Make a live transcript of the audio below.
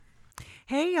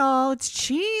Hey y'all, it's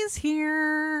Cheese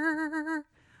here.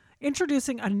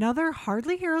 Introducing another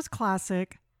Hardly Heroes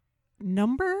classic,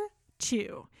 number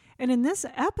 2. And in this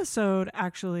episode,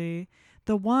 actually,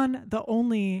 the one, the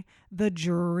only, the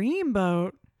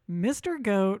Dreamboat, Mr.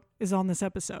 Goat, is on this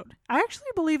episode. I actually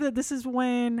believe that this is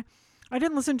when, I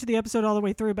didn't listen to the episode all the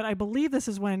way through, but I believe this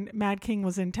is when Mad King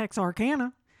was in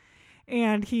Texarkana.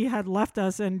 And he had left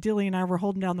us, and Dilly and I were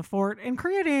holding down the fort and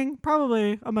creating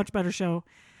probably a much better show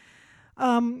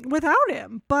without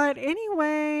him. But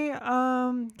anyway,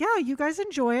 yeah, you guys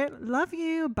enjoy it. Love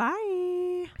you.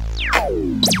 Bye.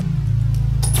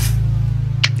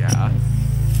 Yeah.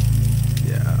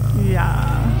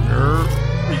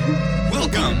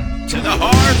 Welcome to the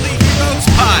Hardly Heroes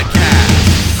Podcast.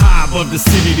 High above the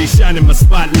city, they shine in my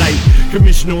spotlight.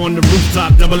 Commissioner on the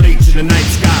rooftop, Double H in the night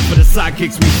sky. For the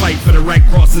sidekicks we fight, for the right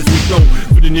crosses we throw.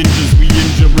 For the ninjas we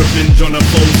injure, revenge on our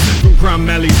foes. From crime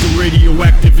alleys to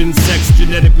radioactive insects,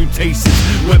 genetic mutations.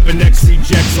 Weapon X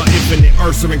ejects our infinite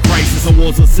Earths are in crisis. Our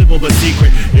wars are civil but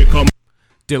secret. Here come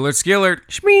Dillard Skillard.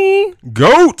 Shmee.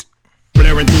 GOAT!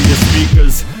 Blaring through your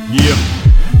speakers, yeah.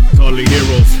 Hardly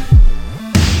Heroes.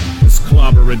 It's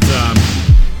clobbering time.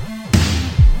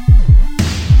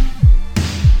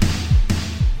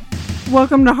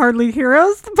 Welcome to Hardly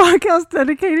Heroes, the podcast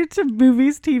dedicated to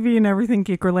movies, TV, and everything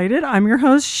geek related. I'm your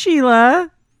host, Sheila.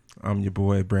 I'm your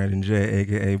boy, Brandon J,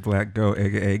 a.k.a. Black Goat,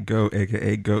 a.k.a. Goat,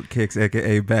 a.k.a. Goat Kicks,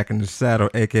 a.k.a. Back in the Saddle,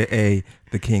 a.k.a.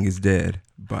 The King is Dead.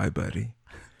 Bye, buddy.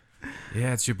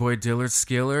 Yeah, it's your boy Dillard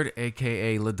Skillard,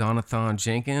 a.k.a. LaDonathon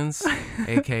Jenkins,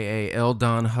 a.k.a. L.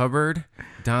 Don Hubbard,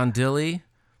 Don Dilly.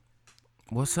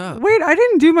 What's up? Wait, I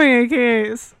didn't do my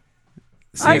AKAs.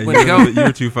 See, when Goat,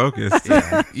 You're too focused.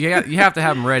 yeah, you have to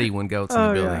have them ready when Goat's in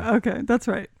the building. Yeah, okay, that's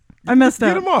right. I messed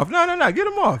Get up. him off. No. Get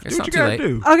him off. It's Do what you not gotta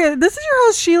too do. Okay, this is your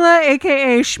host, Sheila,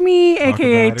 a.k.a. Shmee, Talk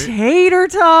a.k.a. about it. Tater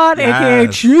Tot, a.k.a.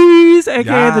 Yes. Cheese, a.k.a.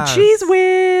 the Yes. Cheese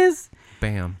Whiz.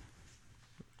 Bam.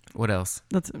 What else?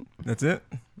 That's it. That's it?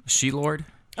 She-Lord?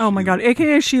 Oh my god,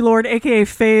 a.k.a. She-Lord, a.k.a.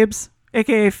 Fabes,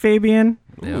 a.k.a. Fabian,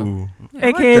 Yeah. Ooh.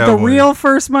 a.k.a. that the one. real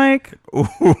First Mike,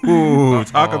 Ooh.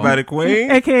 Talk about it,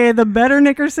 Queen. a.k.a. the better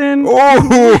Nickerson. Ooh.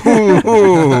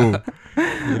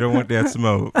 You don't want that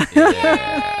smoke.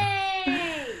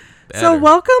 So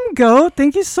welcome, Goat.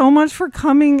 Thank you so much for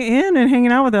coming in and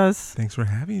hanging out with us. Thanks for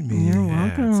having me. You're Yeah,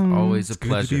 it's welcome. always a Good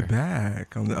pleasure. to be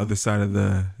back on the other side of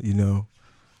the,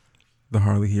 the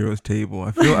Hardly Heroes table.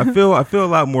 I feel a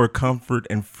lot more comfort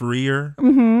and freer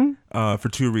for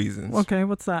two reasons. Okay,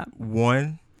 what's that?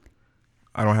 One,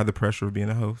 I don't have the pressure of being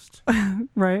a host.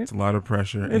 Right? It's a lot of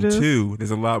pressure. It And is. two,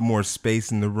 there's a lot more space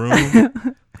in the room.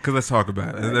 Because let's talk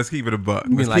about it. Let's keep it a buck.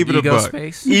 mean Let's like keep it a ego buck.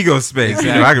 space? Ego space.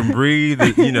 Exactly. I can breathe.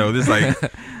 There's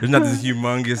not this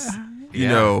humongous,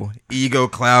 ego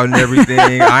cloud and everything.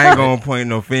 I ain't gonna point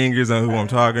no fingers on who I'm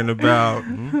talking about.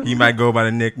 He might go by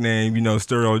the nickname,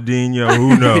 Sterodino.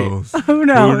 Who knows? Who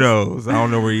knows? Who knows? I don't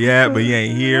know where he at, but he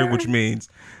ain't here, which means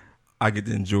I get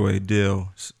to enjoy Dill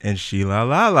and Sheila.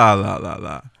 La la la la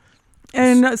la.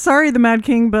 And sorry, the Mad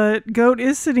King, but Goat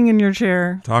is sitting in your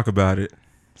chair. Talk about it.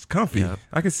 It's comfy. Yep.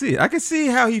 I can see it. I can see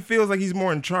how he feels like he's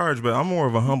more in charge, but I'm more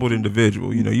of a humbled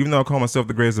individual. Even though I call myself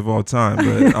the greatest of all time,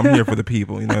 but I'm here for the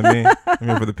people. You know what I mean? I'm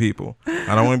here for the people.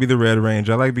 I don't want to be the Red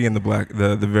Ranger. I like being the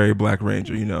very Black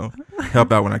Ranger.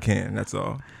 Help out when I can. That's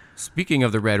all. Speaking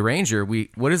of the Red Ranger,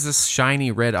 what is this shiny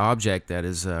red object that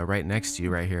is right next to you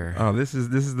right here? Oh, this is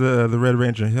the Red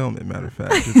Ranger helmet. Matter of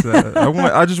fact, it's,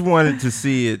 I just wanted to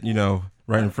see it.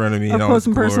 Right in front of me. Up close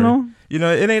and personal. It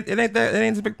ain't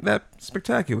that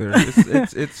spectacular.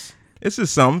 It's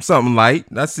just something light.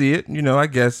 I see it. I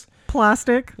guess.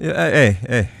 Plastic. Yeah.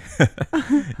 Hey.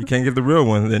 You can't get the real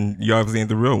one, then you obviously ain't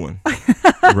the real one,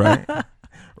 right?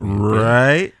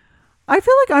 Right. I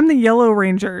feel like I'm the Yellow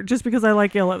Ranger just because I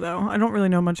like yellow, though. I don't really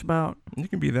know much about. You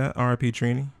can be that. R.I.P.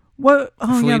 Trini. What? Oh,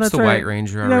 yeah, Philippe's that's the right. White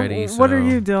Ranger already. Yeah, what are so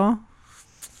you, Dill?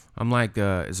 I'm like,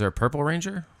 is there a Purple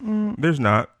Ranger? There's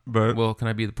not, but Well, can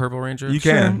I be the Purple Ranger? you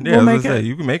can. Sure. Yeah, We'll I was make gonna it. say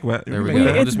you can make what. There we can make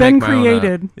go. that. I'll It's just been make my own,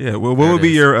 created. Yeah. Well, There what it would be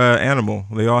is. your animal?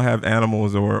 They all have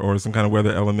animals or some kind of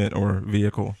weather element or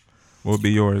vehicle. What would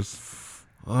be yours?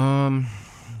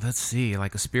 Let's see,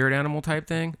 like a spirit animal type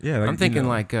thing. Yeah, like, I'm thinking you know.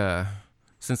 like,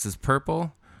 since it's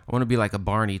purple, I want to be like a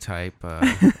Barney type.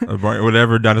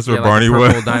 Whatever dinosaur yeah, Barney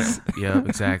like a was. purple yeah,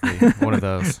 exactly. One of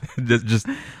those. just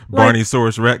Barney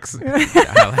Saurus Rex.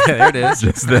 Yeah, there it is.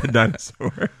 Just that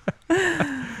dinosaur.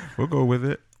 We'll go with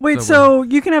it. Wait, So so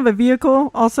you can have a vehicle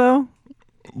also?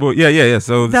 Well, yeah.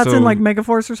 So That's in like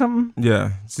Megaforce or something?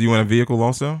 Yeah. So you want a vehicle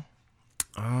also?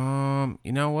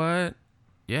 You know what?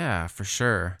 Yeah, for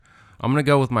sure. I'm gonna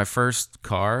go with my first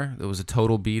car. It was a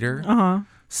total beater. Uh-huh.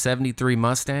 '73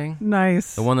 Mustang.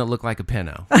 Nice. The one that looked like a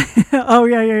Pinto. Oh,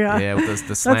 yeah. Yeah, with the That's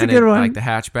a slanted, good one. like the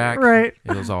hatchback. Right.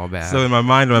 It was all bad. So in my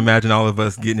mind, I imagine all of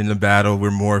us getting in the battle. We're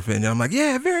morphing. And I'm like,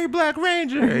 yeah, very Black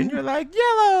Ranger, and you're like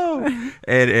yellow,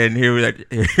 and here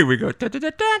we go. Da, da, da,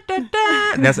 da, da,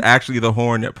 da. And that's actually the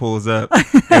horn that pulls up,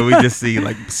 and we just see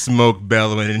like smoke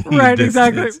bellowing in Right, the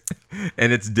exactly. distance.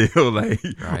 And it's Dill like,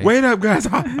 Right. wait up, guys,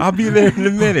 I'll be there in a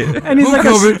minute. And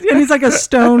he's like a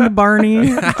stoned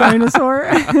Barney dinosaur.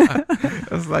 I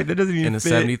was like, that doesn't even in a fit.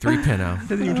 '73 Pinto. It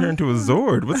doesn't even turn into a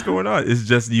Zord. What's going on? It's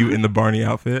just you in the Barney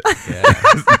outfit. Yeah.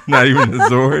 It's not even the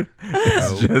Zord.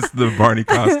 It's just the Barney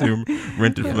costume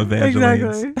rented from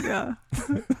Evangeline's. Exactly.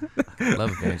 Yeah.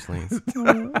 Love Evangelines.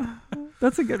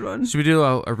 That's a good one. Should we do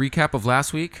a recap of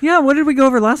last week? Yeah, what did we go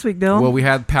over last week, Dill? Well, we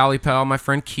had Pally Pal, my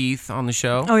friend Keith, on the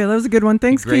show. Oh, yeah, that was a good one.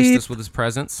 Thanks, He graced Keith. us with his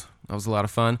presence. That was a lot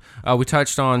of fun. We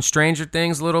touched on Stranger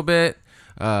Things a little bit.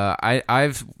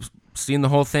 I've seen the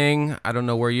whole thing. I don't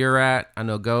know where you're at. I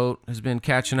know Goat has been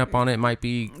catching up on it. Might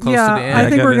be close Yeah, to the end. I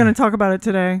think we're gotta- going to talk about it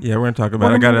today. Yeah, we're gonna talk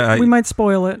about it. We might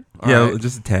spoil it. Yeah, All right.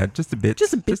 just a tad, just a bit,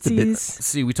 Just a bit. bitsies.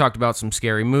 See, we talked about some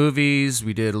scary movies.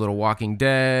 We did a little Walking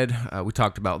Dead. We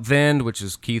talked about Vend, which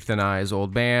is Keith and I's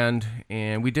old band.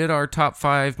 And we did our top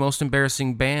 5 most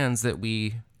embarrassing bands that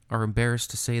we are embarrassed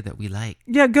to say that we like.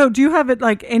 Yeah, go. Do you have it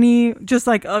like just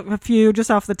like a few just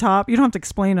off the top? You don't have to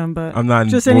explain them, but I'm not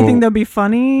just well, anything that'd be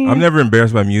funny. I'm never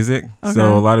embarrassed by music, Okay.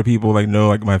 so a lot of people like know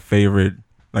like my favorite,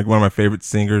 like one of my favorite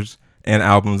singers and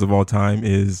albums of all time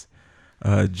is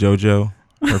JoJo,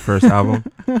 her first album,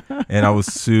 and I was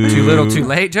sued. Too Little, Too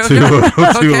Late, JoJo? Too Little,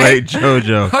 Too Okay. Late,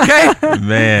 JoJo. Okay.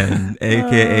 Man,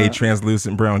 aka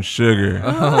Translucent Brown Sugar.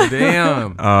 Oh,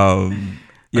 damn. I didn't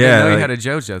Yeah. know you like- had a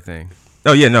JoJo thing.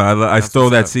 Oh yeah, no, I That's stole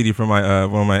what's that up. CD from my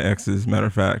one of my exes, matter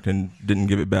of fact, and didn't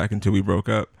give it back until we broke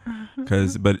up.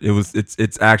 But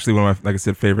it's actually one of my, like I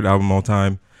said, favorite album of all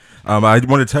time. I want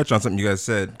to touch on something you guys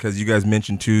said because you guys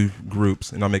mentioned 2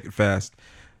 groups, and I'll make it fast.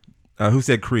 Who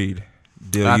said Creed?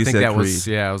 Dill, I you think said that Creed. was,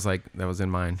 I was like, that was in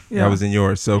mine. Yeah. That was in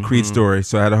yours. So Creed story.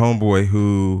 So I had a homeboy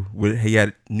who he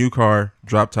had a new car,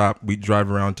 drop top. We'd drive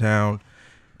around town,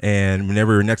 and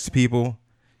whenever we were next to people,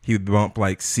 he would bump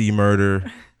like C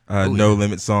Murder. No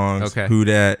Limit songs, Okay. Who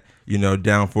Dat,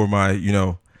 Down for My,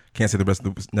 can't say the rest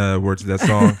of the words of that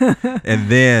song. And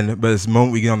then, but this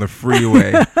moment we get on the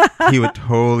freeway, he would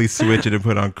totally switch it and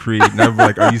put on Creed. And I'd be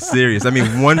like, are you serious? I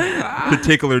mean, one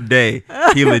particular day,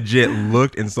 he legit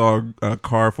looked and saw a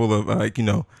car full of,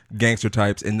 gangster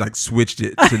types and like switched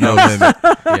it to No Limit.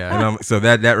 Yeah. And so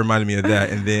that reminded me of that.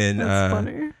 And then That's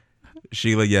funny.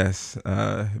 Sheila, yes,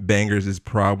 Bangers is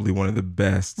probably one of the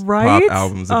best Right? pop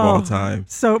albums of all time.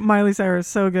 So Miley Cyrus,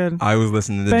 so good. I was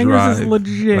listening to Bangers is Drive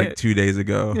legit. like 2 days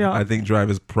ago. Yeah. I think Drive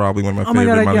is probably one of my Oh my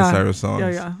favorite god, Miley Cyrus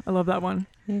songs. Yeah, I love that one.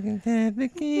 You can have the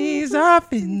keys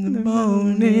off in the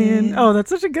morning. Oh, that's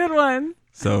such a good one.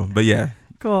 So, but yeah,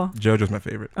 Cool. JoJo's my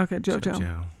favorite. Okay, JoJo.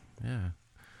 Yeah.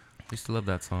 I used to love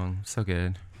that song. So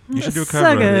good. You should do a So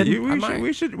cover of good. it. I might.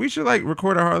 We should like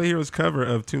record a Harley Heroes cover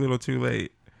of Too Little Too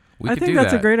Late. We I could think do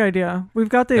that's that. a great idea. We've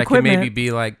got the That could equipment. maybe be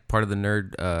like part of the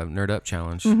nerd up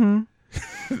challenge.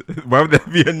 Why would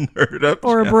that be a nerd up?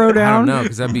 or a bro I down. don't know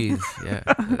because that'd be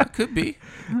it could be.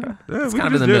 It's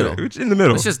kind of in the middle. It's in the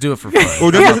middle. Let's just do it for fun.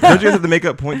 Well, don't you guys have to make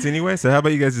up points anyway? So how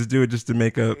about you guys just do it just to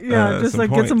make up? Yeah, just some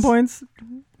like points. get some points.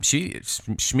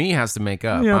 Shmee has to make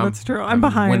up. Yeah, that's true. I'm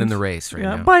behind. Winning the race right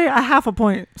Yeah, now. by a half a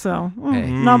point. So Hey.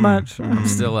 not much. I'm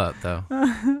still up though.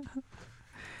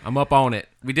 I'm up on it.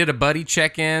 We did a buddy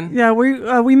check-in. Yeah,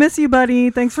 we miss you, buddy.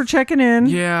 Thanks for checking in.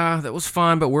 Yeah, that was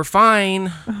fun, but we're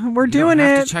fine. We're You doing don't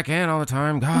have it. to check in all the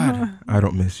time. God. I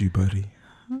don't miss you, buddy,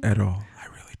 at all. I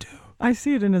really do. I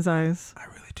see it in his eyes. I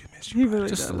really do miss He you. really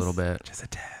Just does. a little bit. Just a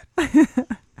tad.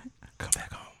 Come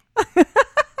back home.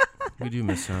 We do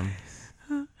miss him.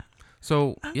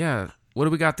 So, yeah. What do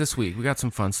we got this week? We got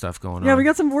some fun stuff going on. Yeah, we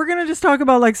got some. We're gonna just talk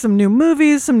about like some new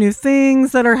movies, some new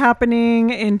things that are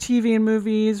happening in TV and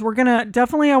movies. We're gonna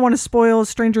definitely. I want to spoil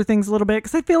Stranger Things a little bit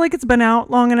because I feel like it's been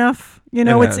out long enough. You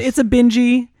know, It it's has. a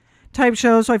bingey type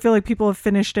show, so I feel like people have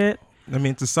finished it. I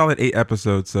mean, it's a solid 8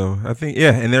 episodes, so I think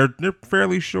and they're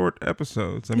fairly short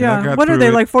episodes. I mean, I Yeah, got what are through they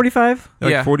it, like? 45.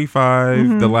 Like Yeah.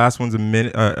 45. The last one's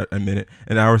an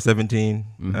hour 17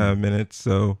 minutes.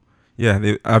 So yeah,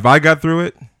 if I got through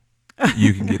it,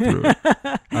 you can get through it.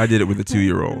 I did it with a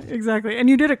 2-year-old. Exactly, and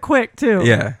you did it quick too.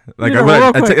 Yeah, like did it I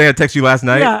real quick. I text you last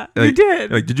night. Yeah, you like,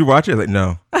 did. Like, did you watch it? I was like,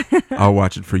 no, I'll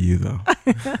watch it for you though.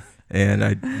 And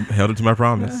I held it to my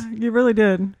promise. You really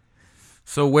did.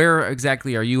 So where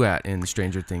exactly are you at in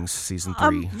Stranger Things season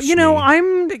 3? You know,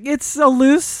 Schnee? it's a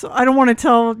loose. I don't want to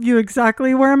tell you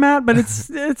exactly where I'm at, but it's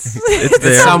there.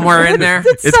 Somewhere in there.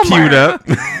 It's It's somewhere. queued up.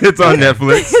 It's on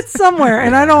Netflix. It's somewhere,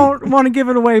 and I don't want to give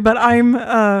it away, but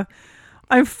I'm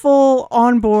full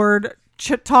on board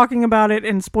talking about it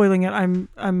and spoiling it. I'm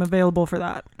available for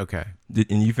that. Okay.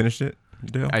 And you finished it,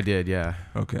 Dale? I did, yeah.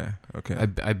 Okay.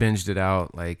 I binged it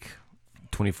out like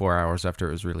 24 hours after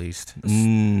it was released.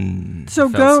 So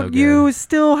Felt go. so good. You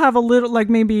still have a little, like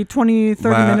maybe 20,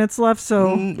 30 minutes left.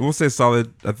 So We'll say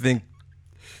solid, I think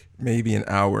maybe an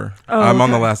hour. Oh, I'm on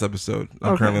the okay. last episode.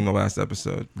 I'm currently on the last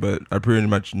episode, but I pretty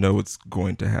much know what's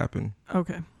going to happen.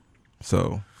 okay.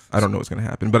 So I don't know what's going to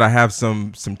happen, but I have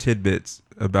some tidbits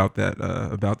about that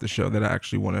about the show that I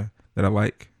actually that I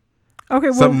like. Okay.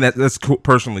 Well, Something that's cool,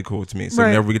 personally cool to me. So Right.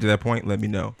 whenever we get to that point, let me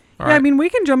know. All yeah, right. I mean, we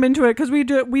can jump into it because we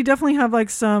definitely have like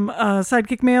some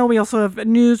sidekick mail. We also have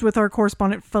news with our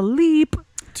correspondent Philippe.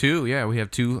 We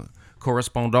have 2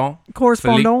 correspondents.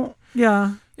 Correspondent.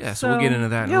 Yeah. Yeah, so we'll get into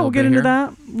that in a Yeah, little we'll get bit into here.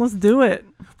 that. Let's do it.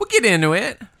 We'll get into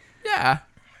it. Yeah.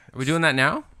 Are we doing that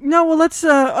now? No, well, let's.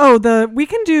 We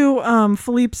can do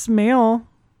Philippe's mail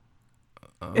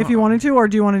if you wanted to, or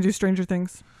do you want to do Stranger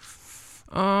Things?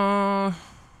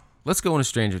 Let's go into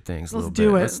Stranger Things a Let's little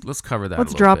do bit. it. Let's cover that.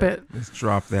 Let's a little drop bit. it. Let's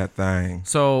drop that thing.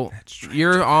 So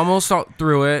you're almost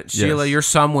through it, Sheila. Yes. You're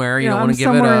somewhere. You Yeah, don't want I'm to give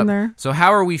it somewhere up. in there. So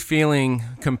how are we feeling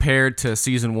compared to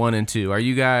season 1 and 2? Are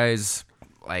you guys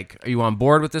like? Are you on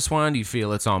board with this one? Do you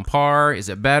feel it's on par? Is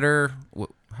it better?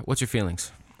 What's your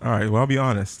feelings? All right. Well, I'll be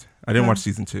honest. I didn't watch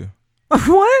season 2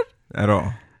 What? at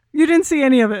all. You didn't see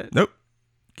any of it? Nope.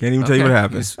 Can't even tell you what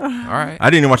happened. All right. I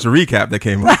didn't even watch the recap that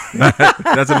came up.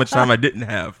 That's how much time I didn't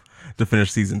have to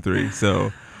finish season 3.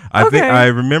 So I think Okay. I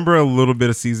remember a little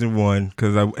bit of season 1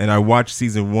 because I watched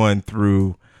season 1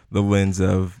 through the lens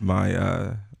of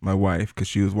my my wife because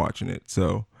she was watching it.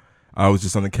 So I was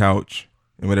just on the couch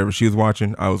and whatever she was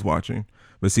watching, I was watching.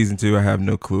 But season 2, I have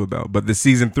no clue about. But the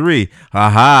season 3,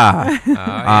 aha,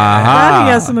 That he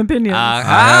has some opinions. I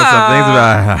have some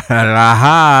things about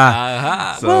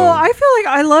aha. So, Well, I feel like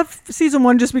I love season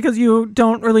 1 just because you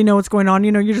don't really know what's going on.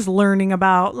 You know, you're just learning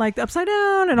about like the Upside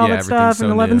Down and all Yeah, that stuff everything's and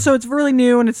so 11. new. So it's really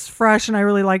new and it's fresh and I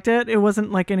really liked it. It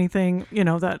wasn't like anything,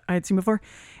 that I had seen before.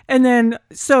 And then,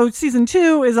 so season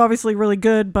 2 is obviously really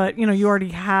good, but you already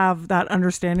have that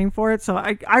understanding for it. So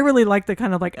I really like the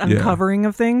kind of like uncovering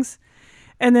of things.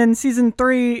 And then season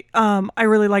 3, I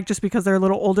really like just because they're a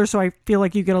little older. So I feel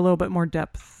like you get a little bit more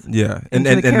depth yeah,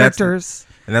 into the characters.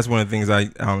 And that's one of the things I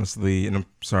honestly, and I'm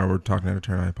sorry we're talking out of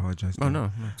turn. I apologize. Oh no.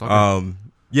 It's all good.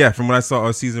 Yeah, from what I saw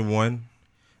of season 1,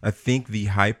 I think the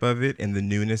hype of it and the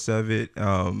newness of it,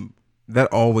 that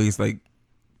always like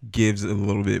gives a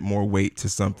little bit more weight to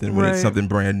something when it's Right. something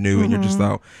brand new and you're just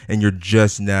out and you're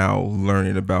just now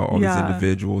learning about all Yeah. these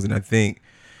individuals. And I think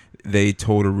they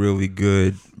told a really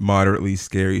good, moderately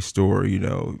scary story,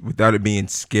 without it being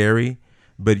scary.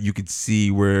 But you could see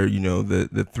where,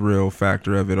 the thrill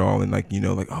factor of it all and like,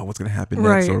 oh, what's going to happen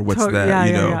next Right. or what's that,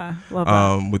 Yeah. Love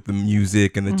that. with the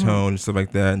music and the tone and stuff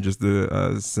like that and just the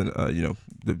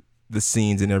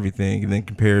scenes and everything. And then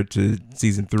compared to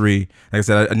season 3, like I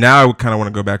said, now I kind of want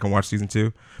to go back and watch season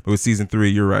 2. But with season 3,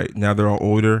 you're right. Now they're all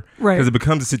older. Right. Because it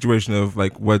becomes a situation of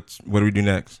like, what do we do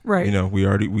next? Right.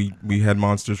 We had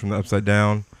monsters from the Upside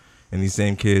Down and these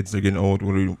same kids, they're getting old.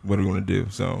 What do we want to do?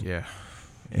 So Yeah.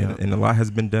 and a lot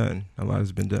has been done. A lot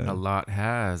has been done. A lot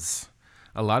has.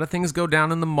 A lot of things go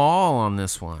down in the mall on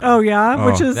this one. Oh yeah,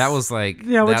 which Oh. is That was like which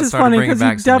that is started funny bringing because you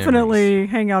back some definitely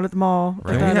hang out at the mall.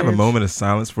 Right. at Can we that have a age. moment of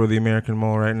silence for the American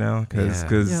Mall right now? Because Yeah.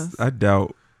 Yes. I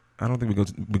don't think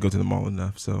we go to the mall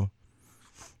enough. So memories.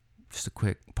 Just a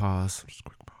quick pause.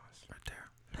 Right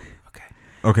there. Okay.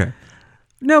 okay.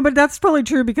 No, but that's probably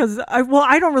true because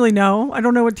I don't really know. I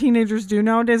don't know what teenagers do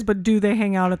nowadays, but do they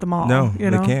hang out at the mall? No, you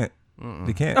know? they can't.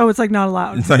 They can't. Oh, it's like not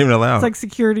allowed. It's not even allowed. It's like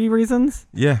security reasons.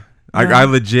 yeah. Yeah. I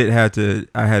legit had an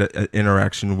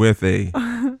interaction with a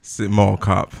mall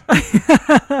cop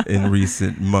in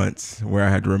recent months where I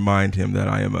had to remind him that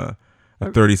I am a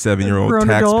 37-year-old grown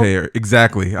taxpayer.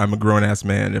 Exactly. I'm a grown ass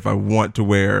man. If I want to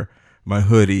wear my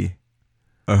hoodie,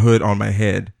 a hood on my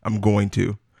head, I'm going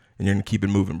to. And you're going to keep it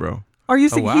moving, bro. Are you?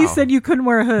 Oh, wow. He said you couldn't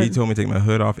wear a hood. He told me to take my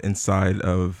hood off inside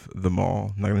of the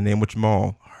mall. I'm not going to name which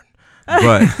mall.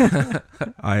 But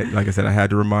like I said, I had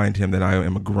to remind him that I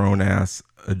am a grown ass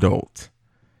adult.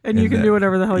 and you can that- do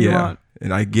whatever the hell you want.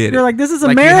 And I get You're it. like, this is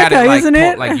Like you had America, it, like, isn't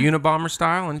it? Like Unabomber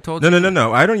style, and he told you.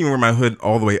 No. I don't even wear my hood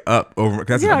all the way up over.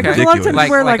 That's Yeah, 'cause ridiculous. a lot of times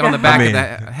Like, wear like like on a the back I mean,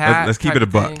 of the hat. let's keep type it a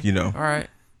buck, thing. you know. All right.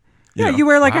 You Yeah, know? you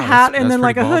wear like a Wow, hat that's and then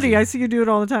like a pretty hoodie. ballsy. I see you do it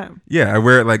all the time. Yeah, I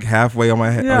wear it like halfway on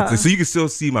my head, Yeah. so you can still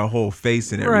see my whole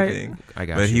face and Right. everything. I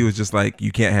got But you. he was just like,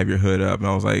 you can't have your hood up, and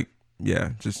I was like, yeah,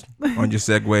 just on your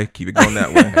Segway, keep it going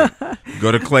that way.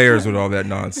 Go to Claire's with all that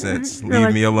nonsense. You're Leave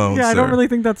like, me alone, Yeah, sir. I don't really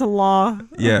think that's a law.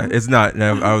 Yeah, it's not.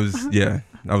 No, I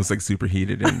was like super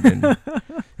heated, and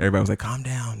everybody was like, "Calm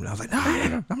down." And I was like,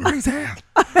 "No, I'm raised hell.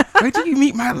 Wait till you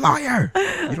meet my lawyer."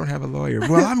 You don't have a lawyer.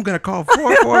 Well, I'm gonna call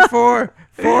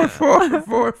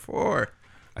 444-4444.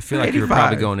 I feel like you were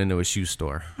probably 85. going into a shoe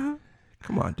store.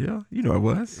 Come on, Dill. You know I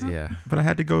was. Yeah. But I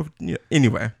had to go. Yeah.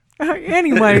 Anyway,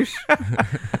 Anyway.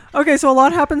 Okay, so a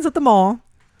lot happens at the mall.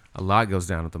 A lot goes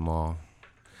down at the mall.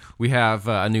 We have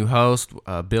a new host,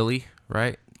 Billy,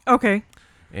 right? Okay.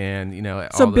 And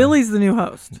So Billy's the new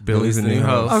host. Billy's the new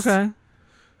host. Okay.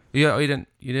 Yeah, you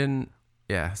didn't.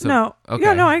 Yeah. So, No. Okay.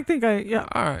 Yeah, no, I think All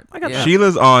right. I got yeah. that.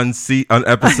 Sheila's on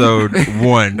episode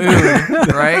 1.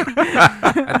 Right?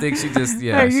 I think she just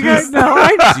Hey, she, you guys know.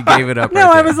 she gave it up. No, right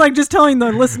I there. was like just telling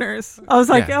the listeners. I was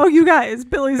like, Yeah. oh, you guys,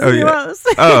 Billy's the Oh, new yeah. host.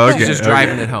 Oh, okay. She's just okay.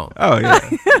 driving it home. Oh yeah,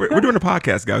 we're doing a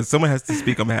podcast, guys. Someone has to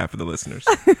speak on behalf of the listeners.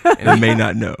 They may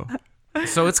not know.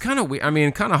 So it's kind of weird. I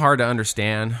mean, kind of hard to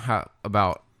understand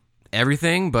about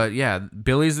everything, but yeah,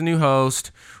 Billy's the new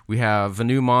host. We have a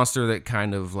new monster that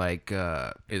kind of like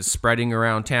is spreading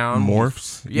around town.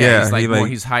 Morphs. Yeah, he's like, he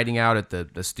he's hiding out at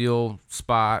the steel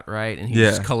spot, right? And he's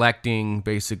Yeah. collecting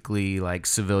basically like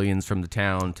civilians from the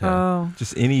town to. Oh.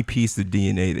 just any piece of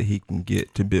DNA that he can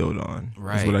get to build on. That's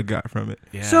Right. what I got from it.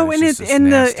 Yeah, So it's and just it this and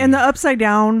nasty- the upside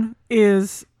down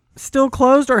is still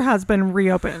closed or has been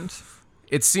reopened.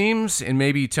 It seems, and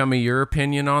maybe tell me your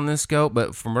opinion on this, Goat,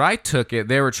 but from what I took it,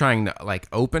 they were trying to like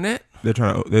open it. They're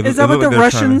trying to. Is that what the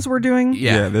Russians were doing?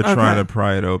 Yeah. Yeah, they're Okay. trying to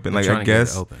pry it open. They're Like trying I to get it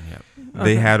guess open. Yeah.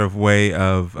 they had a way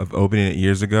of opening it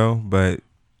years ago, but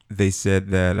they said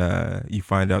that you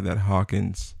find out that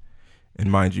Hawkins,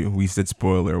 and mind you, we said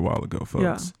spoiler a while ago,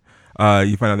 folks.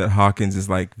 You find out that Hawkins is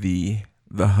like the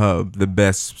hub, the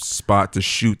best spot to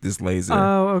shoot this laser.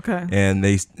 Oh, okay. And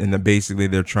basically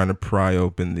they're trying to pry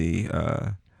open the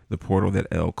portal that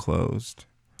L closed.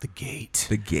 The gate.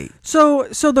 The gate. So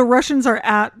the Russians are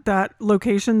at that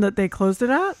location that they closed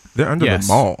it at? They're under Yes.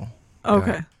 the mall,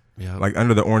 Okay. Yeah. like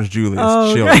under the Orange Julius,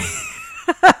 Oh, chilling. okay.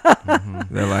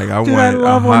 They're like, I Dude, I want a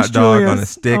love hot Orange dog on a Julius.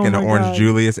 stick Oh and an my Orange God.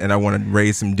 Julius, and I want to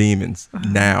raise some demons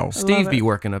now. Steve love be it.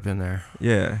 working up in there.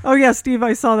 Yeah, Oh yeah, Steve,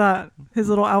 I saw that. His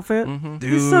little outfit.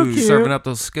 He's so Dude, cute. Serving up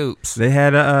those scoops. they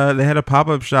had a pop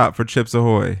up shop for Chips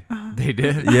Ahoy. They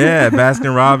did. Yeah,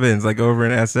 Baskin Robbins, like over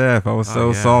in SF. I was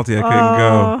so yeah. salty I couldn't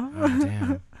go. Oh,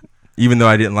 damn. Even though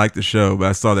I didn't like the show, but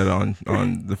I saw that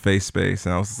on the Face Space,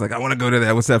 and I was just like, I want to go to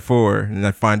that. What's that for? And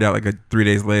I find out like 3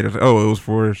 days later, like, oh, it was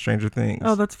for Stranger Things.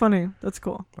 Oh, that's funny. That's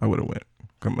cool. I would have went.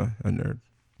 I'm a nerd.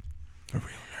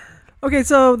 Okay,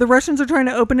 so the Russians are trying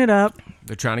to open it up.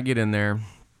 They're trying to get in there.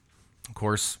 Of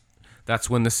course, that's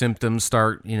when the symptoms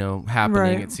start, happening.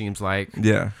 Right. It seems like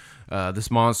Yeah.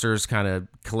 this monster is kind of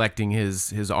collecting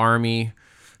his army,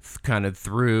 kind of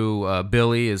through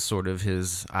Billy as sort of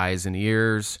his eyes and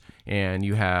ears, and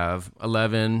you have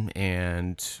 11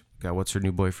 and God, what's her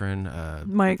new boyfriend?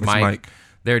 Mike. It's Mike.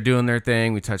 They're doing their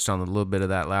thing. We touched on a little bit of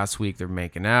that last week. They're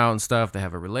making out and stuff. They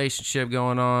have a relationship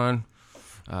going on.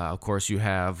 Of course, you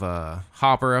have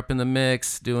Hopper up in the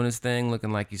mix doing his thing,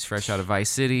 looking like he's fresh out of Vice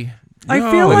City. I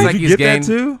Yo, feel did like you get that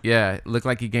too? Yeah, it looked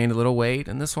like he gained a little weight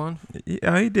in this one.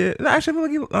 Yeah, he did. Actually, look,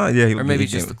 he Or maybe he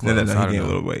just gained, the clothes. No, I he don't gained a know.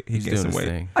 little weight. He He's gained doing some his weight.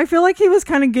 thing. I feel like he was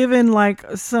kind of given like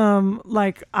some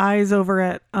like eyes over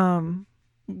at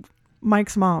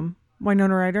Mike's mom,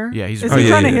 Winona Ryder. Yeah, he's Is really- he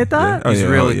trying to yeah, hit that? He's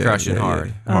really crushing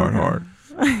hard. Hard, Okay. hard.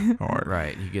 Hard.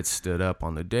 Right, he gets stood up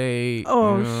on the date.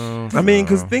 Oh, I mean,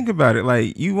 because so- think about it.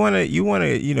 Like, you wanna,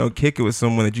 kick it with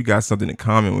someone that you got something in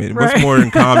common with. What's Right. more in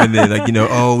common than like,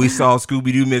 oh, we saw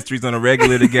Scooby Doo mysteries on a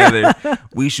regular together.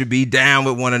 We should be down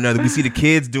with one another. We see the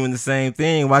kids doing the same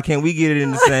thing. Why can't we get it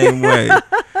in the same way?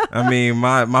 I mean,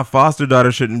 my foster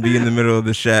daughter shouldn't be in the middle of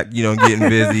the shack, getting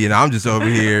busy, and I'm just over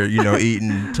here,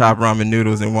 eating top ramen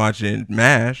noodles and watching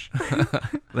MASH.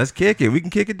 Let's kick it. We can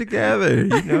kick it together.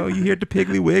 You hear the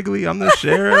Piggly Wiggly. I'm the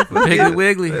sheriff. Let's Piggly get it.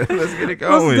 Wiggly. Let's get it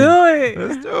going. Let's do it.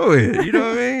 Let's do it. You know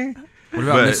what I mean? What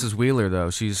about But- Mrs. Wheeler though?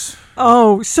 She's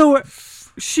Oh, so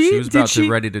she was did about she?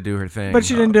 to ready to do her thing, But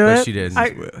she didn't do but it? she didn't.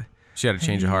 I- She had to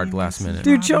change her heart at the last minute.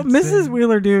 Dude, Mrs.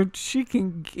 Wheeler, dude, she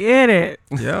can get it.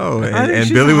 Yo, I and, think and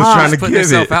she's Billy was hot. trying to She's putting give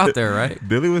herself it out there, right?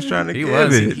 Billy was trying to He give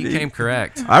was. it. He came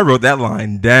correct. I wrote that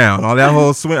line down. All that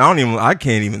whole swim. I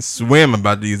can't even swim. I'm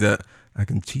about to use that. I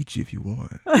can teach you if you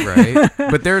want. Right.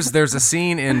 But there's a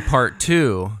scene in part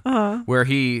 2 where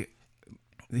he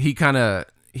kind of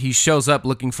he shows up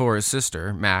looking for his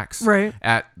sister Max Right.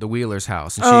 at the Wheeler's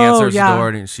house, and she Oh, answers yeah. the door,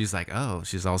 and she's like, "Oh,"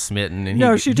 she's all smitten, and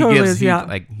No, she totally is, yeah.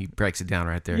 he breaks it down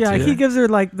right there. Yeah, too. he gives her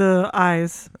like the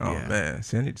eyes. Oh Yeah. man,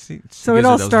 see, I need to see. So gives it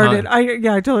her all those started. hug-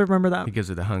 I totally remember that. He gives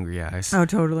her the hungry eyes. Oh,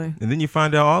 totally. And then you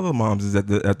find out all the moms is at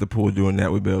the pool doing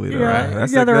that with Billy. Though, Yeah. right?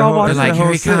 That's Yeah, like they're that all whole, watching. that's They're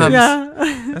like, that whole "Here he sitch.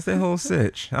 comes." Yeah. That's that whole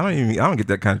sitch. I don't get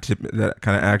that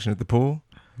kind of action at the pool.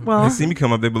 Well, They see me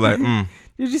come up, they be like,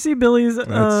 did you see Billy's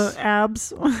That's-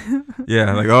 abs?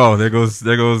 yeah, like, oh, there goes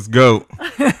goat.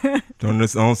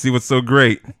 don't see what's so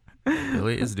great.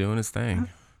 Billy is doing his thing.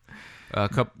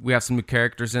 We have some new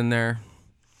characters in there.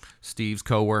 Steve's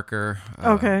coworker.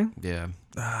 Okay. Yeah.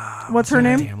 What's her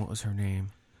name? Damn, what was her name?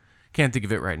 Can't think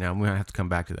of it right now. We might have to come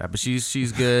back to that. But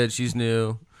she's good. She's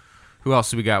new. Who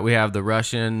else do we got? We have the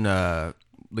Russian,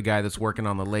 the guy that's working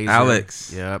on the laser.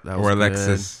 Alex. Yep. That was Or good.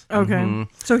 Alexis. Okay. Mhm.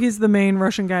 So he's the main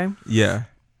Russian guy. Yeah.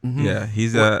 Mhm. Yeah.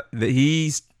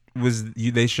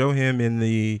 They show him in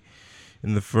the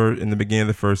beginning of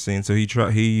the first scene. So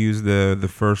he used the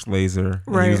first laser.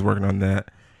 And Right. He was working on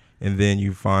that. And then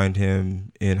you find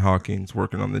him in Hawkins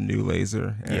working on the new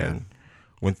laser. And Yeah.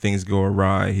 when things go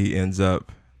awry, he ends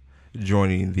up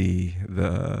joining the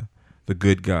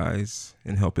good guys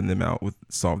and helping them out with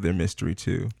solve their mystery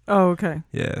too. Oh, okay.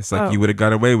 Yeah, it's like Oh. you would have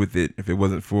got away with it if it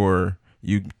wasn't for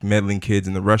you meddling kids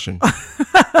in the Russian.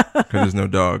 Because there's no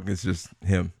dog. It's just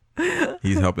him.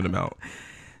 He's helping them out.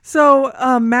 So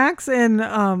Max and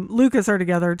Lucas are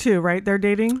together too, right? They're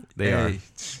dating. They are. Hey,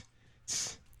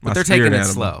 But they're taking it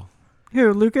slow.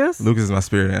 Who? Lucas? Lucas is my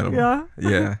spirit animal. Yeah.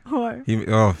 Yeah. Why?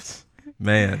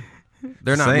 Man.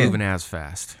 They're not Saying. moving as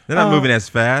fast. They're not Oh. moving as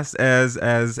fast as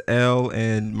Elle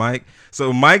and Mike.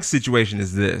 So Mike's situation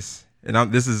is this.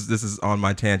 And this is on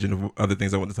my tangent of other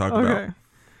things I want to talk about. Okay.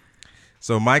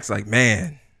 So Mike's like,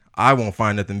 man, I won't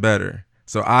find nothing better.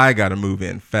 So I got to move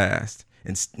in fast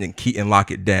and lock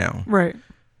it down. Right.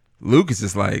 Lucas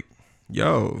is like,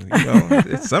 yo,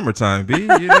 it's summertime, B. You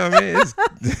know what I mean?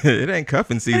 It ain't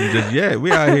cuffing season just yet.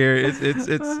 We out here. It's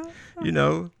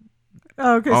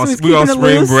Oh, okay. So he's we on keeping it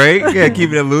spring loose? break. Yeah,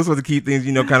 keeping it loose. Want to keep things,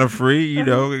 kind of free.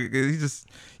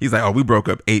 He's like, oh, we broke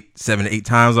up 7 to 8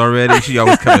 times already. She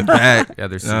always coming back. Yeah,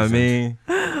 they're You know what I mean?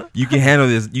 You can handle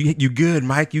this. You good,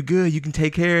 Mike. You good. You can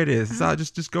take care of this. So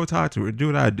just go talk to her. Do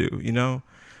what I do.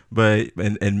 But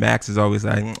and Max is always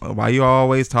like, why you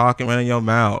always talking running your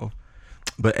mouth?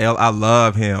 But I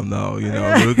love him though.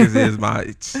 Lucas is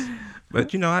my.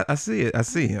 But I see it. I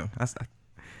see him.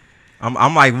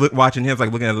 I'm like watching him,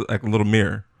 like looking at like a little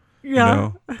mirror.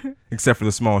 Yeah. Except for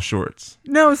the small shorts.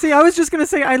 No, see, I was just gonna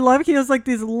say I love he has like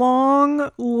these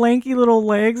long, lanky little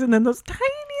legs and then those tiny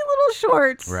little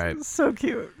shorts. Right. So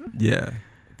cute. Yeah.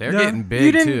 They're No, getting you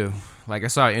big didn't- too. Like I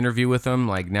saw an interview with him,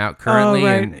 like now currently,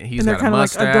 right. and he's And they're got a kinda like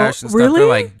mustache adult- and stuff. Really? They're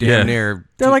like damn Yeah. near.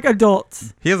 They're like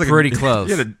adults. He has like Pretty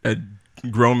close. He had a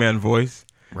grown man voice.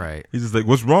 Right. He's just like,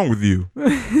 what's wrong with you?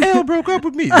 Elle broke up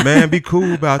with me. Man, be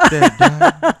cool about that,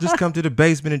 dog. Just come to the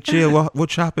basement and chill. We'll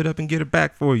chop it up and get it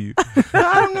back for you.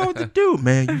 I don't know what to do.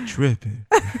 Man, you tripping.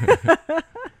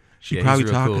 She Yeah, probably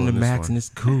he's real talking cool to in this Max one. and it's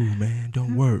cool, man.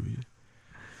 Don't worry.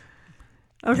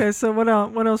 Okay, so what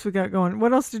else we got going?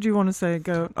 What else did you want to say,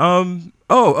 Goat?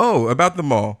 About the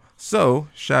mall. So,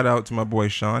 shout out to my boy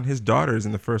Sean. His daughter is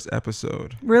in the first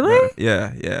episode. Really?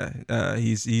 Yeah.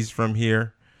 He's from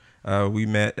here. We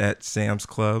met at Sam's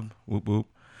Club. Whoop whoop.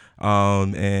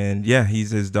 And yeah,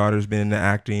 his daughter's been in the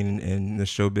acting and the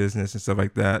show business and stuff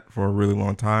like that for a really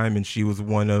long time. And she was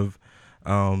one of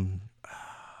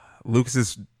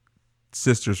Lucas's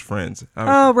sister's friends.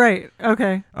 Oh, right.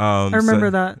 Okay. I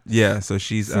remember that. Yeah, so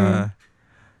she's Same.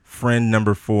 friend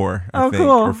number 4, I Oh, think, cool.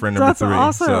 or friend number That's 3.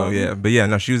 awesome. So yeah, but yeah,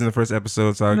 no, she was in the first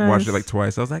episode, so I watched it Nice. like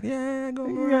twice. I was like, yeah, go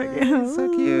Yeah. so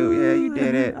cute. Yeah, you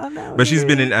did it. I know. But she's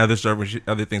been in other stuff,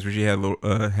 other things where she had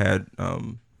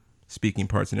speaking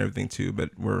parts and everything too.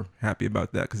 But we're happy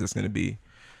about that because it's going to be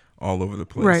all over the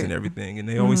place Right. and everything. And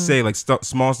they always say like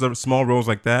small roles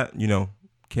like that,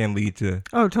 can lead to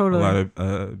Oh, totally. a lot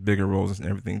of bigger roles and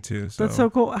everything too. So That's so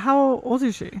cool. How old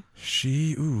is she?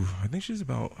 I think she's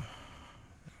about,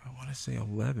 I want to say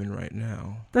 11 right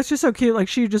now. That's just so cute. Like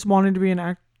she just wanted to be an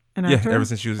actor. Yeah, ever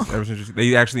since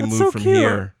they actually That's moved so from cute.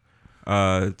 here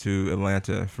to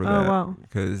Atlanta for Oh, that. wow.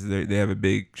 Because they have a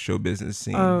big show business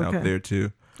scene Oh, okay. out there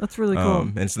too. That's really cool.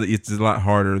 And it's a lot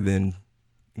harder than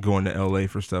going to LA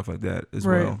for stuff like that as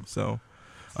Right. well. So,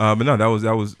 but no, that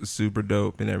was super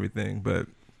dope and everything. But,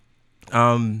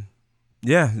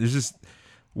 yeah, there's just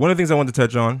one of the things I wanted to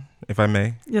touch on, if I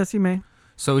may. Yes, you may.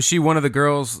 So is she one of the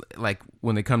girls, like,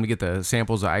 when they come to get the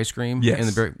samples of ice cream?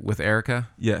 Yes. With Erica?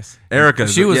 Yes. Erica.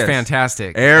 She was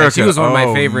fantastic. Erica. Like, she was one of my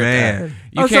oh, favorite. Man.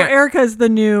 So Erica is the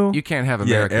new. You can't have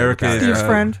Yeah, America. Erica without is Steve's her.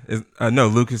 friend? No,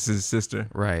 Lucas's sister.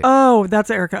 Right. Oh, that's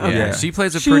Erica. Okay. Yeah, she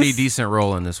plays a She's- pretty decent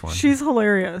role in this one. She's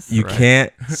hilarious. You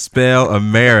can't spell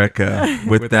America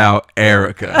without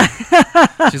Erica.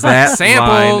 She's like, That line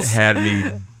samples. had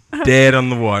me dead on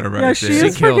the water right yeah, there. she She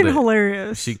is killed freaking it.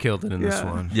 hilarious. She killed it in this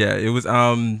Yeah. one. Yeah, it was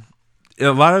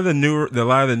a lot of the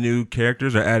new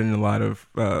characters are adding a lot of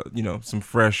some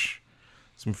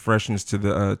freshness to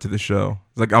the show.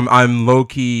 Like I'm low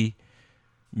key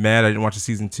mad I didn't watch the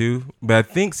season 2, but I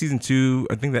think season 2,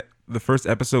 I think that the first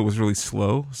episode was really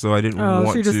slow, so I didn't want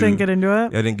so you just to. didn't get into it?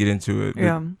 I didn't get into it.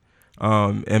 Yeah.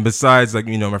 And besides, like,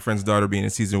 my friend's daughter being in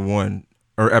season 1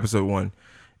 or episode 1,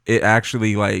 it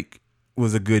actually like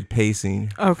was a good pacing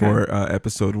for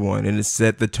episode 1, and it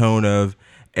set the tone of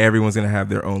everyone's gonna have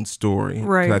their own story.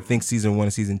 Right. 'Cause I think season 1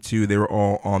 and season 2 they were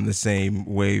all on the same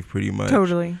wave pretty much.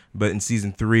 Totally. But in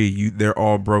season 3, they're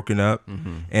all broken up,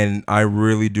 and I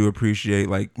really do appreciate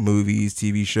like movies,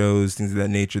 TV shows, things of that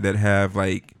nature that have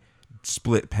like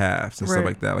split paths and stuff Right.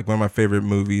 like that. Like one of my favorite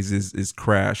movies is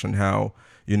Crash, and how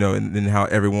and how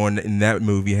everyone in that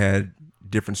movie had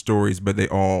different stories, but they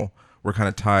all were kind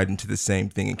of tied into the same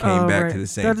thing and came back right. to the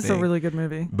same That thing. is a really good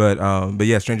movie. But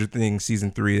yeah, Stranger Things season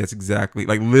 3. That's exactly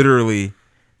like literally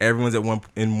everyone's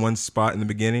in one spot in the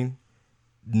beginning.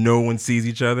 No one sees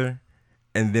each other,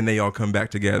 and then they all come back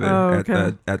together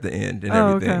at the end and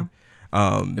everything.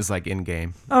 Okay. It's like in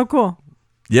game, Oh, cool.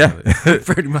 Yeah,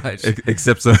 pretty much.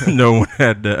 except so no one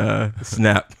had to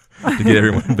snap to get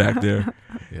everyone back there.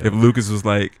 Yeah. If Lucas was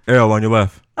like, "Elle on your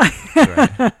left,"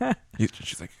 Right.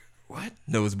 she's like, "What?"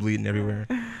 Nose bleeding everywhere.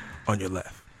 On your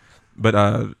left. But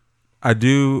I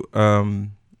do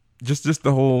just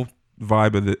the whole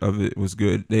vibe of it was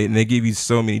good. They gave you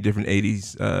so many different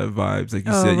 80s vibes, like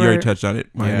you said. You already right. touched on it.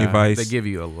 Miami Yeah, Vice. They give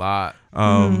you a lot.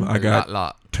 I got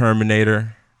lot.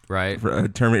 Terminator. Right.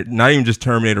 Terminator. Not even just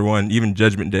Terminator 1, even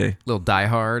Judgment Day. Little Die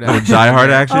Hard. Oh, Die Hard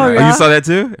action. Oh, Oh, yeah? you saw that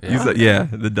too? Yeah.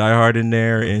 The Die Hard in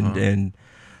there, and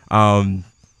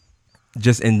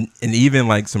just and even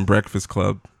like some Breakfast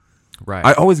Club. Right.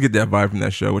 I always get that vibe from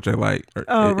that show, which I like.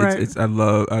 Right. I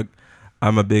love.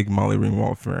 I'm a big Molly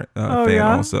Ringwald fan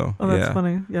yeah? also. Oh, that's yeah.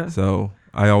 funny. Yeah. So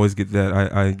I always get that.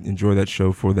 I enjoy that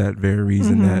show for that very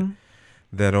reason. Mm-hmm.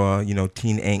 That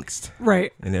teen angst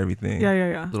Right. and everything.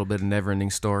 Yeah. a little bit of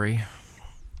Neverending Story,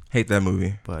 Hate that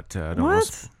movie. but don't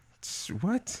What?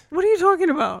 What? What are you talking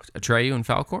about? Atreyu and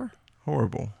Falcor.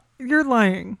 Horrible. You're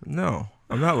lying. No,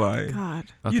 I'm not lying. God.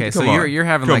 Okay, You- so come on. you're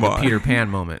having Come like on. a Peter Pan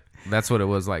moment. That's what it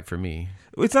was like for me.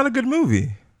 It's not a good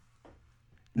movie.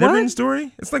 What? Neverending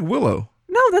Story. It's like Willow.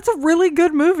 No, that's a really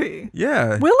good movie.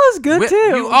 Yeah. Willow's good too.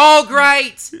 You all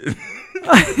great.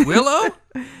 Willow?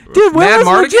 Dude, Willow's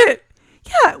Mardigan? legit.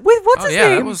 Yeah. Wait, what's Oh, his yeah,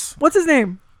 that name? was- What's his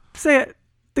name? Say it.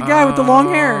 The guy with the long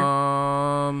hair.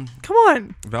 Come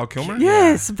on. Val Kilmer.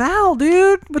 Yes, Val,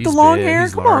 dude, with the He's long big. hair.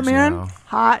 He's Come on, large man. now.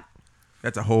 Hot.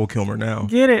 That's a whole Kilmer now.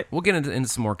 Get it. We'll get into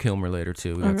some more Kilmer later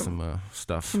too. We got some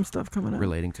stuff Some stuff coming up.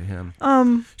 relating to him.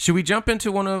 Um, Should we jump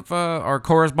into one of our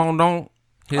correspondent?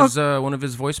 One of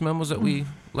his voice memos that we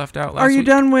left out last are you week?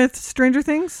 done with Stranger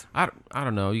Things? I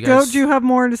don't know. You Go. guys. Do you have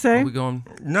more to say? Are we going?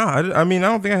 No, I mean I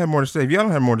don't think I have more to say. If y'all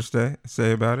don't have more to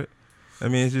say about it, I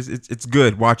mean it's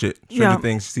good. Watch it. Stranger Yeah.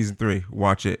 Things season 3.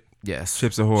 Watch it. Yes.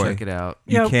 Chips Ahoy. Check it out.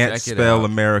 You Yep. can't Check it spell out.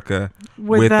 America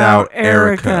Without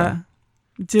Erica.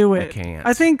 Do it. can't.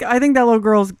 I think that little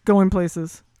girl's going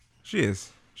places. She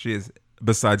is.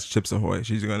 Besides Chips Ahoy,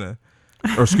 she's gonna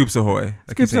or Scoops Ahoy.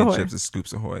 I keep Scoops saying Ahoy. Chips is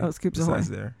Scoops Ahoy. Oh, Scoops Besides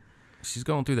Ahoy. there. She's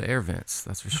going through the air vents.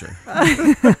 That's for sure.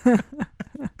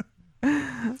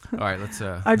 All right, let's.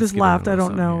 I just laughed. I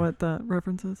don't know what the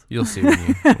reference is. You'll see when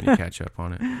you catch up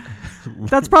on it.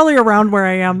 That's probably around where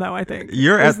I am, though. I think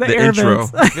You're Is at the air intro.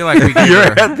 vents. I feel like we can. You're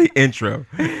at the intro.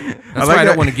 That's like why I don't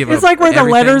that. want to give up. It's like where the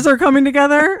everything. letters are coming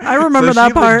together. I remember So that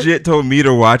she part. legit told me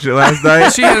to watch it last night.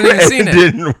 She hadn't even seen it.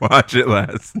 Didn't watch it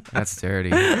last night. That's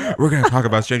dirty. We're gonna talk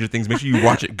about Stranger Things. Make sure you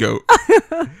watch it, Goat.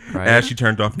 Right? As she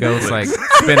turned off Goes Netflix. like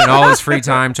spending all his free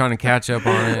time trying to catch up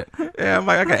on it. Yeah, I'm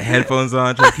like, I got headphones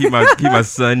on, trying to keep my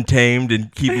son tamed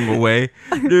and keep him away,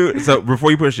 dude. So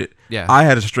before you push it, Yeah. I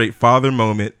had a straight father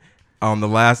moment on the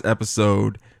last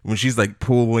episode when she's like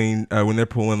pulling, when they're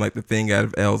pulling like the thing out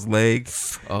of Elle's leg,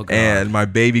 Oh god. and my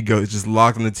baby goat is just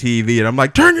locked on the TV, and I'm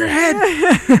like, turn your head,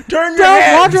 turn your Don't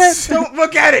head, watch it. don't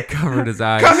look at it, Covered his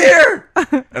eyes. come here,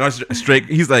 and I was straight.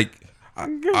 He's like,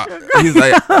 He's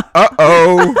like,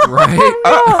 uh-oh. Right?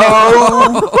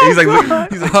 Uh-oh.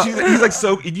 He's like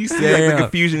so, you see like the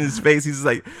confusion in his face. He's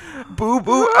like,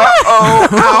 boo-boo, uh-oh,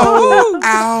 ow,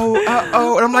 ow,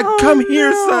 uh-oh. And I'm like, come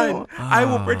here, son. I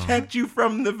will protect you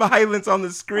from the violence on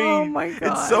the screen. Oh, my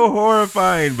God. It's so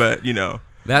horrifying, but,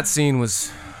 That scene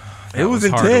was... it was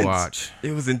hard intense. to watch.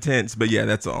 It was intense, but yeah,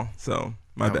 that's all. So,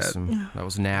 my bad. That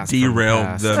was nasty.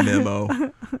 Derailed the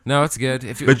memo. No, it's good.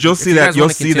 But you'll see that. You'll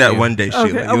see that one day, Sheila.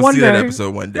 Okay, You'll one see that day.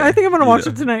 episode one day. I think I'm gonna watch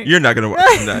it tonight. You're not gonna watch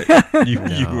it tonight. You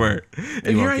weren't. And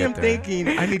here won't I get am there. thinking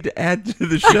I need to add to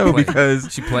the show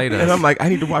because She played us. and I'm like I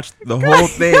need to watch the whole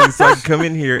thing so I can come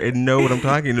in here and know what I'm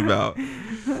talking about.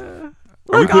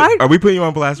 Are we putting you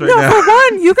on blast right No, now? for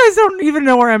one, you guys don't even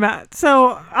know where I'm at. So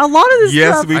a lot of this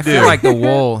Yes, stuff. we I do. feel like the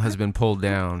wool has been pulled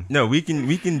down. No, we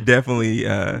can definitely.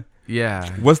 Yeah.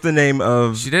 What's the name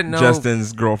of She didn't know-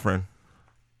 Justin's girlfriend?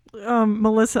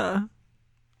 Melissa.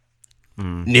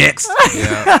 Next.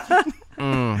 Yeah.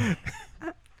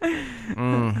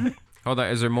 Hold on.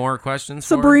 Is there more questions?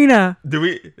 for her? Sabrina.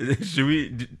 Should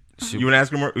we? You want to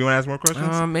ask more? You want to ask more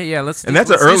questions? Yeah. Let's. And that's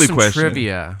an let's do early some question.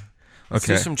 Trivia. Let's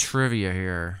do Okay. some trivia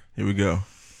here. Here we go.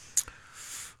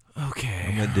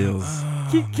 Okay. That deals.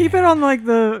 Keep it on like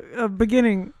the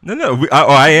beginning. No.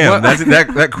 I am. What?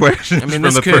 That question. I is mean, from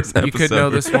this the first could you could know episode.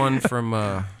 this one from.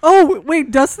 Oh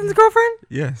wait, Dustin's girlfriend?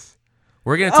 Yes.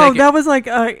 We're gonna Oh, take that was like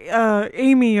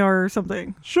Amy or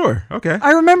something. Sure. Okay.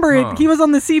 I remember Huh. it. He was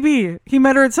on the CB. He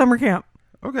met her at summer camp.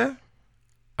 Okay.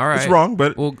 all right. It's wrong,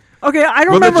 but Well, Okay, I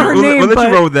don't we'll let remember her you, name, we'll let but,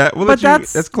 you roll with that. We'll but let you,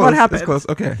 that's close. what happened. That's close.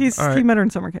 Okay. All right. He met her in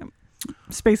summer camp,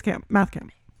 space camp, math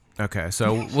camp. okay.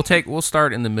 So we'll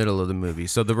start in the middle of the movie.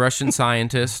 So the Russian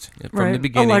scientist from Right, the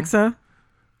beginning. Alexa.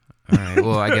 All right.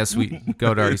 Well, I guess we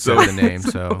Goat already said the name.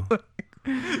 So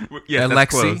Yeah, Alexi?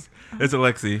 that's close. It's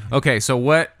Alexi. okay. So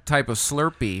what type of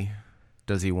Slurpee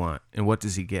does he want, and what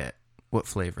does he get? What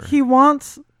flavor? He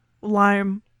wants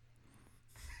lime,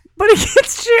 but he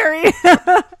gets cherry.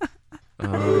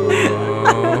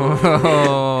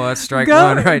 Oh, that's strike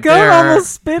Goat, one right Goat there.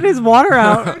 almost spit his water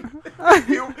out.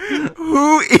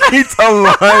 Who eats a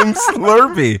lime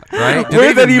Slurpee? Right? Do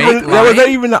Where they that even even? make Was that lime?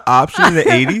 even an option in the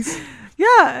 80s?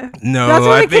 Yeah. No, That's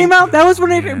when I it came think- out. That was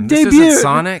when it Man, this debuted. isn't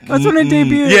Sonic? That's when it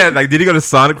debuted. Yeah, like did he go to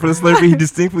Sonic for the Slurpee? He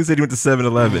distinctly said he went to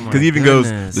 7-Eleven because he even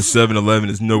goodness. goes, the 7-Eleven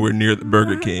is nowhere near the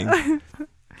Burger King.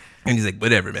 And he's like,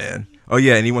 whatever, man. Oh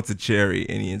yeah, and he wants a cherry,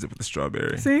 and he ends up with a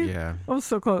strawberry. See? Yeah. I was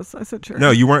so close. I said cherry.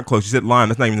 No, you weren't close. You said lime.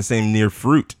 That's not even the same near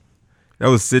fruit. That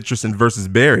was citrus and versus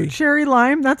berry. Cherry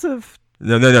lime. That's a.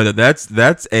 No.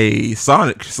 That's a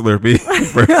Sonic Slurpee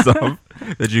first off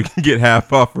that you can get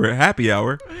half off for a happy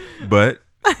hour. But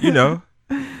you want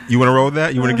to roll with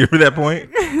that? You want to give her that point?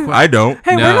 I don't.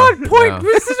 Hey, No, we're not point. no.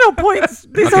 This is no points.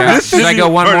 These Okay. aren't Should I official.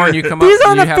 go one more and you come up? These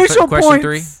aren't you have official question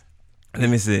points. 3? Let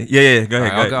me see. Yeah. Go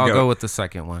ahead. All right, go I'll ahead. go with the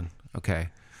second one. Okay.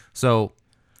 So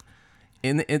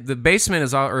in the basement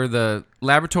is or the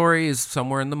laboratory is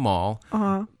somewhere in the mall.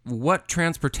 Uh-huh. What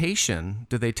transportation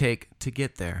do they take to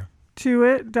get there? To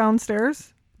it,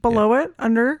 downstairs, below it,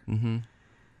 under. Mm-hmm.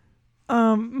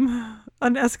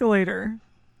 An escalator.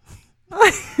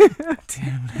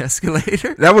 Damn,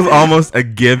 escalator. That was almost a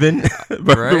given,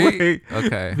 by Right? the way.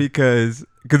 Okay. Because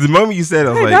the moment you said it,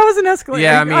 I was Hey, like, that was an escalator.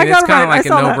 Yeah, I mean, got it's it kind of right. like I a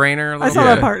saw that. no-brainer. I saw bit.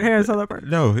 that part. Hey, I saw that part.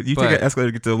 no, you But- take an escalator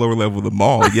to get to the lower level of the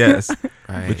mall, yes.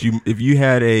 Right. But if you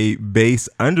had a base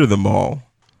under the mall,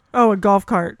 Oh, a golf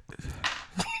cart.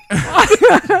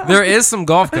 There is some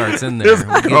golf carts in there.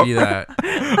 We'll give you that.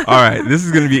 all right, this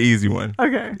is gonna be an easy one.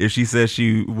 Okay. If she says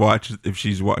she's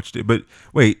watched it, but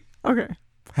wait, Okay.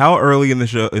 how early in the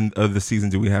show of the season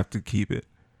do we have to keep it?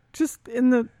 Just in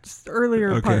the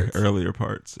earlier Okay, parts. earlier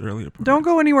parts. Don't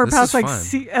go anywhere This past is like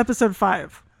fun. episode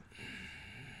 5.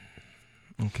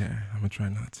 Okay, I'm gonna try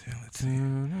not to. Let's see.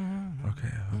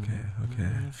 Okay.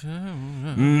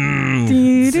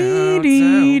 Dee, dee,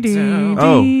 dee, dee,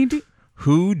 Oh. dee, dee.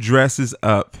 Who dresses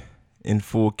up in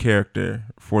full character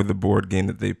for the board game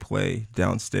that they play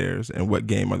downstairs, and what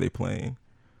game are they playing?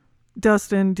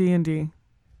 Dustin, D&D.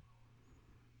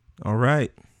 All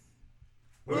right.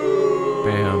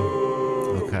 Bam.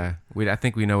 Okay. I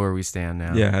think we know where we stand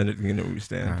now. Yeah, I didn't know where we All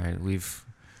stand. right. We've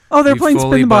They're playing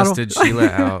fully spin the bottle. busted Sheila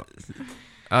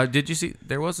out. Did you see?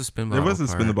 There was a spin bottle. There was a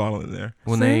spin the part bottle in there.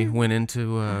 when See? they went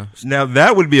into. Now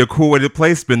that would be a cool way to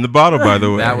play spin the bottle. By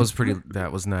the way, That was pretty.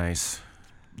 That was nice.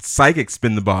 psychic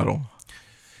spin the bottle.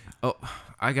 Oh,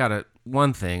 I got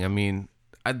one thing. I mean,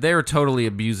 they were totally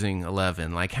abusing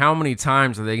 11. Like, how many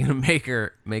times are they going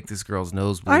to make this girl's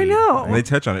nose bleed? I know. And they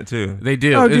touch on it too. They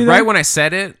do. Oh, do Right they? when I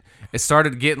said it, it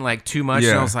started getting like too much,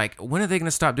 and Yeah. I was like, when are they going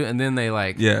to stop doing? And then they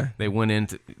Yeah. they went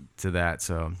into to that.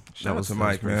 So Shout out to that Mike,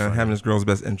 was pretty man. funny. Having his girl's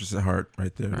best interest at heart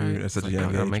right there, Right. dude. At such It's a like,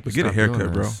 young gotta age. make But you get a stop doing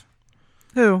haircut, bro. this.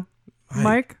 Who? Hey,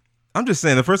 Mike? I'm just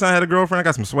saying, the first time I had a girlfriend, I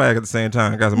got some swag at the same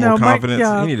time. I got some No, more Mike- confidence.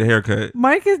 yeah. You need a haircut.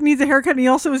 Mike needs a haircut, and he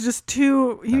also is just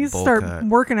too. He That needs to bowl start cut.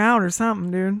 working out or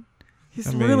something, dude. He's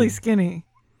I mean- really skinny.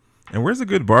 And where's a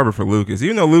good barber for Lucas?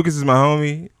 Even though Lucas is my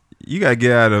homie, you gotta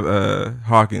get out of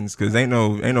Hawkins because ain't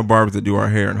no barbers that do our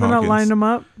hair in They're Hawkins. not lining him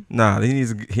up. Nah, he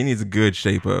needs a good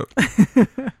shape up.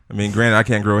 I mean, granted, I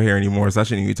can't grow hair anymore, so I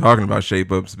shouldn't even be talking about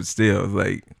shape ups. But still,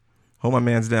 like, hold my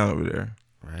man's down over there.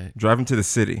 Right. Drive him to the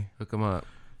city. Hook him up.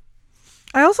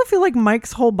 I also feel like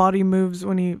Mike's whole body moves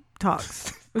when he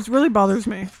talks, which really bothers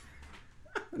me.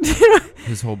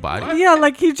 His whole body. Yeah,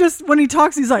 like he just when he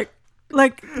talks, he's like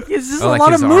it's just Oh, a like lot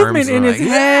of his movement arms in are his like,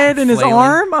 head and his flailing.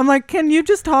 arm. I'm like, can you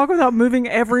just talk without moving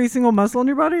every single muscle in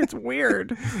your body? It's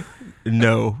weird.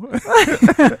 No. He That's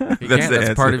can't. the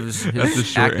That's part answer. of his That's the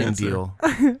short acting answer. deal.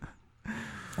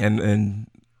 And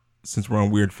since we're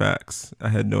on weird facts, I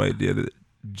had no idea that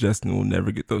Justin will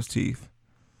never get those teeth.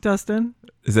 Dustin,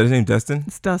 Is that his name, Dustin?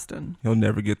 it's Dustin. He'll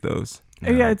never get those.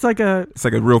 Yeah, it's like a It's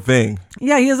like a real thing. he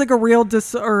has like a real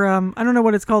I don't know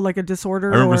what it's called, like a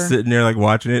disorder. I remember or, sitting there like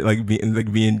watching it, like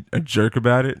being a jerk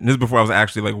about it. And this is before I was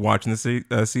actually like watching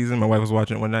the season. My wife was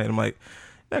watching it one night, and I'm like,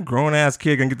 that grown ass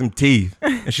kid gonna get them teeth,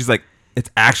 and she's like,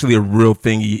 it's actually a real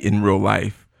thingy in real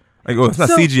life. Like, oh, it's not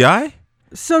So- CGI.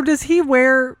 So does he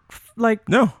wear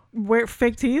No,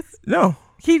 fake teeth? no.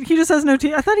 He just has no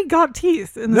teeth. I thought he got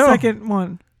teeth in the No. second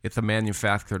one. It's a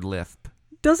manufactured lisp.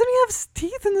 Doesn't he have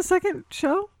teeth in the second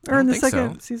show or I in don't the think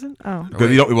second so. season? Oh, Because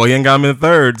he don't. Well, he ain't got him in the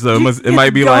third, so it It's might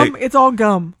be gum. like, It's all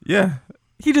gum. yeah.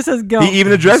 He just says gum. He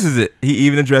even addresses it.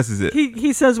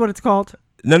 He says what it's called.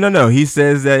 No. He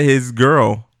says that his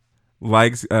girl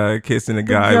likes kissing a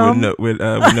guy gum? with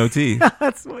no teeth,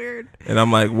 That's weird. and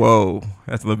I'm like, whoa,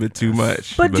 that's a little bit too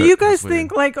much. But do you guys That's weird.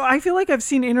 think like I feel like I've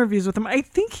seen interviews with him. I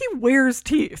think he wears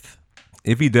teeth.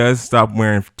 If he does, stop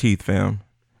wearing teeth, fam.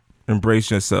 Embrace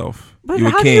yourself. But You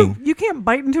a how king. you can't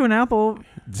bite into an apple?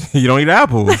 You don't eat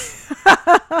apples,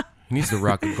 He needs to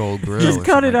rock a gold grill. Just or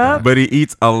cut something it like up? that. but he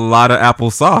eats a lot of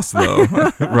applesauce though.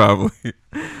 Probably.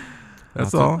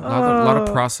 That's Lots of- all. lot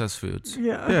of processed foods.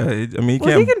 Yeah. Yeah, I mean, you Well,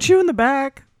 can't. he can chew in the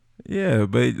back. Yeah,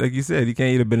 but like you said, you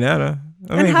can't eat a banana.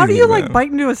 I And mean, how you do can you eat a like banana.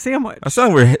 bite into a sandwich? I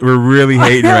sound we're really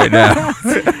hating right now.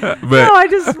 But No, I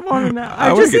just want to know. I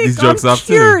I wanna just get these I'm jokes off,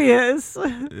 too. curious. yeah, I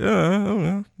don't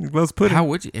know. Let's put How it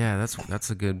would you? Yeah, that's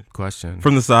a good question.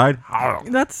 from the side.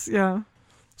 That's yeah.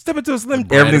 Step into a Slim.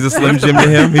 bread. Everything's a Slim Jim to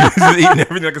him. He's just eating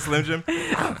everything like a Slim Jim.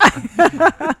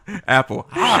 Apple.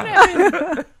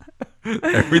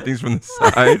 Everything's from the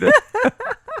side.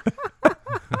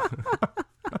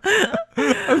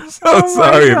 I'm so Oh my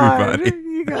sorry, God, everybody.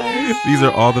 You guys. These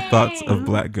are all the thoughts of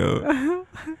Black Goat.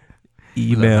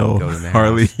 Email Goat in the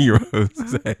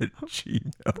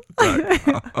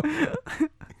harleyheroes@gmail.com.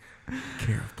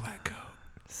 Care of Black Goat.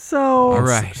 So All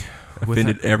right.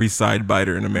 Offended every side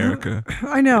biter in America.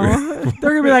 I know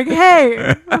they're gonna be like,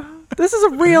 "Hey, this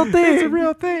is a real thing." It's a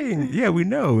real thing. Yeah, we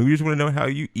know. We just want to know how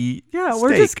you eat. Yeah, steak.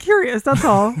 we're just curious. That's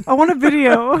all. I want a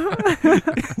video.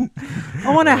 I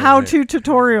want a how-to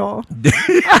tutorial.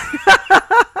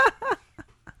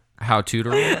 How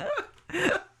tutoring?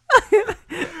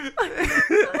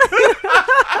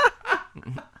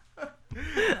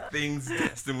 Things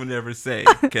Destin would never say.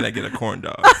 Can I get a corn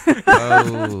dog?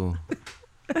 Oh,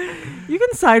 You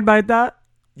can side bite that.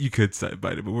 You could side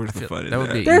bite it, but where's the fun in that would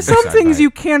that? be- There's You some side things bite.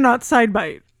 you cannot side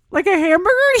bite. Like a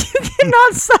hamburger, you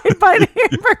cannot side bite a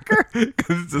hamburger.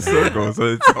 Because it's a circle, so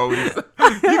it's always.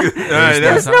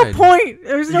 There's no Side. point.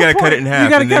 There's no gotta point. cut it in half You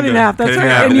gotta and cut then it in go. half. That's Cut it in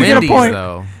right. half. And you get a Wendy's point.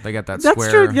 though, they got that That's square.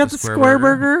 true. You got the square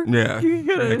burger. Yeah. You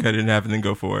get Yeah, it. cut it in half and then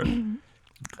go for it. Man,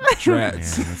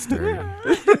 Trats. that's dirty.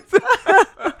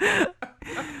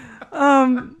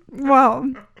 Wow.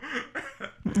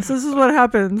 So this is what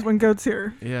happens when Goat's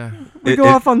here. Yeah. We go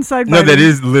off on side No, biting. that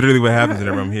is literally what happens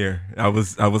whenever I'm here. I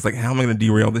was like, how am I going to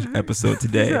derail this episode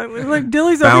today? Exactly. Like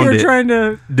Dilly's Found over here it. trying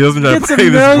to Dill's been trying Get to some play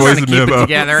this notes. voice Trying to keep it memo.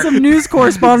 together. some news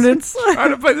correspondence.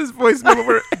 Trying to play this voice memo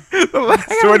for the last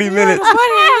 20 minutes.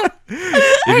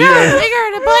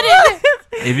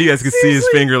 If you guys could see his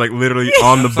finger like literally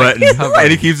on the button,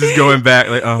 and he keeps just going back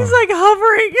like, oh, He's like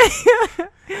hovering.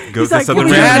 go he's say like, something "Can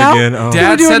we do it random now?" again. Oh. Can we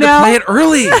Dad do it said to now? play it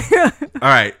early. All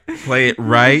right, play it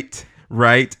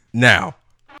right now.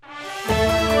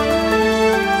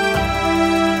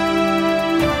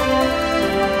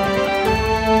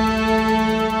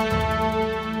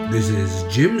 This is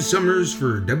Jim Summers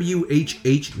for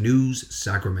WHH News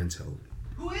Sacramento.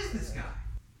 Who is this guy?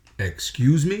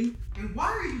 Excuse me? And why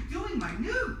are you doing my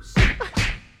news?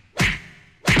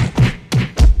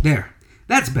 There,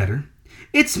 that's better.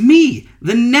 It's me,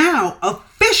 the now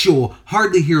official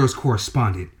Hardly Heroes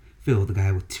correspondent, Phil, the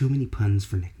guy with too many puns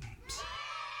for nicknames.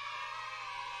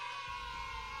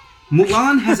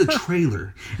 Mulan has a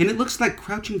trailer, and it looks like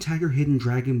Crouching Tiger, Hidden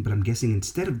Dragon, but I'm guessing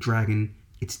instead of dragon,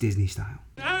 it's Disney style.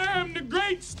 I'm the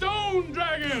Great Stone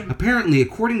Dragon! Apparently,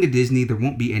 according to Disney, there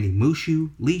won't be any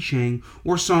Mushu, Li Shang,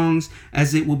 or songs,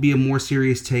 as it will be a more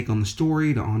serious take on the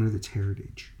story to honor its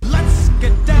heritage. Let's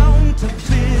get down to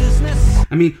business.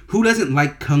 I mean, who doesn't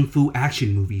like kung fu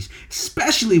action movies,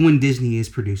 especially when Disney is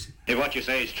producing? If what you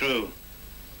say is true,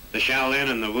 the Shaolin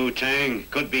and the Wu-Tang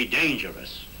could be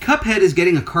dangerous. Cuphead is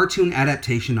getting a cartoon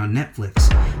adaptation on Netflix.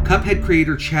 Cuphead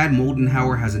creator Chad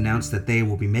Moldenhauer has announced that they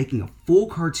will be making a full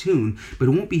cartoon, but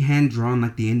it won't be hand-drawn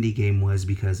like the indie game was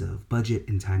because of budget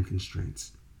and time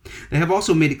constraints. They have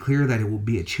also made it clear that it will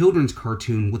be a children's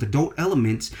cartoon with adult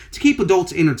elements to keep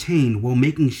adults entertained while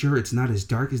making sure it's not as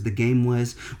dark as the game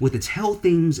was with its hell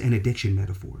themes and addiction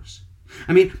metaphors.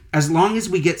 I mean, as long as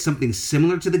we get something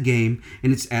similar to the game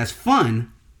and it's as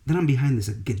fun, then I'm behind this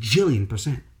a gajillion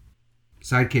 %.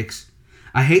 Sidekicks,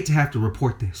 I hate to have to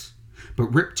report this,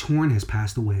 but Rip Torn has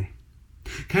passed away.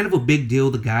 Kind of a big deal,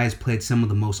 the guy has played some of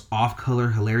the most off-color,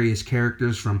 hilarious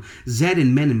characters from Zed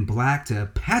in Men in Black to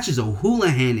Patches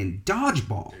O'Houlihan in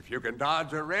Dodgeball. If you can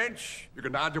dodge a wrench, you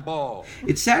can dodge a ball.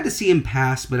 It's sad to see him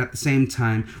pass, but at the same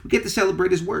time, we get to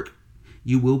celebrate his work.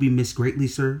 You will be missed greatly,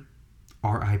 sir.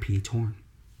 R.I.P. Torn.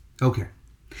 Okay,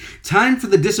 time for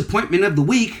the disappointment of the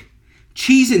week.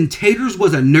 Cheese and Taters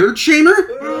was a nerd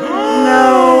shamer?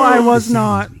 No, I was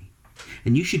not. Me.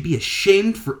 And you should be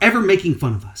ashamed for ever making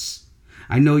fun of us.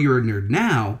 I know you're a nerd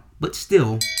now, but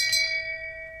still.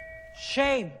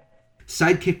 Shame.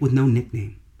 Sidekick with no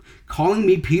nickname. Calling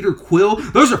me Peter Quill?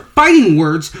 Those are fighting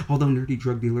words! Although nerdy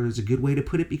drug dealer is a good way to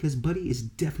put it because Buddy is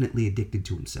definitely addicted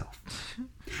to himself.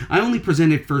 I only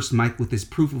presented First Mike with his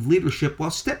proof of leadership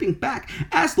while stepping back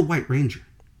as the White Ranger.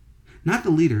 Not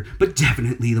the leader, but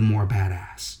definitely the more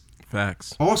badass.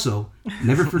 Facts. Also,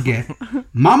 never forget,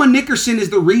 Mama Nickerson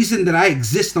is the reason that I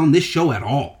exist on this show at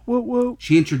all. Whoa, whoa.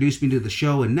 She introduced me to the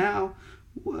show, and now,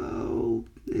 well,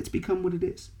 it's become what it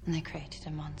is. And they created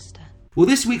a monster. Well,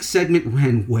 this week's segment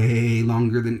ran way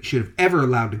longer than it should have ever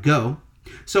allowed to go.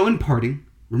 So in parting,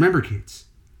 remember kids,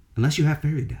 unless you have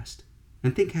fairy dust,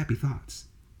 and think happy thoughts,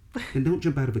 then don't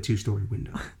jump out of a 2-story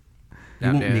window.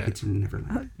 You won't make it to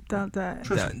Neverland. Don't die.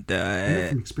 Trust me, I know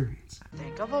from experience.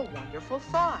 Think of a wonderful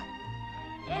thought.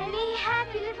 Any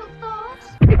happy little thoughts?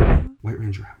 White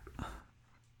Ranger out.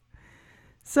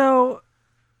 So,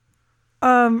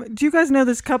 do you guys know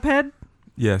this Cuphead?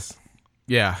 Yes.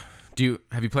 Yeah.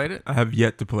 Have you played it? I have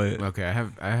yet to play it. Okay,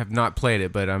 I have not played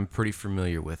it, but I'm pretty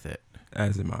familiar with it.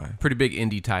 As am I. Pretty big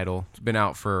indie title. It's been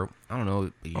out for, I don't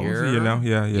know, a year. Almost a year now.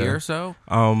 Yeah. Year or so.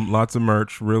 Lots of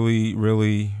merch. Really,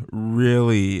 really,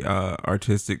 really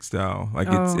artistic style. Like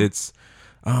it's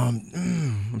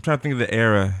I'm trying to think of the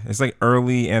era. It's like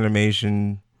early era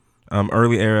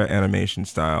animation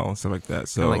style, stuff like that.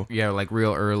 So like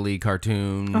real early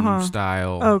cartoon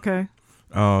style. Oh, okay.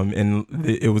 And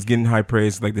it was getting high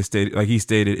praise. Like he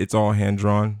stated, it's all hand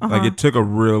drawn. Like it took a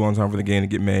real long time for the game to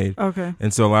get made. Okay.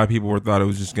 And so a lot of people thought it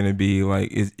was just going to be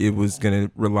like it was going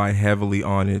to rely heavily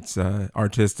on its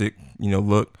artistic,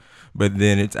 look, but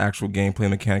then its actual gameplay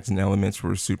mechanics and elements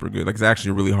were super good. Like it's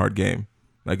actually a really hard game.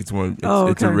 Like it's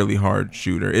a really hard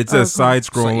shooter. It's a side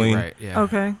scrolling,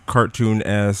 Okay.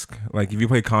 cartoon-esque. Like if you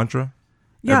play Contra.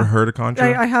 Yeah. Ever heard of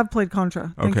Contra? I have played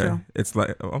Contra. Thank okay. you. It's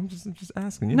like, I'm just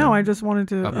asking. No, I just wanted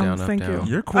to thank you.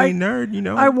 You're a queen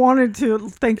nerd, I wanted to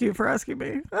thank you for asking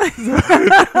me. But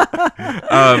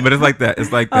it's like that.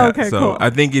 It's like that. Okay, so cool. I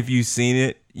think if you've seen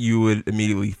it, you would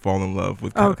immediately fall in love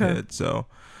with Cuphead. Okay. So,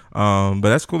 but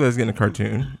that's cool that it's getting a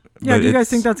cartoon. Yeah, But do you guys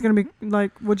think that's going to be,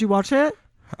 like, would you watch it?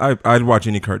 I'd watch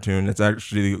any cartoon. It's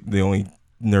actually the only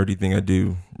nerdy thing I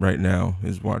do right now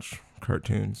is watch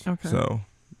cartoons. Okay. So,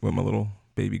 with my little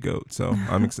baby goat. So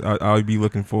I'll be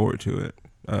looking forward to it,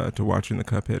 to watching the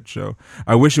Cuphead show.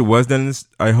 I wish it was done this.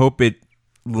 I hope it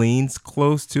leans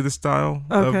close to the style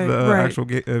of the actual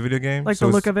video game. Like the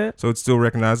look of it. So it's still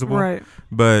recognizable. Right.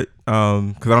 But,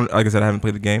 cause like I said, I haven't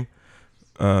played the game.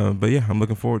 But yeah, I'm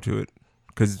looking forward to it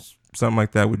cause something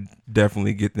like that would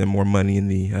definitely get them more money in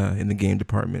the game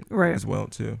department as well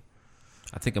too.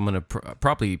 I think I'm going to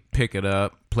probably pick it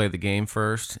up, play the game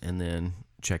first, and then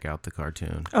check out the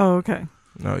cartoon. Oh, okay.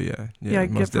 Oh yeah,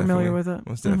 get familiar with it.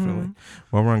 Most definitely.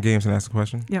 While we're on games, can I ask a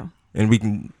question? Yeah. And we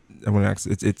can. I want to ask.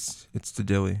 It's to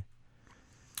Dilly.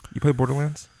 You play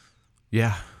Borderlands?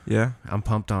 Yeah. Yeah. I'm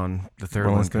pumped on the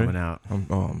third one coming out.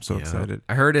 I'm so excited.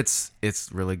 I heard it's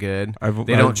really good.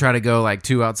 They don't try to go like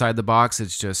too outside the box.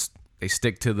 It's just they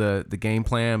stick to the game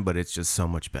plan, but it's just so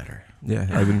much better. Yeah,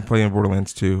 I've been playing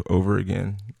Borderlands 2 over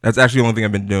again. That's actually the only thing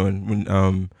I've been doing.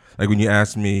 When you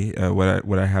asked me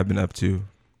what I have been up to,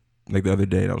 like the other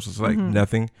day, and I was just like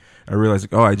nothing. I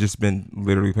realized I just been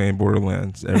literally playing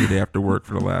Borderlands every day after work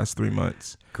for the last 3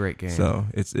 months. Great game. So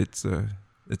it's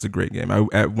a great game.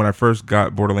 When I first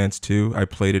got Borderlands 2, I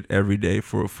played it every day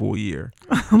for a full year.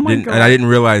 Oh my God. And I didn't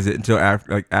realize it until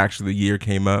after actually the year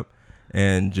came up,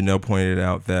 and Janelle pointed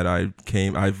out that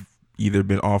I've either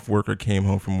been off work or came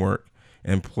home from work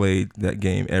and played that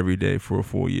game every day for a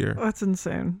full year. That's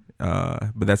insane.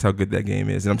 But that's how good that game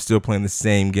is, and I'm still playing the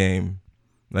same game,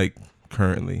 like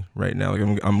currently right now.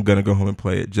 Like I'm gonna go home and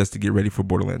play it just to get ready for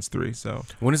Borderlands 3. So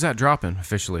when is that dropping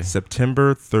officially?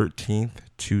 September 13th,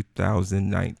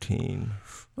 2019.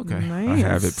 Okay, nice. I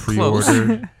have it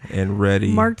pre-ordered and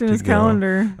ready, marked in his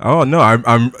calendar. Oh no,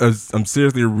 I'm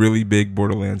seriously a really big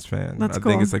Borderlands fan. That's I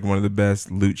cool. think it's like one of the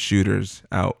best loot shooters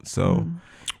out. So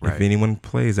if anyone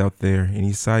plays out there,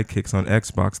 any sidekicks on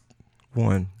Xbox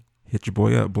One, hit your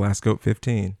boy up,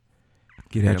 Blastgoat15.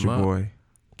 Get at your boy.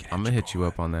 I'm gonna hit you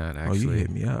up on that. Actually, you hit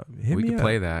me up. We could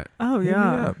play that. Oh Hit me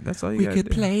yeah, up. That's all you got. We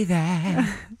could play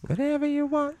that. Whatever you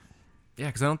want. Yeah,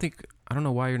 because I don't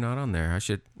know why you're not on there.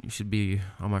 You should be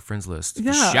on my friends list.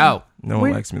 Yeah. Shout. No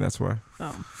one likes me. That's why.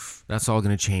 Oh. That's all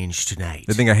gonna change tonight.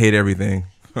 They think I hate everything.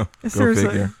 Go Seriously.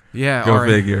 figure. Yeah. Go all right.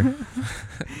 figure.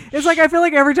 It's like I feel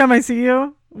like every time I see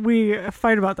you, we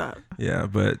fight about that. Yeah,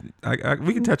 but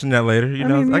we can touch on that later.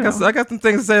 I got some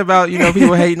things to say about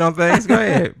people hating on things. Go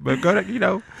ahead, but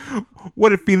what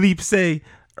did Philippe say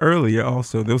earlier?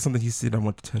 Also, there was something he said I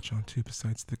want to touch on too,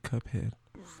 besides the Cuphead.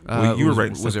 Well, you were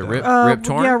writing. Was it Rip? Rip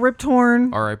Torn? Yeah, Rip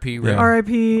Torn. R.I.P. Rip. Yeah.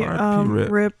 R.I.P.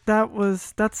 Rip.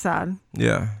 That's sad.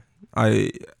 Yeah,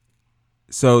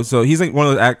 So he's like one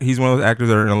of those he's one of those actors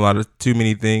that are in a lot of too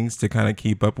many things to kind of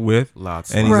keep up with.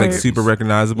 Lots. And he's like super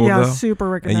recognizable though. Super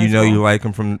recognizable. And you like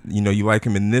him from you like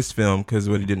him in this film because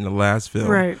of what he did in the last film.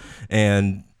 Right.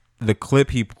 And the clip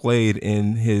he played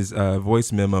in his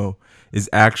voice memo is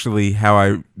actually how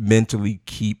I mentally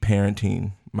keep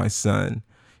parenting my son.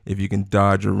 If you can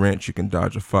dodge a wrench, you can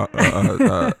dodge a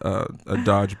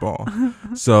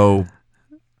dodgeball. So.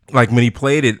 Like when he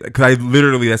played it, because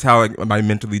that's how I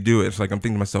mentally do it. It's like I'm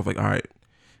thinking to myself, like, all right,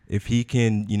 if he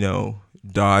can,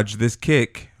 dodge this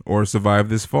kick or survive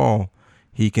this fall,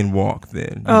 he can walk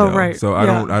then. Right. So I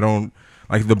don't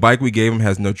like the bike we gave him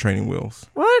has no training wheels.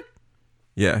 What?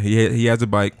 Yeah, he has a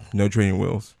bike, no training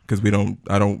wheels, because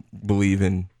I don't believe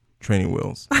in training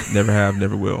wheels. Never have,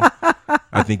 never will.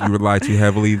 I think you rely too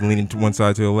heavily, leaning to one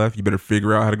side to the left. You better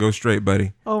figure out how to go straight,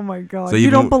 buddy. Oh my God! So you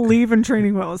don't believe in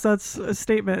training wheels? That's a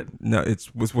statement. No,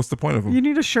 what's the point of them? You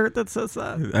need a shirt that says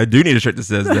that. I do need a shirt that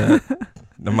says that.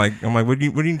 I'm like, what do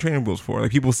you need training wheels for?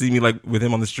 Like people see me like with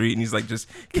him on the street, and he's like just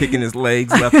kicking his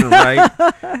legs left and right,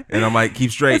 and I'm like,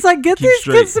 keep straight. It's like get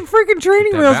some freaking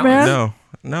training wheels, man.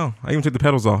 No, I even took the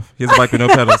pedals off. He has a bike with no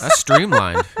pedals. That's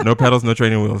streamlined. No pedals, no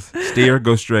training wheels. Steer,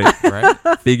 go straight. Right.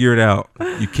 Figure it out.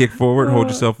 You kick forward, hold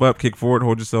yourself up. Kick forward,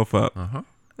 hold yourself up.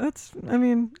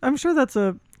 I'm sure that's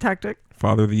a tactic.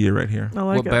 Father of the year right here. I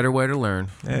like what better way to learn?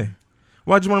 Hey.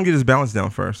 Well, I just want him to get his balance down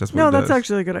first. That's what that's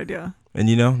actually a good idea. And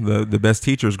the best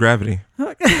teacher is gravity.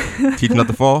 Teach not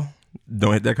to fall.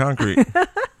 Don't hit that concrete.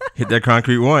 Hit that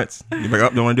concrete once. You're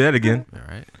like, don't want to do that again. All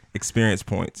right. Experience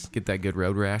points. Get that good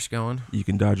road rash going. You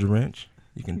can dodge a wrench.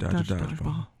 You can dodge a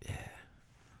dodgeball. Yeah.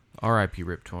 R.I.P.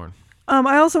 Rip Torn.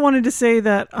 I also wanted to say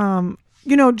that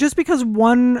just because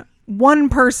one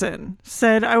person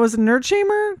said I was a nerd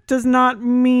shamer does not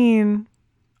mean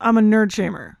I'm a nerd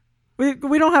shamer.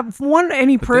 We don't have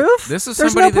any proof. This is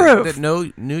There's somebody no proof.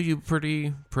 that knew you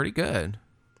pretty good.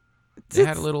 They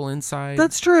had a little inside.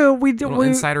 That's true. We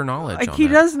insider knowledge. Like he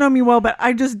does know me well, but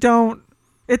I just don't.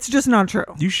 It's just not true.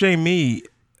 You shame me.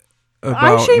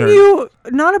 I shame you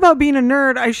not about being a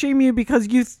nerd. I shame you because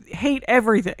you hate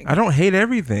everything. I don't hate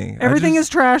everything. Everything is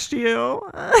trash to you.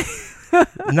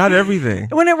 Not everything.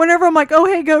 Whenever I'm like, oh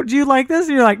hey goat, do you like this?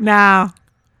 And you're like, nah.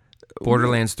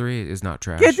 Borderlands 3 is not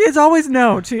trash. It's always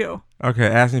no to you. Okay,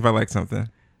 ask me if I like something.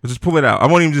 Just pull it out. I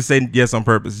won't even just say yes on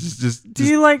purpose. Do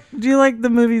you like the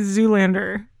movie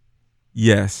Zoolander?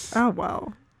 Yes. Oh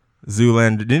wow.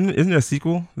 Zoolander. Isn't there a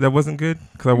sequel that wasn't good?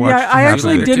 Because I watched. Yeah, I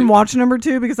actually didn't watch number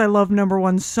 2 because I love number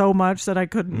 1 so much that I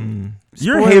couldn't.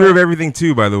 You're a hater of everything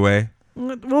too, by the way.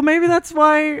 Well, maybe that's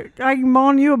why I'm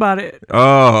on you about it.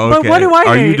 Oh, okay. But what do I hate?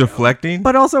 Are you deflecting?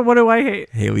 But also, what do I hate?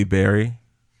 Halle Berry.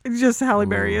 It's just Halle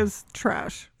Berry is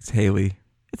trash. It's Haley.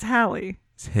 It's Hallie.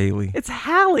 It's Haley. It's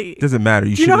Hallie. Doesn't matter.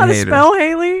 You do you know how to spell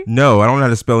Haley? No, I don't know how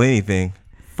to spell anything.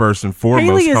 first and foremost,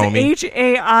 Haley is homie.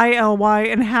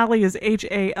 Haily and Hallie is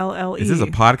Halle. Is this a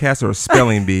podcast or a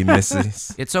spelling bee,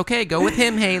 Mrs.? It's okay. Go with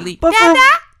him, Haley. But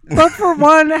for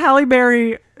one, Halle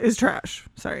Berry is trash.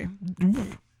 Sorry.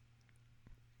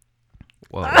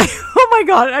 Whoa. Oh my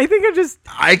god! I think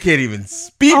I can't even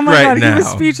speak oh my right god, now. he was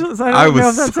speechless. I don't know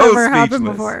if that's ever happened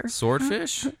before.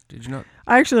 Swordfish? Did you know?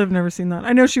 I actually have never seen that.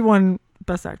 I know she won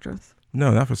Best Actress.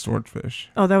 No, that was Swordfish.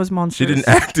 Oh, that was Monsters. She didn't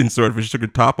act in Swordfish. She took her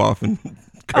top off and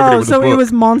covered it with a book. It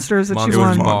was Monsters that she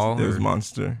won. It was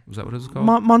Monster. Was that what it was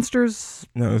called? Monsters.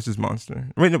 No, it was just Monster.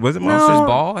 Wait, no, was it Monsters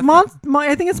Ball?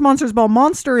 I think it's Monsters Ball.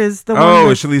 Monster is the one. Oh,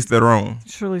 it's Charlize Theron.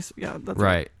 Yeah, that's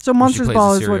right. So Monsters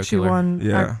Ball is what she won.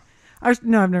 Yeah.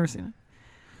 No, I've never seen it.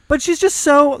 But she's just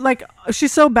so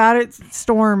she's so bad at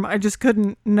Storm. I just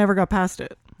never got past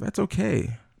it. That's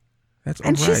okay. That's all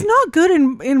and right. she's not good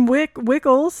in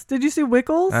Wickles. Did you see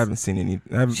Wickles? I haven't seen any.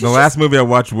 The last movie I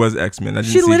watched was X-Men.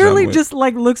 She literally just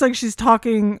looks like she's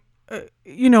talking,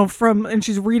 and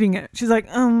she's reading it. She's like,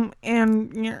 and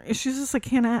she's just like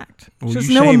can't act. Well, She's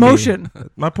no emotion.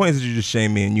 My point is that you just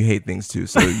shame me and you hate things too,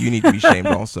 so you need to be shamed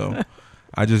also.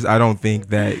 I don't think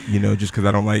that, just because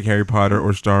I don't like Harry Potter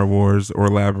or Star Wars or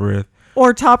Labyrinth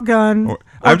or Top Gun or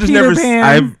I've just Peter never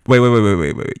Pan.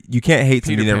 Wait. You can't hate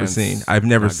something you've never Pan's seen. I've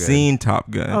never seen Top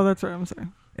Gun. Oh, that's right. I'm sorry.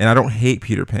 And I don't hate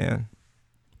Peter Pan.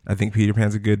 I think Peter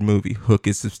Pan's a good movie. Hook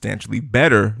is substantially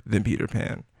better than Peter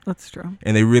Pan. That's true.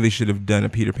 And they really should have done a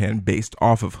Peter Pan based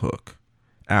off of Hook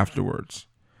afterwards.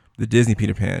 The Disney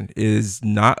Peter Pan is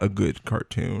not a good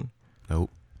cartoon.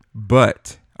 Nope.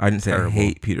 But I didn't say Terrible. I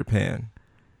hate Peter Pan.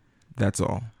 That's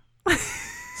all.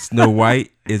 Snow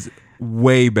White is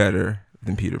way better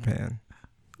than Peter Pan.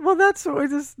 Well, that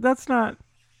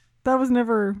was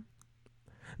never.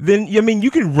 Then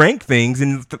you can rank things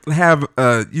and have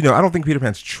I don't think Peter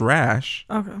Pan's trash.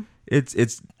 Okay.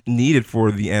 It's needed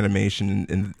for the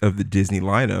animation of the Disney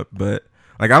lineup, but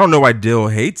I don't know why Dill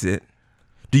hates it.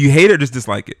 Do you hate it or just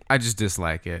dislike it? I just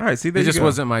dislike it. All right, see, there it you just go.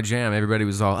 wasn't my jam. Everybody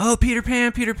was all, "Oh, Peter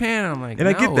Pan, Peter Pan." I'm like, and no,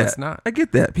 I get that. It's not. I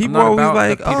get that. People not always about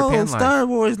like, the Peter Pan Star life."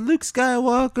 Wars, Luke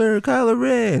Skywalker, Kylo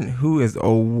Ren, who is a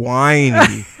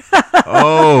whiny.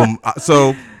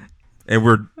 And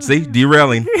we're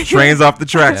derailing trains off the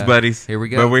tracks, Yeah. buddies. Here we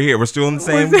go. But we're here. We're still in the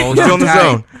same. Hold We're still in the on tight.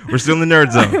 zone. We're still in the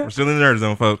nerd zone. We're still in the nerd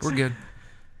zone, folks. We're good.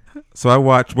 So I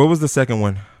watched. What was the second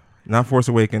one? Not Force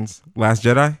Awakens. Last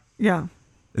Jedi. Yeah.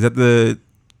 Is that the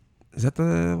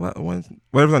one?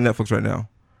 Whatever's on Netflix right now.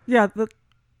 Yeah.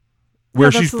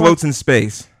 Where she floats in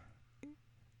space.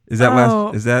 Is that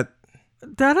last? Is that?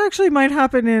 That actually might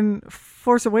happen in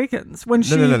Force Awakens when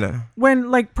she. No.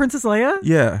 When Princess Leia.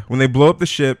 Yeah, when they blow up the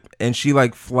ship and she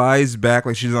flies back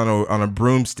like she's on a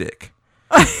broomstick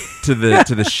to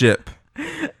the ship.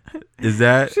 Is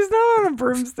that? She's not on a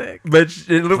broomstick. But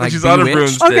it looks like she's on a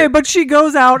broomstick. Okay, but she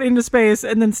goes out into space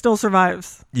and then still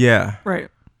survives. Yeah. Right.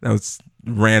 That was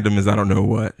random as I don't know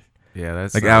what. Yeah,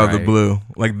 that's out of the blue.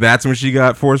 That's when she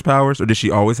got force powers, or did she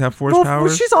always have force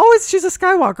powers? She's a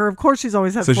Skywalker. Of course, she's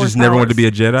always had. So force she's never powers. wanted to be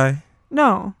a Jedi.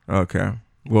 No. Okay.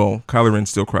 Well, Kylo Ren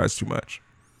still cries too much.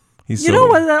 You know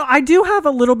what? I do have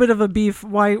a little bit of a beef.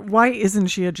 Why isn't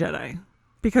she a Jedi?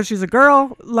 Because she's a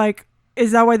girl.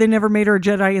 Is that why they never made her a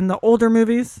Jedi in the older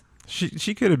movies?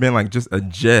 She could have been just a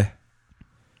Je.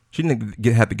 She didn't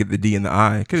have to get the D in the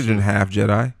I. Could have been half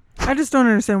Jedi. I just don't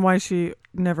understand why she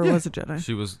never was a Jedi.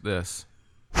 She was this.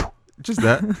 Just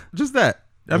that.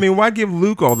 I mean, why give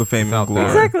Luke all the fame and glory?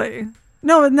 Exactly.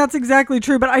 No, and that's exactly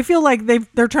true. But I feel like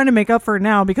they're trying to make up for it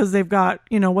now because they've got,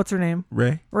 what's her name?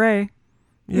 Rey.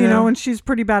 Yeah. And she's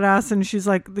pretty badass and she's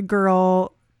like the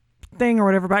girl thing or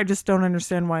whatever. But I just don't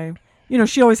understand why.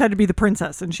 She always had to be the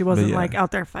princess and she wasn't out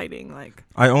there fighting.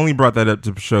 I only brought that up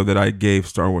to show that I gave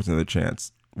Star Wars another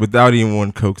chance without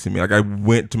anyone coaxing me. I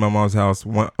went to my mom's house,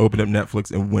 opened up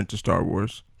Netflix, and went to Star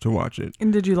Wars to watch it.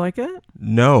 And did you like it?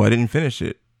 No, I didn't finish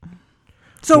it.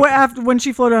 So when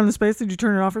she floated out into space, did you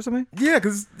turn it off or something? Yeah,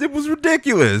 because it was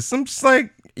ridiculous. I'm just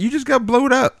you just got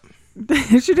blowed up.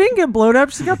 She didn't get blowed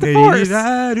up. She got the force.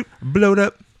 Blowed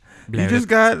up. You just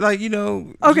got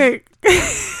Okay.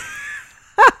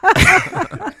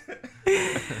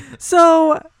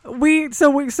 So we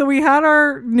had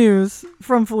our news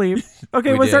from Philippe.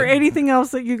 Okay, was there anything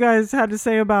else that you guys had to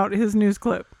say about his news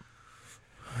clip?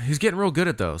 He's getting real good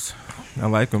at those. I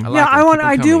like him.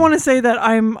 I do want to say that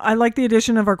I like the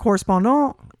addition of our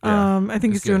correspondent. Yeah, I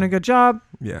think he's doing a good job.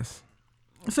 Yes.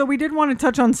 So we did want to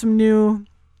touch on some new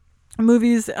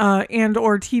movies and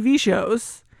or TV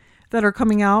shows that are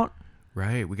coming out.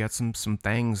 Right, we got some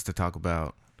things to talk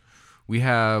about. We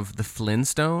have the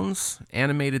Flintstones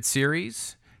animated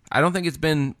series. I don't think it's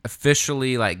been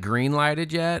officially green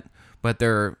lighted yet, but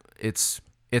it's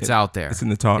It's out there. It's in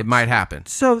the talks. It might happen.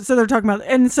 So they're talking about,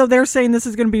 and so they're saying this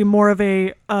is going to be more of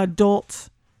a adult.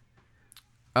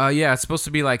 Yeah, it's supposed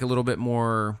to be like a little bit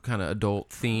more kind of adult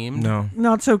themed. No.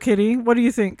 Not so kiddie. What do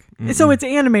you think? So it's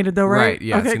animated though, right? Right,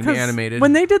 yeah, it's gonna be 'cause animated.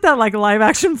 When they did that like live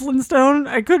action Flintstone,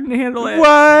 I couldn't handle it.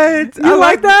 What? You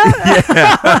like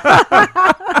that?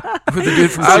 With the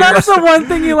dude from So that's the one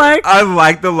thing you like? I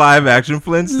like the live action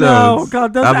Flintstones. No,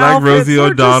 God, those I like outfits Rosie are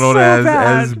just O'Donnell so as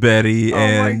bad. Betty. Oh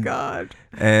and my God.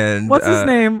 And What's his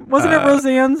name? Wasn't it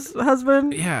Roseanne's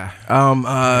husband? Yeah.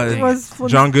 Was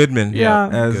John Goodman. Yeah.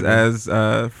 As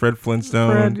Fred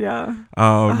Flintstone. Fred, yeah.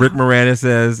 Rick Moranis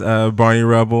as Barney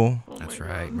Rubble. That's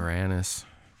right, Moranis.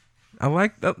 I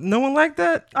like that. No one liked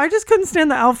that. I just couldn't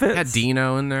stand the outfits. Had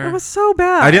Dino in there. It was so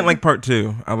bad. I didn't like part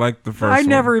 2. I liked the first one. I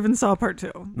never even saw part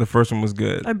 2. The first one was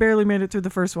good. I barely made it through the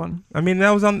first one. I mean,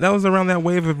 that was around that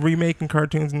wave of remaking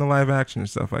cartoons into live action and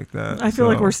stuff like that. I feel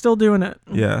like we're still doing it.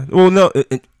 Yeah. Well, no.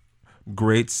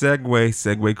 Great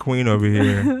segue queen over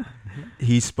here.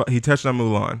 He touched on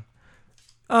Mulan.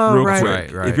 Oh, real right.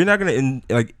 quick. If you're not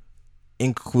gonna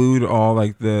include all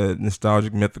like the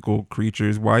nostalgic mythical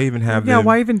creatures, why even have them?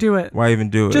 Why even do it? Why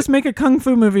even do it? Just make a kung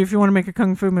fu movie if you want to make a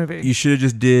kung fu movie. You should have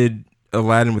just did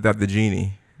Aladdin without the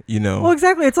genie. Well,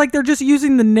 exactly. It's like they're just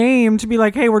using the name to be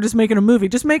like, hey, we're just making a movie.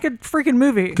 Just make a freaking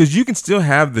movie. Because you can still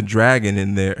have the dragon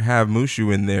in there, have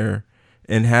Mushu in there,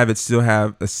 and have it still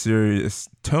have a serious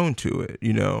tone to it,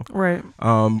 Right.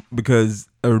 Because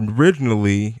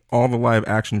originally all the live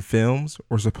action films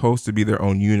were supposed to be their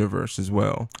own universe as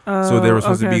well. So they were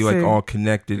supposed to be like all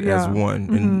connected as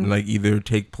one and like either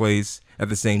take place at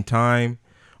the same time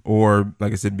or,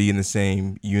 like I said, be in the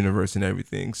same universe and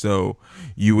everything. So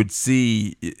you would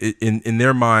see in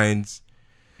their minds,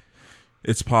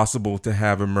 it's possible to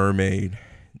have a mermaid,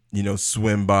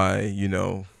 swim by, in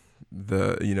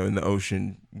the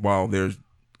ocean while there's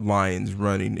lions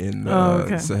running in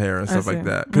the Sahara and stuff like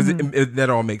that. Because that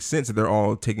all makes sense that they're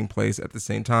all taking place at the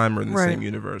same time or in the same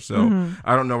universe. So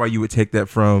I don't know why you would take that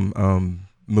from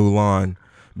Mulan,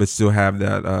 but still have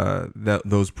that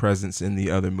those presence in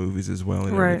the other movies as well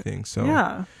and everything.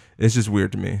 So it's just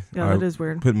weird to me. Yeah, that is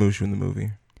weird. Put Mushu in the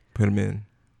movie. Put him in.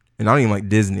 And I don't even like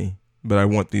Disney, but I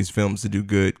want these films to do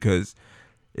good because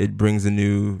it brings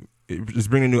bringing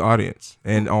a new audience,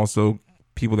 and also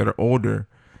people that are older,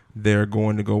 they're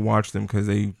going to go watch them because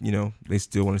they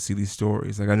still want to see these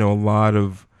stories. Like I know a lot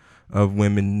of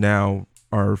women now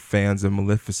are fans of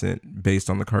Maleficent based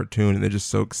on the cartoon, and they're just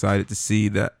so excited to see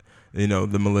that the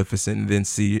Maleficent, and then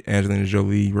see Angelina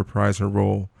Jolie reprise her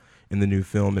role in the new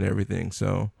film and everything.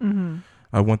 So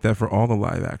I want that for all the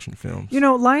live action films.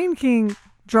 Lion King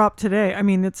dropped today. I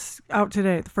mean, it's out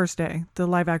today, the first day, the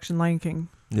live action Lion King.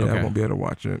 Yeah, I won't be able to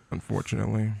watch it,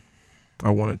 unfortunately. I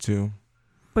wanted to.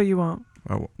 But you won't.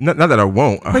 Not that I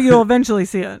won't. But you'll eventually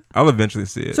see it. I'll eventually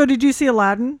see it. So did you see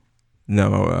Aladdin?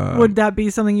 No. Would that be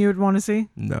something you would want to see?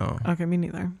 No. Okay, me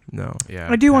neither. No. Yeah.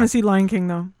 I do want to see Lion King,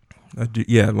 though. I do,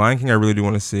 yeah, Lion King I really do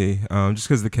want to see, just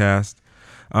because of the cast.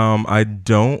 I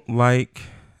don't like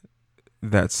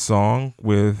that song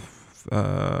with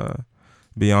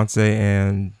Beyonce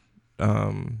and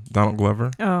Donald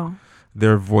Glover. Oh.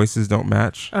 Their voices don't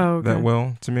match that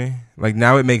well to me. Like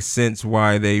now it makes sense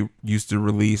why they used to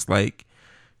release like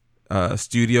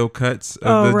studio cuts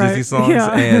of the Disney songs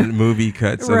and movie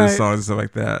cuts of the songs and stuff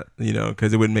like that.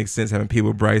 Because it wouldn't make sense having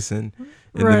People Bryson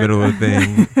in the middle of the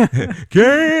thing.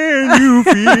 Can you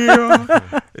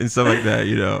feel? And stuff like that,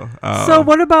 So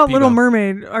what about Little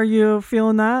Mermaid? Are you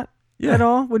feeling that at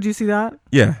all? Would you see that?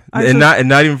 Yeah.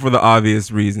 Not even for the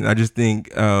obvious reason. I just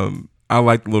think I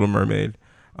like Little Mermaid.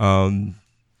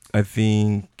 I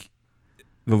think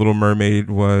The Little Mermaid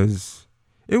was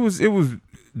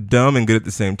dumb and good at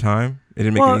the same time. It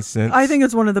didn't make any sense. I think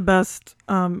it's one of the best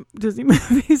Disney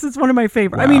movies. It's one of my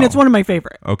favorite. Wow. I mean, it's one of my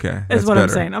favorite. Okay, is what better. I'm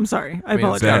saying. I'm sorry. I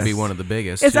apologize. It's got to be one of the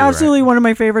biggest. It's absolutely one of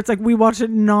my favorites. Like we watched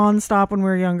it nonstop when we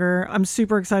were younger. I'm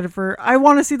super excited I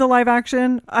want to see the live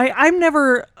action. I'm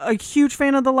never a huge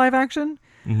fan of the live action,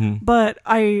 but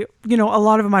a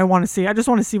lot of them I want to see. I just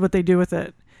want to see what they do with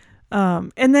it.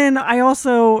 And then I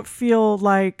also feel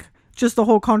like just the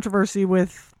whole controversy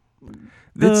with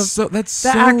the actress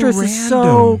random. Is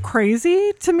so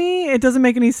crazy to me. It doesn't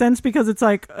make any sense because it's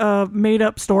like a made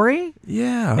up story.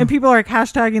 Yeah. And people are like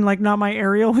hashtagging like not my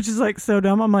Ariel, which is like so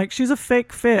dumb. I'm like, she's a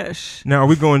fake fish. Now, are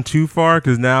we going too far?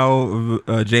 Because now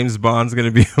James Bond's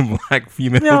going to be a black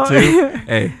female too.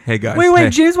 Hey guys.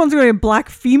 Wait, James Bond's going to be a black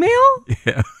female?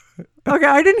 Yeah. Okay,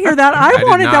 I didn't hear that. I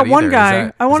wanted that one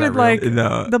guy. I wanted like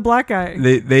no, the black guy.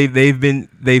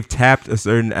 They've tapped a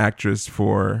certain actress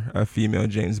for a female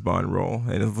James Bond role,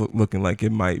 and it's looking like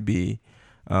it might be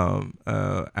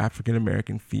African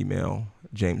American female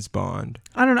James Bond.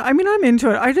 I don't know. I mean, I'm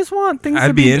into it. I just want things I'd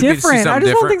to be be into it. different. I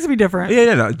just want things to be different.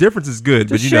 Yeah, no, difference is good,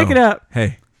 Just but shake it up.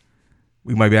 Hey,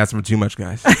 we might be asking for too much,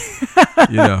 guys.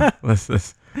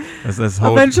 Let's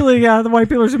hold. Eventually, the white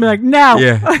people are gonna be like, no.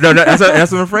 Yeah, no, that's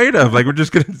what I'm afraid of. Like, we're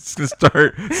just gonna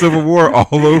start civil war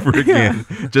all over again,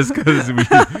 just because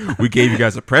we gave you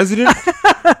guys a president,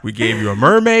 we gave you a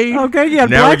mermaid. Okay, yeah,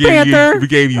 now Black Panther. We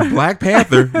gave you Black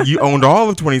Panther. You owned all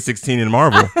of 2016 in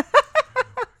Marvel,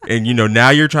 and now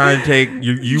you're trying to take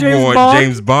you James want Bond?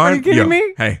 James Bond. Are you kidding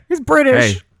me? Hey, He's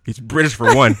British. Hey, he's British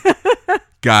for one.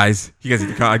 Guys, you guys need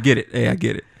to come. I get it. Hey, I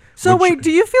get it. So wait, do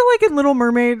you feel like in Little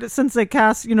Mermaid, since they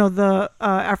cast, the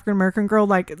African American girl,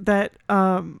 like that,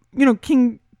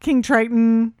 King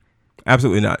Triton?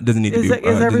 Absolutely not. Doesn't need to be.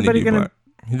 Is everybody gonna? Black.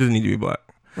 He doesn't need to be black.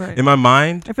 Right. In my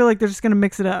mind, I feel like they're just gonna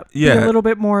mix it up. Yeah. Be a little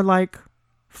bit more like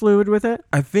fluid with it.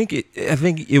 I think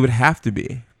it would have to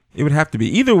be. It would have to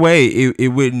be. Either way, it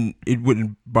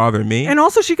wouldn't bother me. And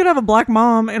also, she could have a black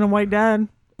mom and a white dad.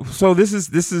 So this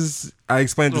is. I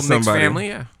explained to somebody. Mixed family,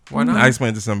 yeah. Why not? I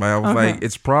explained to somebody. I was like,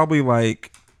 it's probably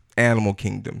like animal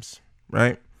kingdoms,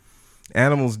 right?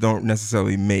 Animals don't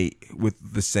necessarily mate with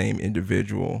the same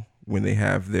individual when they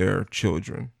have their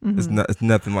children. Mm-hmm. It's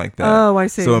nothing like that. Oh, I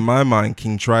see. So in my mind,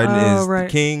 King Triton is right. the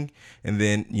king, and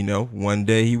then one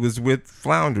day he was with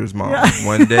Flounder's mom,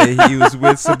 one day he was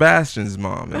with Sebastian's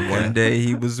mom, and one day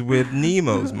he was with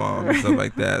Nemo's mom and stuff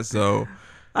like that. So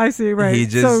I see,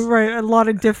 right. A lot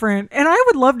of different, and I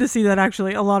would love to see that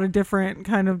actually, a lot of different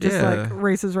kind of just like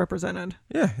races represented.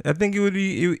 Yeah, I think it would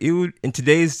be, it would, in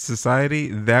today's society,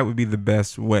 that would be the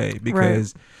best way,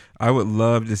 because I would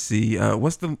love to see,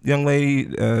 what's the young lady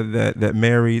that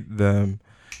married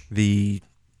the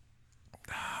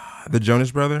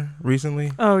Jonas brother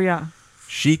recently? Oh, yeah.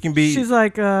 She's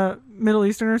like Middle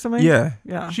Eastern or something.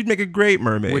 Yeah. She'd make a great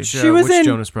mermaid. Which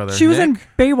Jonas brother? She was in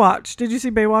Baywatch. Did you see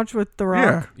Baywatch with The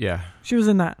Rock? Yeah. She was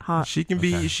in that. Hot. She can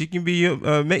be. She can be.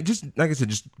 Just like I said,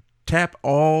 just tap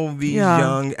all these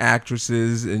young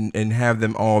actresses and have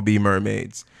them all be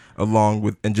mermaids, along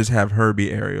with, and just have her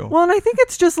be Ariel. Well, and I think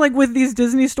it's just like with these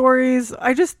Disney stories.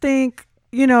 I just think,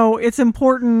 it's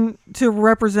important to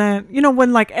represent,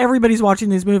 when like everybody's watching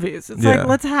these movies. It's like,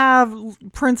 let's have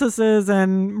princesses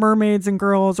and mermaids and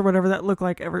girls or whatever that look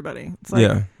like everybody. It's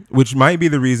like, which might be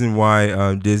the reason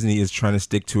why Disney is trying to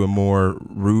stick to a more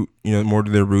more to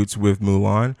their roots with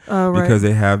Mulan. Because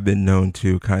they have been known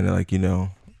to kind of like,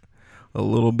 a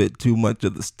little bit too much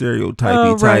of the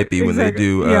stereotypy when they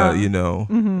do,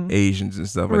 Asians and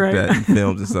stuff like that in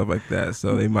films and stuff like that.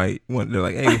 So they might they're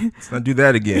like, hey, let's not do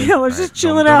that again. Yeah, let's just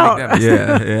chill it out.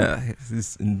 Yeah.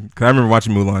 Cause I remember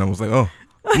watching Mulan. I was like, oh,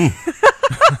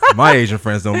 my Asian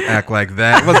friends don't act like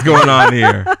that. What's going on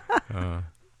here?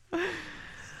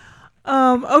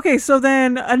 Okay, so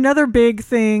then another big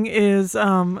thing is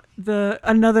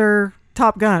another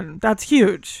Top Gun. That's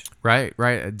huge. Right.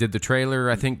 Did the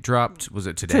trailer, I think, dropped, was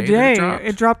it today?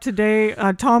 It dropped today.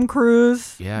 Tom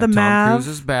Cruise. Yeah, the Tom Mav. Cruise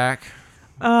is back.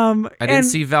 I didn't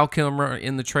see Val Kilmer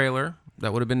in the trailer.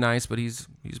 That would have been nice, but he's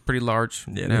pretty large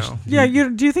now. Yeah,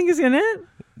 do you think he's in it?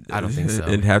 I don't think so.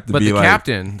 It'd have to but be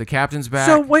the captain's back.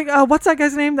 So wait, what's that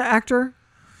guy's name? The actor?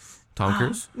 Tom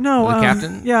Cruise? No, the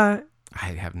captain? Yeah.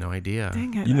 I have no idea.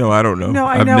 Dang it. I don't know. No,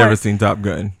 I've never seen Top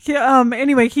Gun. Yeah.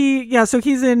 Anyway, so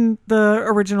he's in the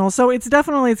original. So it's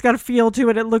got a feel to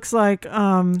it. It looks like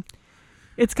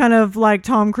it's kind of like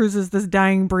Tom Cruise is this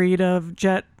dying breed of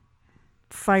jet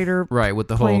fighter. Right, with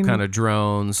the whole kind of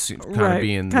drones kind of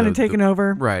being kind of taking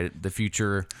over. Right, the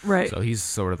future. Right. So he's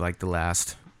sort of like the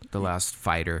last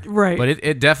fighter. Right. But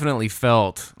it definitely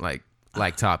felt like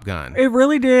Top Gun. It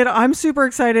really did. I'm super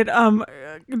excited.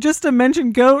 Just to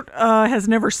mention, Goat has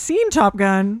never seen Top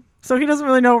Gun, so he doesn't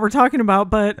really know what we're talking about.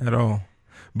 But at all.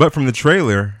 But from the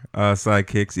trailer,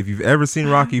 Sidekicks, if you've ever seen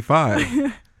Rocky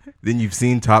 5, then you've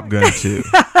seen Top Gun 2.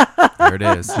 There it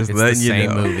is. Just it's letting the you same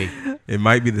know. movie. It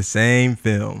might be the same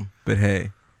film, but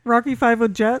hey. Rocky 5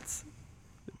 with jets?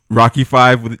 Rocky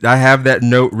 5 I have that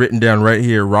note written down right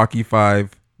here. Rocky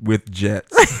 5 with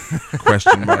jets?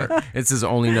 Question mark. It's his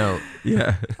only note.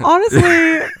 Yeah. Honestly,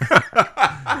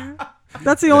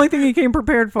 that's the only thing he came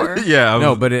prepared for.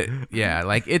 Yeah. But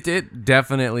it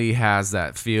definitely has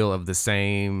that feel of the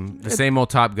same old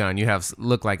Top Gun. You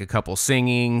look like a couple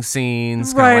singing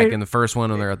scenes, kind of like in the first one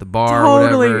when they're at the bar.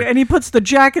 Totally. Or whatever. And he puts the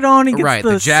jacket on. He gets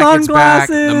the sunglasses jacket's back,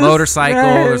 the motorcycle.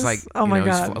 Yes. There's like, oh my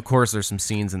God. Of course, there's some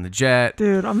scenes in the jet.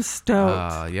 Dude, I'm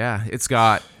stoked. Yeah, it's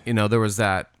got, there was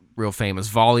that real famous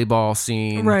volleyball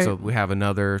scene. Right. So we have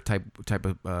another type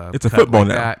of it's a football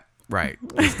now. That. Right.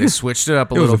 They switched it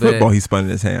up a It was little a football bit. he spun in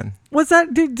his hand. Was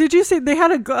that? Did you see? They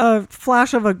had a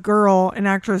flash of a girl, an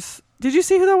actress. Did you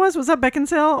see who that was? Was that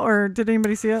Beckinsale, or did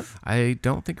anybody see it? I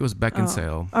don't think it was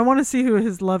Beckinsale. I want to see who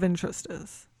his love interest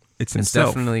is. It's It's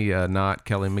himself. definitely not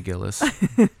Kelly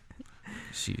McGillis.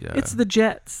 She. It's the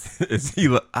Jets.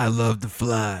 I love to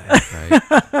fly.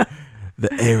 Right.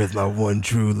 The air is my one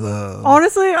true love.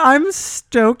 Honestly, I'm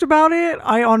stoked about it.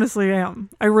 I honestly am.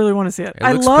 I really want to see it. It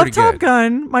I looks love pretty Top good.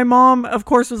 Gun. My mom, of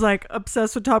course, was like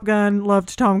obsessed with Top Gun,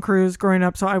 loved Tom Cruise growing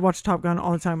up, so I watched Top Gun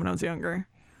all the time when I was younger.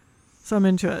 So I'm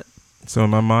into it. So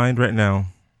in my mind right now,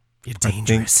 You're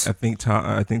dangerous. I think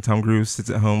Tom Cruise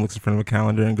sits at home, looks in front of a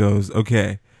calendar, and goes,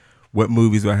 "Okay, what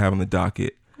movies do I have on the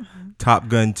docket? Top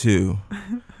Gun 2,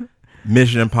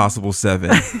 Mission Impossible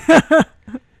 7,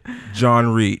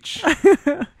 John Reach,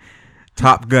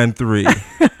 Top Gun 3,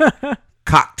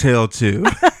 Cocktail 2."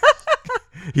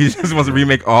 He just wants to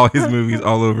remake all his movies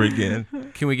all over again.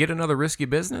 Can we get another Risky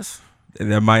Business?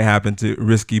 And that might happen to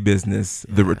Risky Business,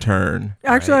 The Return.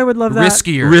 Actually, I would love that.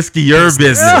 Riskier. Riskier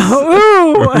Business.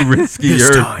 Ooh.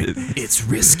 Riskier Business. it's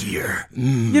riskier.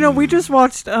 You know, we just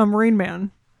watched Rain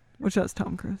Man, which has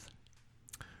Tom Cruise.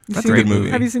 That's a good movie.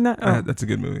 Have you seen that? Oh. That's a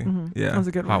good movie. That Yeah. was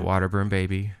a good Hot one. Water Burn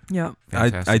Baby. Yeah.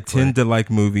 I tend to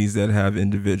like movies that have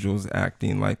individuals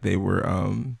acting like they were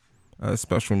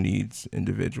special needs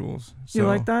individuals. So, You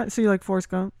like that? So you like Forrest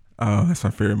Gump? Oh, that's my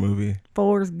favorite movie.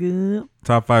 Forrest Gump.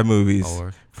 Top 5 movies.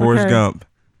 Forrest Okay. Gump,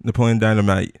 Napoleon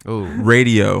Dynamite, Ooh.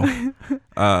 Radio,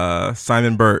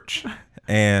 Simon Birch,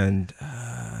 and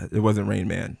it wasn't Rain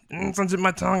Man. It's on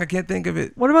my tongue. I can't think of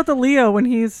it. What about the Leo when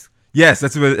he's Yes,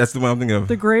 that's the one I'm thinking of.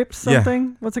 the grape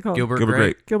something? What's it called? Gilbert Gilbert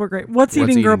Grape. Grape. Gilbert Grape. What's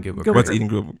eating Gilbert Gilbert Grape? What's Grape? eating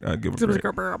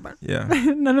Gilbert Grape? Yeah.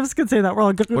 None of us could say that. We're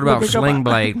all good. What about Sling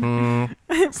Blade?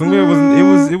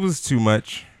 It was too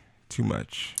much. Too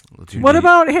much. What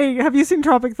about, hey, have you seen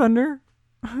Tropic Thunder?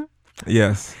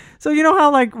 Yes. So you know how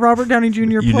like Robert Downey Jr.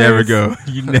 You plays. never go.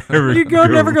 You never.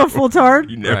 never go full tard.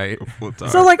 You never Right. go full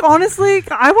tard. So like honestly,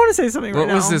 I want to say something right What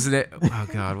now. was his name? Oh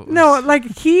God. what No, was- like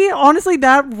he honestly,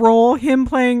 that role, him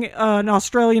playing an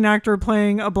Australian actor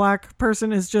playing a black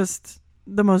person, is just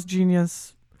the most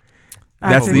genius.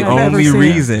 That's acting the I've ever only seen.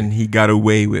 reason he got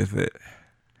away with it.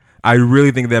 I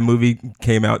really think that movie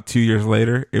came out 2 years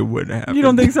later, it wouldn't have happened. You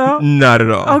don't think so? Not at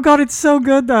all. Oh God, it's so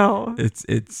good though.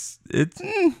 It's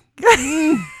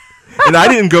and I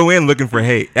didn't go in looking for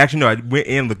hate. Actually, no, I went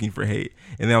in looking for hate,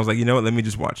 and then I was like, you know what? Let me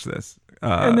just watch this.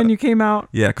 And then you came out.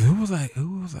 Yeah, because who was I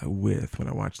with when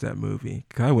I watched that movie?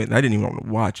 'Cause I didn't even want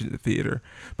to watch it in the theater.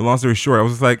 But long story short, I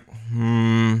was just like,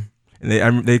 and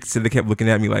they said they kept looking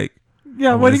at me like,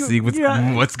 Yeah, I what want do to you?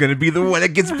 see what's gonna be the one that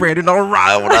gets Brandon all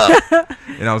riled up.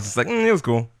 And I was just like, it was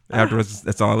cool. Afterwards,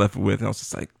 that's all I left with, and I was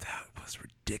just like, that was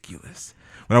ridiculous.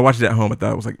 When I watched it at home, I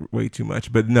thought it was like way too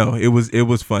much, but no, it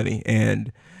was funny,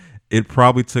 and it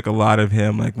probably took a lot of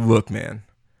him. Like, look, man,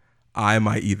 I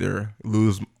might either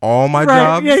lose all my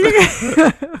jobs,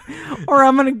 or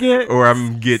I'm gonna get, or I'm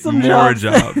gonna get some more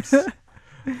jobs. jobs.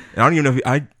 And I don't even know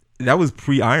if that was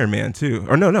pre Iron Man too,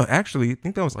 or no, actually, I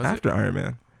think that was after Iron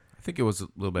Man. I think it was a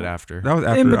little bit after. That was In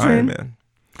after between? Iron Man.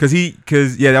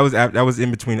 That was in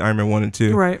between Iron Man 1 and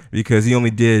 2. Right. Because he's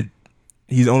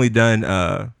only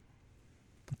done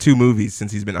 2 movies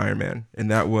since he's been Iron Man.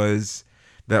 And that was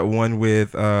that one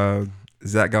with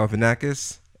Zach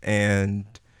Galifianakis and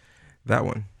that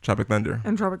one, Tropic Thunder.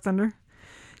 And Tropic Thunder.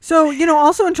 So,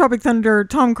 also in Tropic Thunder,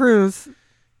 Tom Cruise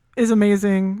is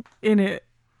amazing in it.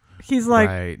 He's like,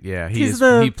 right, yeah,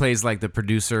 he plays like the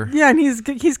producer. yeah, and he's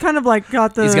kind of like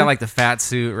got the. He's got like the fat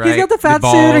suit, right? He's got the fat suit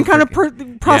bald and kind of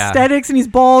prosthetics, and he's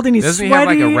bald and he's Doesn't he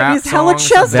sweaty have, like, a rap and he's hella song or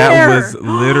chest something? hair. That was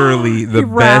literally the He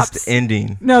raps. best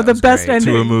ending No, the was best great.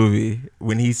 ending to a movie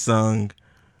when he sung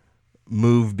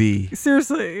Move B.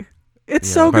 Seriously. It's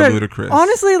Yeah, so by good. Ludacris.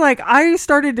 Honestly, like I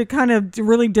started to kind of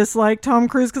really dislike Tom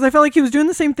Cruise because I felt like he was doing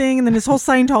the same thing, and then his whole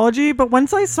Scientology. But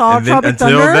once I saw And then Tropic until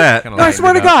Thunder, that- Kinda no, I lightened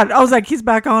swear to it up. God, I was like, he's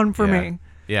back on for me.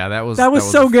 Yeah, that was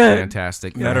so good.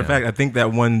 fantastic. Matter of fact, I think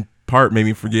that one part made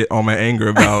me forget all my anger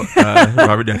about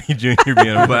Robert Downey Jr.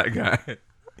 being a black guy.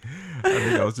 I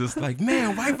think I was just like,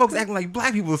 man, white folks acting like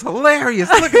black people is hilarious.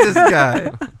 Look at this guy.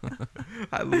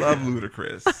 I love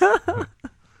Ludacris.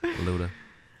 Luda.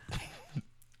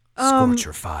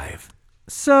 Scorcher 5.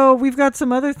 So we've got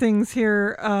some other things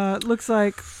here. Looks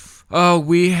like. Oh,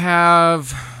 we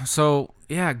have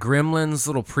Gremlins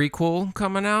little prequel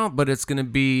coming out, but it's gonna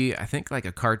be, I think, like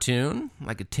a cartoon,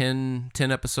 like a 10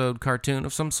 episode cartoon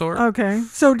of some sort. Okay,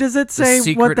 so does it The say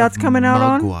Secret what that's of coming out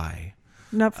on? Mogwai.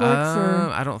 Netflix or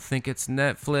I don't think it's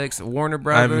Netflix. Warner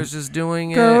Brothers is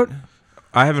doing Goat. it.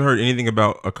 I haven't heard anything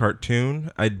about a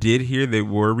cartoon. I did hear they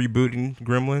were rebooting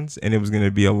Gremlins, and it was going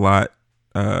to be a lot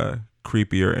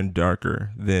creepier and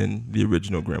darker than the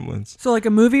original Gremlins. So like a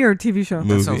movie or a TV show?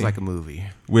 That sounds like a movie.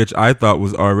 Which I thought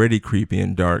was already creepy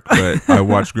and dark, but I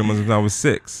watched Gremlins when I was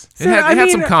 6. It had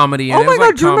some comedy in it. Oh my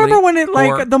God, do you remember when it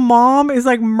gore. the mom is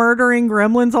like murdering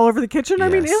gremlins all over the kitchen? I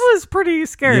mean, it was pretty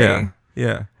scary.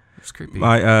 Yeah. It's creepy.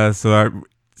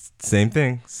 Same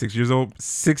thing.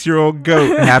 6-year-old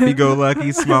goat,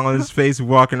 happy-go-lucky, smile on his face,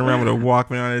 walking around with a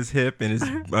Walkman on his hip and his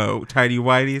tidy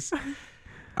whities.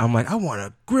 I'm like, I want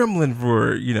a gremlin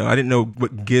for, I didn't know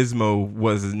what Gizmo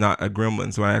was not a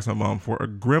gremlin. So I asked my mom for a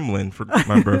gremlin for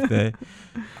my birthday.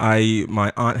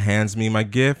 My aunt hands me my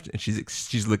gift and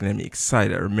she's looking at me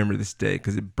excited. I remember this day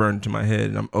because it burned to my head,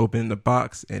 and I'm opening the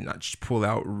box and I just pull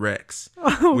out Rex,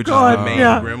 which is the main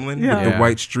gremlin with the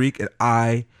white streak, and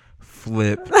I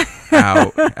flip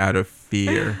out of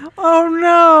fear. Oh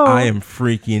no. I am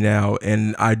freaking out,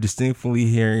 and I distinctly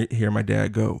hear my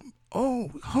dad go,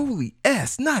 "Oh, holy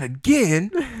S, not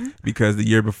again." Because the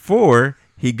year before,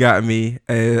 he got me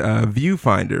a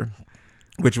viewfinder,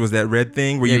 which was that red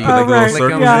thing where you put like little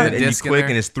circles in it and you click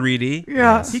and it's 3D.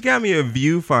 Yeah. He got me a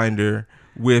viewfinder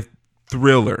with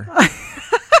Thriller.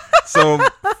 So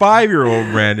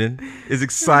 5-year-old Brandon is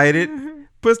excited,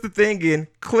 puts the thing in,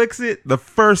 clicks it. The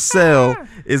first cell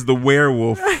is the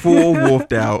werewolf, full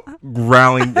wolfed out,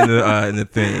 growling in the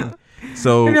thing.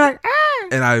 So and you're like,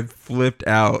 and I flipped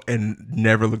out and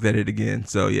never looked at it again.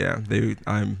 So yeah,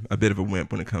 I'm a bit of a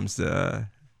wimp when it comes to.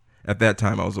 At that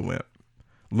time, I was a wimp.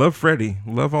 Love Freddy,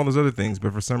 love all those other things,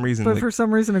 but for some reason, a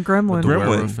gremlin. The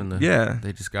werewolf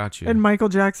they just got you. And Michael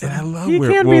Jackson. And I love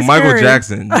Michael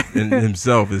Jackson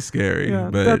himself is scary. Yeah,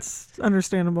 but that's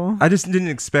understandable. I just didn't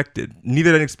expect it.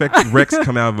 Neither did I expect Rex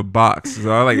come out of a box.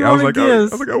 So I was like,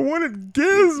 I wanted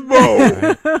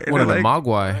Gizmo. One of the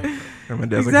Mogwai. My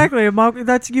dad's exactly.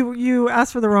 That's you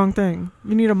asked for the wrong thing.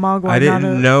 You need a Mogwai. I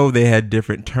didn't know they had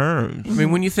different terms. I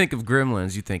mean, when you think of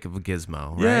Gremlins, you think of a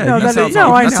Gizmo, right? Yeah, that's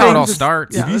how it all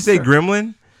starts. If you say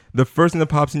Gremlin, the first thing that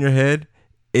pops in your head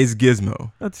is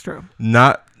Gizmo. That's true.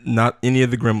 Not any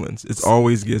of the Gremlins. It's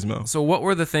always Gizmo. So what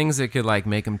were the things that could like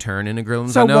make them turn into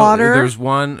Gremlins? So I know water. There's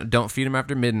one. Don't feed them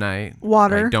after midnight.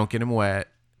 Water. Like, don't get them wet.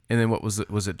 And then what was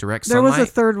it? Was it direct there sunlight? was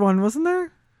a third one, wasn't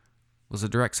there? Was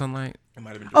it direct sunlight? It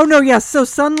might have been. Oh no, yes. So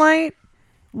sunlight,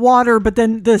 water, but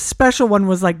then the special one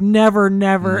was like never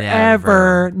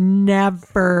ever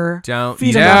don't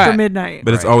feed them after midnight.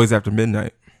 But it's always after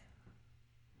midnight.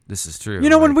 This is true. You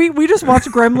know, when we just watched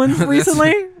Gremlins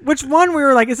recently, which one we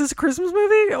were like, is this a Christmas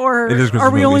movie or it is Christmas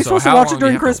are we only movie. supposed to watch it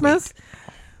during Christmas?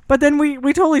 But then we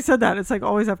totally said that it's like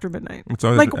always after midnight. It's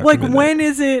always like after midnight. Midnight. When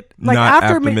is it like Not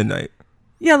after midnight?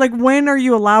 Yeah, like when are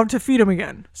you allowed to feed them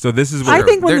again? So this is what I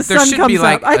think when the sun comes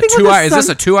up. I think is this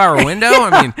a 2-hour window?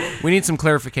 I mean, we need some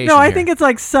clarification. No, I think it's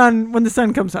like when the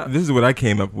sun comes up. This is what I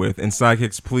came up with, and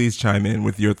sidekicks, please chime in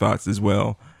with your thoughts as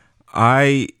well.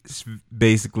 I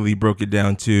basically broke it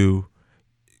down to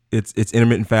it's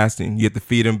intermittent fasting. You have to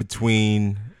feed them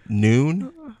between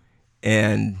noon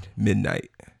and midnight.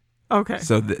 Okay.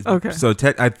 So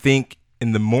I think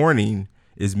in the morning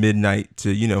is midnight to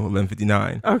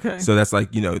 11:59. Okay. So that's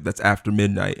like that's after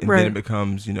midnight, and then it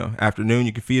becomes afternoon.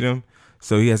 You can feed him.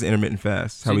 So he has an intermittent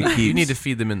fast. So you need to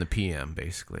feed them in the PM,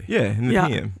 basically. Yeah, in the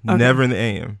PM, never in the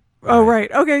AM. Oh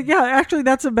right. Okay. Yeah. Actually,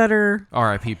 that's a better.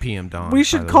 R.I.P. PM Dawn. We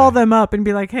should call them up and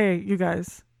be like, "Hey, you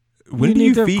guys. When do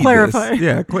you feed clarify. This?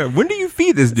 Yeah, when do you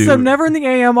feed this dude? So never in the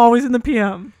AM, always in the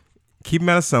PM. Keep him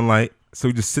out of sunlight. So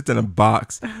he just sits in a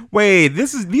box. Wait,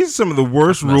 these are some of the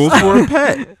worst rules for a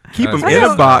pet. Keep him in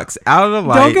a box, out of the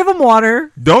light. Don't give him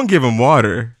water. Don't give him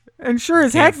water. And sure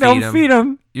as heck, don't feed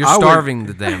him. You're starving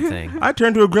the damn thing. I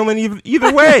turn to a gremlin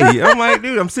either way. I'm like,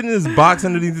 dude, I'm sitting in this box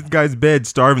underneath this guy's bed,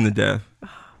 starving to death. Oh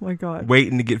my God.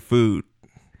 Waiting to get food.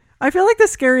 I feel like the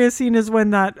scariest scene is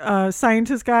when that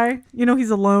scientist guy,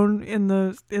 he's alone in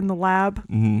the lab,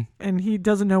 and he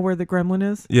doesn't know where the gremlin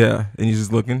is. Yeah, and he's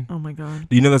just looking. Oh my God!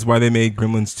 Do you know that's why they made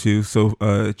Gremlins 2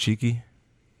 so cheeky?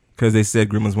 Because they said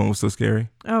Gremlins 1 was so scary.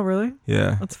 Oh really?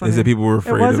 Yeah, that's funny. They said people were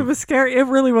afraid. It was scary. It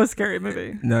really was a scary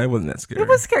movie. No, it wasn't that scary. It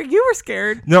was scary. You were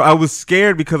scared. No, I was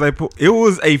scared because it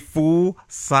was a full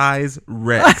size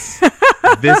Rex.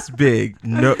 This big.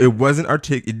 No, it wasn't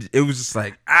articulate. It was just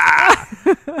like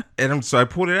and so I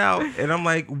pulled it out and I'm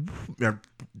like,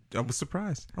 I was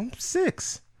surprised. I'm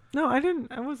 6. No, I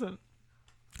didn't. I wasn't.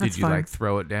 Did you like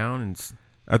throw it down and?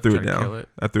 I threw it down.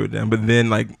 I threw it down. But then,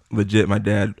 like, legit, my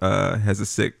dad has a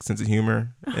sick sense of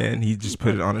humor, and he just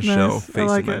put it on a shelf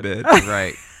facing my bed.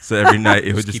 Right. So every night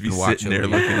it would just be sitting there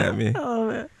looking at me. I love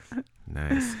it.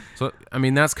 Nice. So, I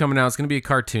mean, that's coming out. It's going to be a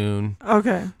cartoon.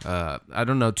 Okay. I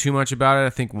don't know too much about it. I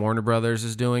think Warner Brothers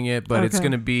is doing it, but it's Okay.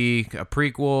 going to be a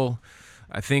prequel.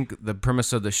 I think the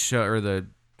premise of the show or the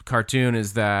cartoon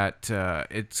is that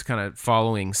it's kind of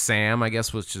following Sam, I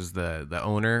guess, which is the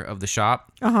owner of the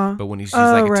shop. Uh-huh. But when he's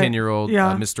like a right. 10-year-old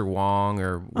Yeah. Mr. Wong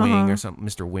or Wing or something,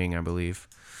 Mr. Wing, I believe.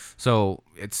 So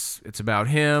it's about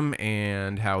him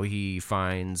and how he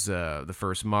finds the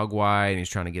first Mogwai and he's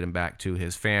trying to get him back to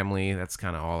his family. That's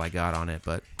kind of all I got on it,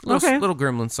 but little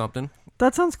gremlin something.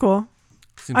 That sounds cool.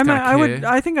 Seems I mean, kinda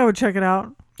I think I would check it out.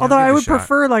 Yeah, Although give it I a would shot.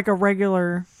 prefer like a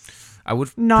regular, I would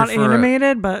not prefer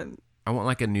animated, but I want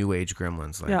like a new age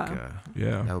Gremlins. Like,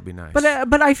 Yeah. that would be nice.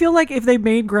 but I feel like if they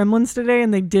made Gremlins today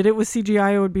and they did it with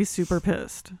CGI, I would be super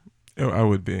pissed. Oh, I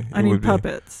would be. I need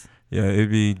puppets. Yeah,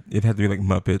 it'd have to be like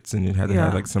Muppets, and it had to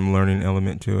have like some learning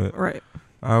element to it. Right.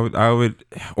 I would,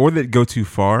 or they'd go too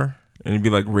far, and it'd be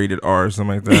like rated R or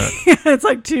something like that. It's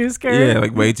like too scary. Yeah,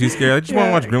 like way too scary. I just want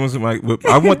to watch Gremlins with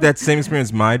I want that same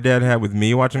experience my dad had with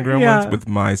me watching Gremlins with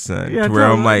my son, Yeah, to where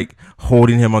I'm totally. like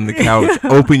holding him on the couch.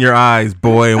 Open your eyes,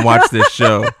 boy, and watch this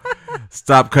show.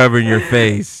 Stop covering your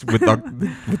face with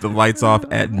the lights off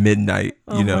at midnight.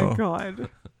 You know. Oh my god.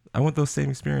 I want those same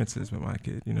experiences with my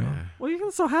kid, you know. Well, you can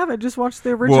still have it. Just watch the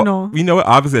original. Well, you know what?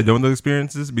 Obviously, I don't want those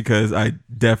experiences because I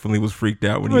definitely was freaked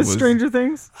out when he with was. Stranger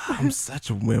Things. I'm such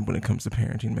a wimp when it comes to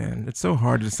parenting, man. It's so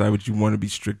hard to decide what you want to be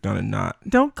strict on and not.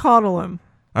 Don't coddle him.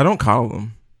 I don't coddle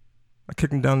him. I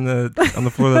kicked him down on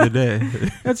the floor the other day.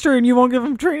 That's true, and you won't give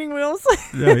him training wheels.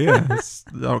 Yeah. I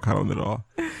don't coddle him at all.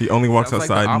 He only walks Sounds like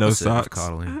the outside, no opposite of socks.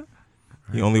 coddling.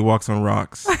 He only walks on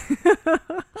rocks.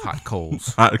 Hot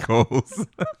coals. Hot coals.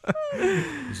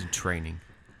 He's in training.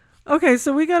 Okay,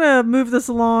 so we gotta move this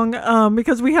along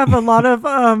because we have a lot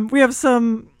of we have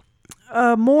some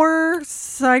more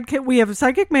sidekick. We have a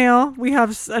sidekick mail. We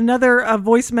have another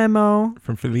voice memo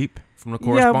From Philippe. From the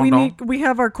Yeah, correspondent. we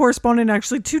have our correspondent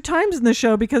actually 2 times in the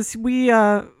show because we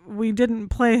didn't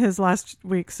play his last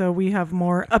week, so we have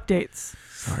more updates.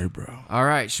 Sorry, bro. All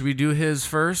right, should we do his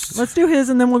first? Let's do his,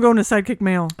 and then we'll go into sidekick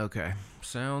mail. Okay.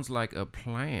 Sounds like a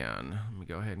plan. Let me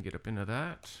go ahead and get up into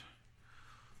that.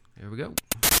 Here we go.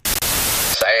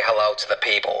 Say hello to the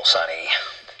people, Sonny.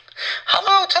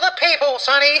 Hello to the people,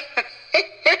 Sonny.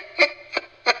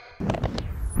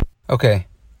 Okay,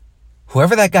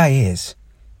 whoever that guy is,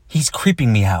 he's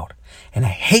creeping me out, and I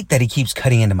hate that he keeps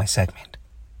cutting into my segment.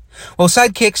 Well,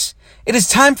 sidekicks, it is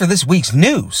time for this week's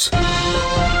news.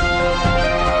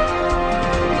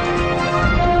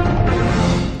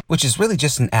 Which is really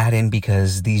just an add-in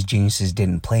because these geniuses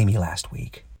didn't play me last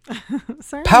week.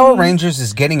 Sorry. Power Rangers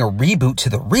is getting a reboot to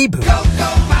the reboot.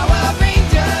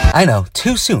 I know,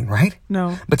 too soon, right?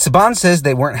 No. But Saban says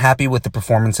they weren't happy with the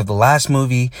performance of the last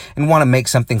movie and want to make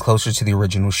something closer to the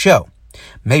original show.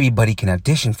 Maybe Buddy can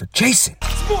audition for Jason.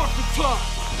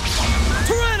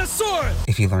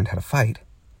 If he learned how to fight.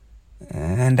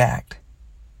 And act.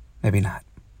 Maybe not.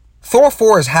 Thor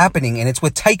 4 is happening and it's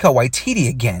with Taika Waititi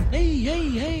again.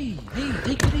 Hey,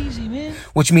 take it easy, man.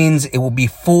 Which means it will be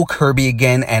full Kirby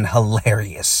again and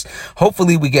hilarious.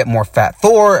 Hopefully we get more fat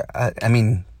Thor.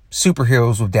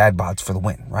 Superheroes with dad bods for the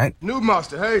win, right? New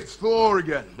master, hey, it's Thor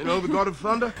again. You know, the God of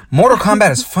Thunder? Mortal Kombat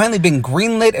has finally been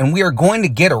greenlit and we are going to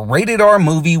get a rated R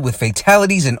movie with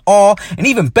fatalities and all, and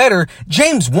even better,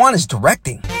 James Wan is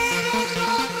directing.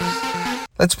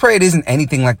 Let's pray it isn't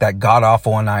anything like that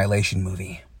god-awful Annihilation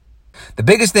movie. The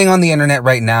biggest thing on the internet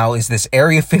right now is this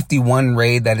Area 51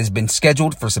 raid that has been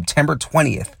scheduled for September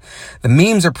 20th. The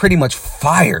memes are pretty much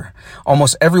fire.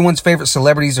 Almost everyone's favorite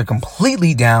celebrities are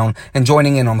completely down and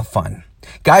joining in on the fun.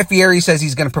 Guy Fieri says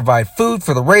he's going to provide food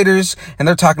for the raiders, and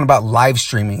they're talking about live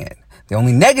streaming it. The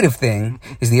only negative thing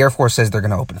is the Air Force says they're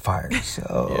going to open fire.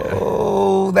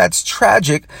 So that's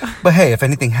tragic. But hey, if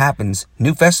anything happens,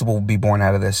 new festival will be born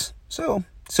out of this. So,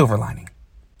 silver lining.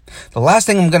 The last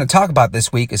thing I'm going to talk about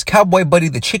this week is Cowboy Buddy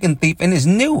the Chicken Thief and his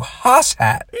new Haas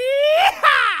hat.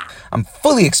 I'm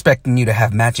fully expecting you to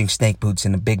have matching snake boots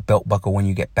and a big belt buckle when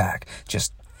you get back.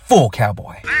 Just full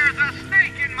cowboy. There's a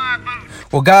snake in my boot.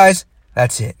 Well, guys,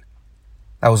 that's it.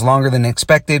 That was longer than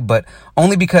expected, but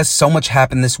only because so much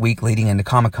happened this week leading into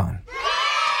Comic-Con.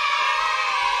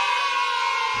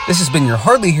 This has been your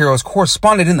Hardly Heroes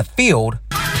correspondent in the field.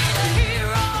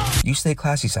 You stay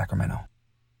classy, Sacramento.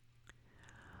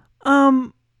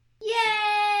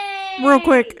 Real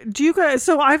quick, do you guys,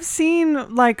 so I've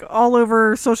seen like all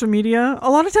over social media,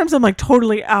 a lot of times I'm like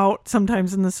totally out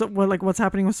sometimes in this, what's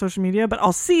happening with social media, but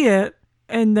I'll see it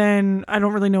and then I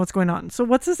don't really know what's going on. So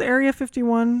what's this Area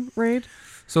 51 raid?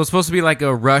 So it's supposed to be like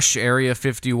a Rush Area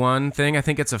 51 thing. I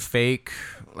think it's a fake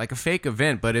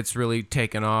event, but it's really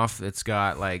taken off. It's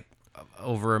got like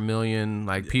over 1 million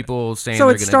like people saying So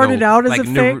they're it gonna started go, out as like a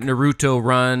fake? Naruto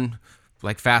run,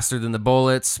 like faster than the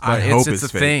bullets. But I hope it's a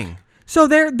it's fake. thing. So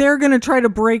they're gonna try to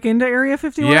break into Area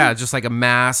 51. Yeah, just like a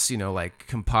mass, like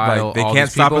compile Like, they all can't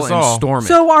these stop people us and all. storm it.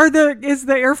 So is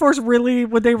the Air Force really?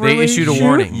 Would they really? They issued a shoot?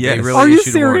 warning. Yes. They really Are you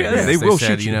issued a warning. serious? Yes, They will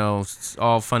said, shoot you. It's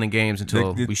all fun and games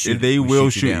until we shoot. They we will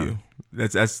shoot you shoot down. you.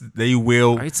 That's they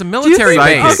will. It's a military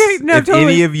think- base. okay, no, if totally.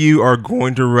 any of you are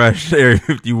going to rush Area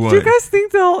 51, Do you guys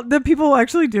think that people will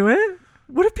actually do it?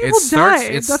 What if people die?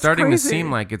 It's That's starting crazy. to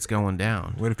seem like it's going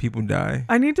down. what if people die?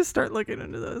 I need to start looking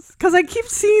into this because I keep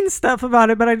seeing stuff about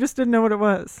it, but I just didn't know what it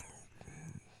was.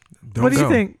 Don't What do you go.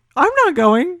 think? I'm not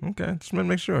going. Okay, just want to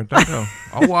make sure. Don't go.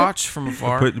 I'll watch from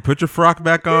afar. Put your frock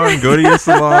back on. Go to your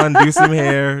salon. Do some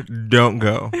hair. Don't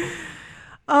go.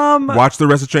 Watch the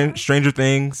rest of Stranger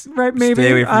Things. Right, maybe.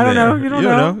 Stay away from I don't there. know. You don't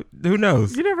know. Who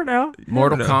knows? You never know.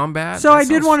 Mortal know. Kombat. So That I did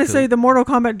sounds want to good. say the Mortal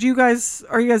Kombat.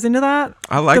 Are you guys into that?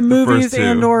 I like the the movies first two.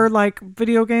 and or like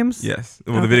video games. Yes.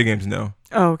 Well, Okay. the video games, no.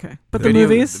 Oh, okay. But video, the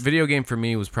movies. The video game for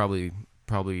me was probably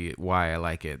why I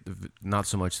like it. Not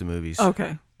so much the movies.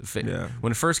 Okay. Yeah.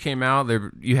 When it first came out,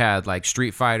 you had like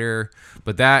Street Fighter,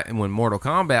 but and when Mortal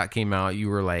Kombat came out,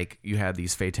 you had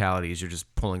these fatalities. You're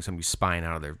just pulling somebody's spine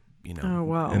out of their, Oh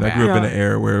wow. And I grew up in Yeah. an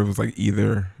era where it was like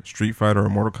either Street Fighter or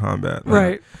Mortal Kombat.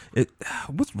 Like, Right.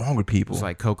 What's wrong with people? It's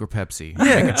like Coke or Pepsi.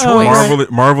 Yeah. Make a Oh, choice.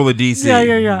 Marvel or DC.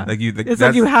 Yeah. Like It's like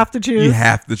that's- you have to choose. You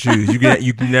have to choose.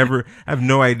 You can never. I have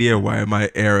no idea why in my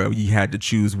era you had to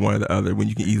choose one or the other when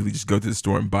you can easily just go to the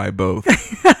store and buy both.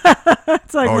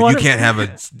 It's like Oh, what you if- can't have a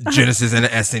Genesis and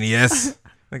an SNES.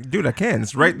 Like, dude, I can.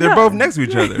 It's right. They're Yeah. both next to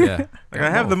each other. Yeah. Like, I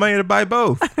have the money to buy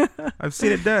both. I've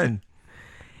seen it done.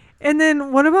 And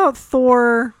then what about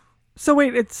Thor? So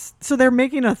wait, so they're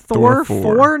making a Thor Thor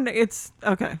 4? It's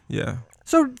okay. Yeah.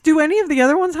 So do any of the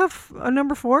other ones have a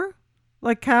number 4?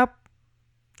 Like Cap,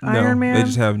 Iron Man? They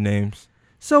just have names.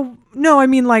 So no, I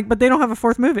mean but they don't have a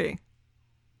 4th movie.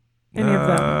 Any of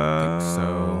them?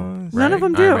 So None of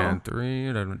them do. Iron Man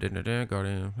 3.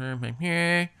 Guardian.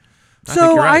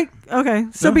 So you're right. okay.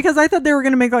 So Yeah. because I thought they were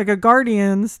going to make like a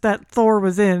Guardians that Thor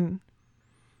was in,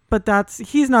 but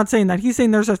he's not saying that. He's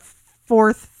saying there's a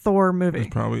 4th Thor movie.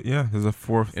 There's probably there's a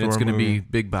 4th. And it's going to be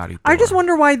big body. I just Thor.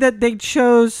 wonder why that they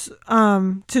chose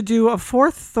to do a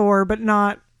 4th Thor, but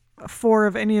not 4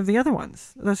 of any of the other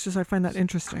ones. I find that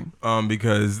interesting.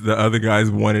 because the other guys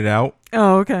wanted out.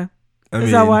 Oh, okay. I Is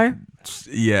mean, that why?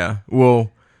 Yeah.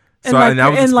 Well, And I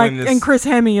was explaining this. and Chris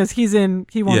Hemme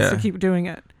he wants Yeah. to keep doing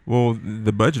it. Well,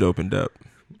 the budget opened up.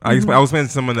 I was explaining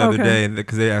to someone the other Okay. day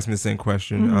because they asked me the same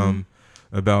question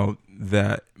about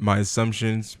that. My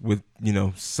assumptions with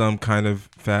some kind of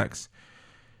facts.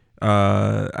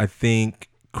 I think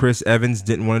Chris Evans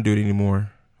didn't want to do it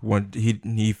anymore.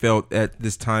 He felt at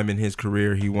this time in his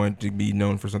career he wanted to be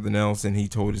known for something else, and he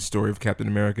told his story of Captain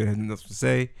America. Had nothing else to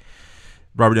say.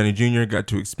 Robert Downey Jr. got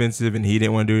too expensive, and he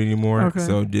didn't want to do it anymore. Okay.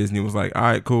 So Disney was like, "All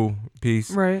right, cool, peace."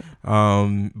 Right.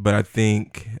 But I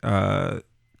think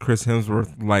Chris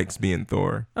Hemsworth likes being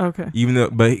Thor. Okay. Even though,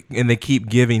 and they keep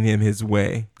giving him his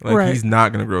way. Like Right. he's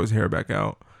not gonna grow his hair back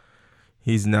out.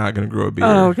 He's not gonna grow a beard.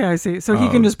 Oh, okay, I see. So he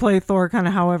can just play Thor kind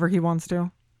of however he wants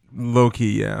to. Low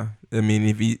key, yeah. I mean,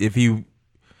 if he,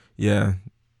 yeah.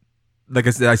 Like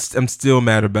I said, I'm still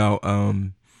mad about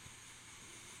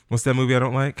what's that movie I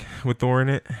don't like with Thor in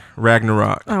it?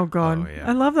 Ragnarok. Oh God, Oh, yeah.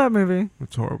 I love that movie.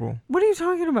 It's horrible. What are you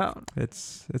talking about?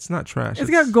 It's not trash. It's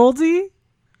got Goldie.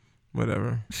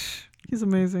 Whatever. He's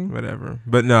amazing. Whatever.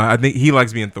 But no, I think he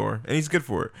likes being Thor, and he's good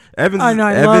for it. Evans, I know,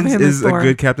 I love Evans him as is a Thor.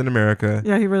 good Captain America.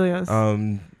 Yeah, he really is.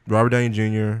 Robert Downey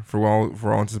Jr. for all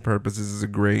intents and purposes is a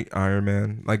great Iron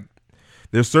Man. Like,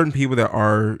 there's certain people that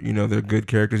are they're good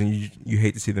characters, and you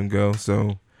hate to see them go.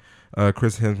 So,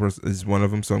 Chris Hemsworth is one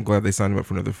of them. So I'm glad they signed him up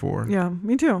for another 4. Yeah,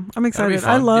 me too. I'm be excited. fun,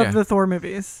 I love yeah. the Thor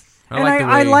movies, I and like the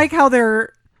I way- like how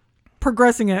they're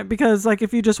progressing it because like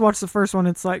if you just watch the first one,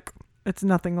 it's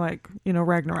nothing like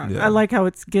Ragnarok. Yeah. I like how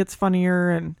it gets funnier,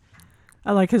 and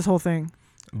I like his whole thing.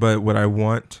 But what I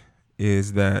want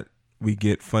is that we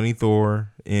get funny Thor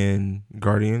in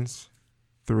Guardians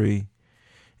 3,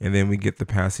 and then we get the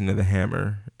passing of the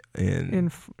hammer in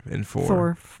 4.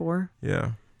 Thor 4.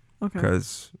 Yeah. Okay.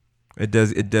 Because it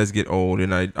does get old,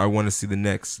 and I want to see the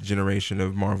next generation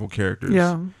of Marvel characters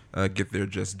get their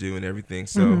just due and everything.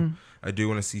 So I do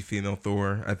want to see female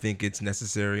Thor. I think it's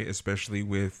necessary, especially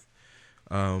with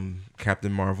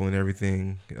Captain Marvel and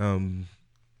everything.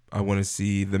 I want to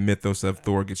see the mythos of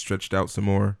Thor get stretched out some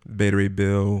more. Beta Ray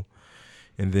Bill,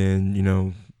 and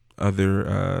then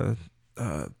other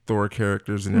Thor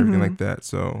characters and everything like that.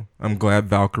 So I'm glad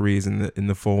Valkyrie's in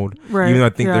the fold. Right. Even though I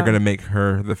think they're gonna make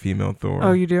her the female Thor.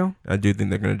 Oh, you do? I do think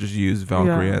they're gonna just use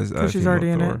Valkyrie as she's female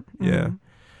already Thor. in it.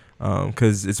 Yeah.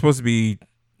 Because it's supposed to be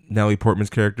Natalie Portman's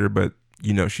character, but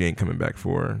she ain't coming back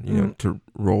for to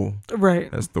roll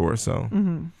as Thor. So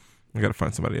I gotta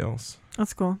find somebody else.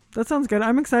 That's cool. That sounds good.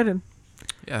 I'm excited.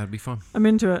 Yeah, it'd be fun. I'm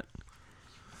into it.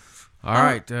 All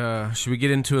right. Should we get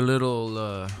into a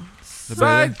little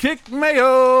Sidekick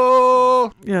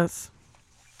mayo? Yes.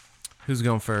 Who's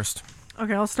going first?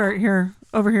 Okay, I'll start here.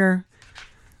 Over here.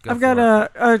 Go I've got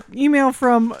a email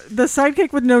from the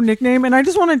Sidekick with no nickname, and I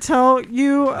just want to tell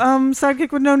you,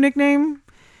 Sidekick with no nickname,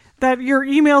 that your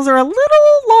emails are a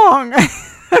little long.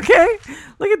 Okay?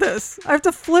 Look at this. I have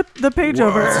to flip the page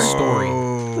over. It's a story.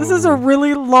 This is a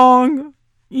really long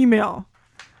email.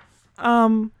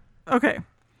 Okay.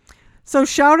 So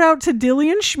shout out to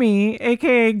Dilly and Shmee,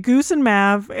 a.k.a. Goose and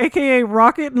Mav, a.k.a.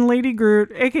 Rocket and Lady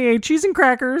Groot, a.k.a. Cheese and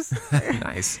Crackers.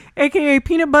 Nice. A.k.a.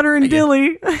 Peanut Butter and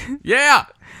Dilly. Yeah.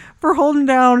 For holding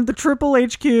down the triple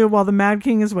HQ while the Mad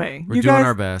King is away. We're doing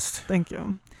our best. Thank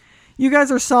you. You guys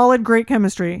are solid, great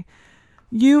chemistry.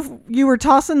 You were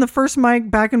tossing the first mic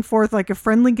back and forth like a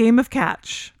friendly game of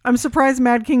catch. I'm surprised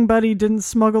Mad King Buddy didn't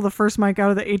smuggle the first mic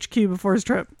out of the HQ before his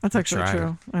trip. That's actually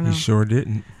true. I know. He sure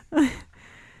didn't.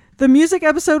 The music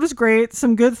episode was great.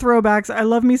 Some good throwbacks. I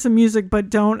love me some music,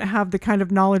 but don't have the kind of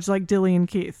knowledge like Dilly and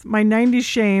Keith. My 90s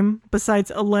shame,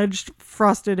 besides alleged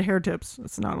frosted hair tips,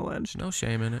 it's not alleged. No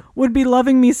shame in it. Would be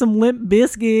loving me some Limp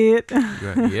Bizkit.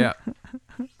 Yeah.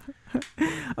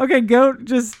 Okay, Goat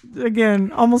just,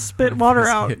 again, almost spit water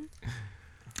out.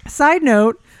 Side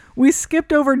note, we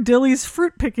skipped over Dilly's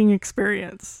fruit picking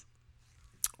experience.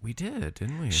 We did,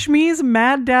 didn't we? Shmee's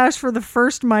mad dash for the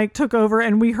first mic took over,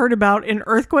 and we heard about an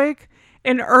earthquake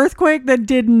that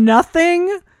did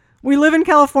nothing. We live in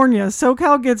California.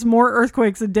 SoCal gets more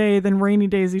earthquakes a day than rainy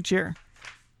days each year.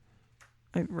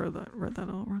 I read that a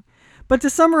little wrong. But to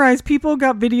summarize, people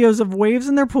got videos of waves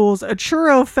in their pools. A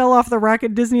churro fell off the rack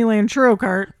at Disneyland churro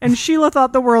cart, and Sheila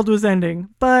thought the world was ending,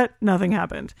 but nothing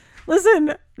happened.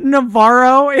 Listen,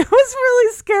 Navarro, it was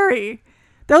really scary.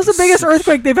 That was the biggest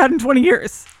earthquake they've had in 20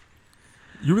 years.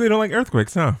 You really don't like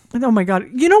earthquakes, huh? Oh my God.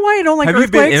 You know why I don't like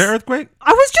earthquakes? Have you been in an earthquake?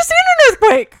 I was just in an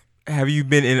earthquake. Have you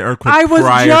been in an earthquake I was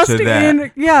prior just to that?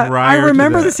 in, yeah. I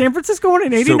remember the San Francisco one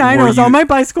in 89. I was on my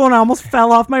bicycle and I almost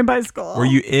fell off my bicycle. Were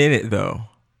you in it though?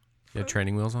 You had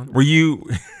training wheels on? Were you?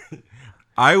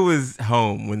 I was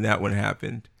home when that one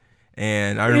happened.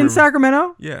 And I remember, in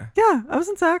Sacramento? Yeah. Yeah, I was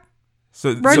in Sac.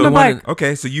 Riding my bike.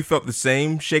 Okay, so you felt the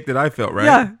same shake that I felt, right?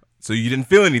 Yeah. So you didn't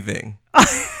feel anything.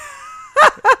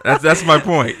 That's my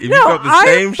point. If no, you felt the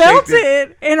same I felt shake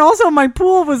it, and also my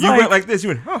pool was you like... went like this. You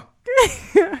went, huh.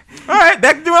 All right,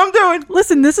 back to what I'm doing.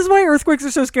 Listen, this is why earthquakes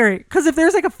are so scary. Because if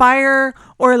there's like a fire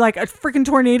or like a freaking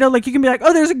tornado, like you can be like,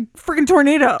 oh, there's a freaking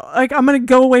tornado. Like I'm going to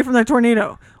go away from that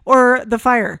tornado or the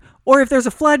fire. Or if there's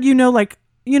a flood,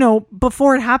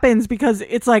 before it happens because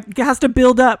it's like it has to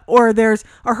build up. Or there's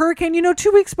a hurricane,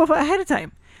 2 weeks ahead of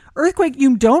time. Earthquake,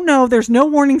 you don't know. There's no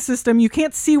warning system. You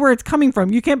can't see where it's coming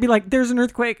from. You can't be like, there's an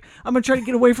earthquake. I'm going to try to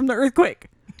get away from the earthquake.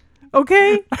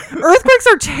 Okay? Earthquakes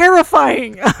are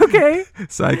terrifying. Okay?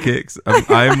 Sidekicks.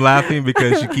 I'm laughing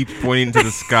because she keeps pointing to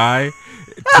the sky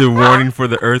to warning for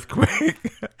the earthquake.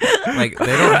 Like,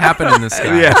 they don't happen in the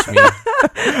sky. Yeah.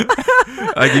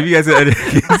 Like, if you guys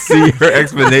can see her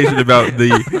explanation about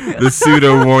the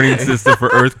pseudo warning system for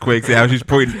earthquakes and how she's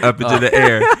pointing up into the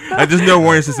air. I just know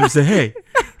warning system said, hey,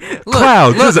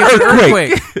 clouds, there's an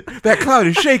earthquake. That cloud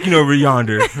is shaking over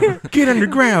yonder. Get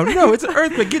underground. No, it's an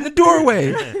earthquake. Get in the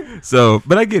doorway. So,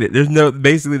 but I get it.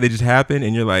 Basically they just happen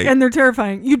and you're like. And they're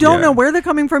terrifying. You don't know where they're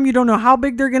coming from. You don't know how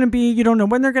big they're going to be. You don't know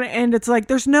when they're going to end. It's like,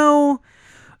 they're so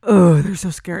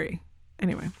scary.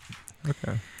 Anyway.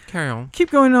 Okay. Carry on.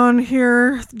 Keep going on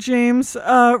here, James.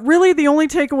 Really, the only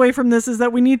takeaway from this is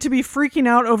that we need to be freaking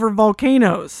out over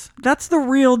volcanoes. That's the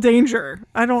real danger.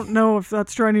 I don't know if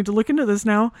that's true. I need to look into this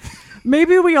now.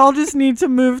 Maybe we all just need to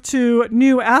move to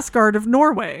New Asgard of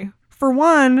Norway. For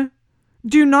one,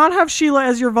 do not have Sheila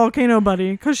as your volcano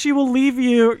buddy, because she will leave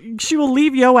you. She will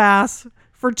leave yo ass.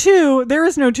 For two, there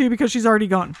is no two because she's already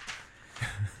gone.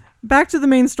 Back to the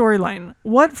main storyline.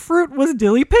 What fruit was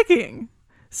Dilly picking?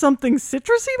 Something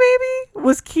citrusy, baby?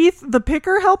 Was Keith the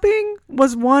picker helping?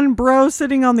 Was one bro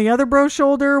sitting on the other bro's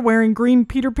shoulder wearing green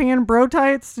Peter Pan bro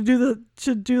tights to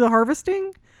do the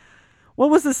harvesting? What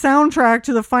was the soundtrack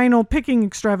to the final picking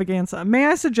extravaganza? May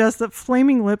I suggest that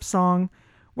Flaming Lips song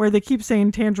where they keep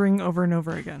saying tangerine over and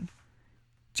over again?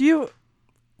 Were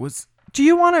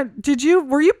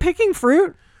you picking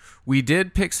fruit? We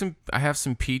did pick some. I have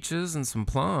some peaches and some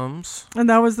plums. And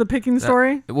that was the picking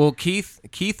story? Well, Keith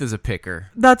is a picker.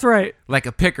 That's right. Like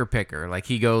a picker. Like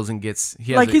he goes and gets.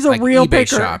 He has like he's a real eBay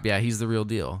picker. shop. Yeah, he's the real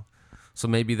deal. So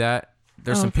maybe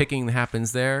there's some picking that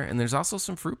happens there, and there's also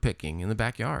some fruit picking in the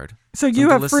backyard. So you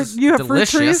have fruit. You have fruit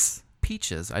trees.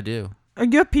 Peaches. I do.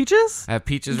 You have peaches? I have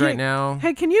peaches right now.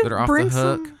 Hey, can you that are bring off the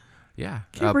hook. some? Yeah.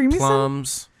 Can you bring me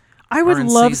plums. Some? I would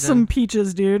love some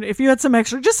peaches, dude. If you had some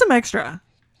extra, just some extra.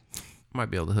 Might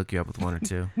be able to hook you up with one or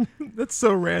two. That's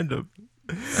so random.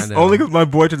 Only because my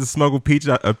boy tried to smuggle a peach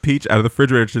out of the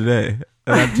refrigerator today,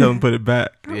 and I tell him to put it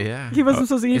back. Yeah, he wasn't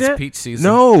supposed to eat it. It's peach season.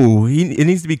 No, it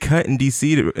needs to be cut and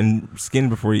de-seeded and skinned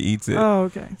before he eats it. Oh,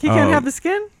 okay. He can't have the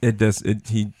skin. It does.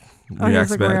 He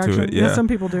reacts back to it. Yeah, some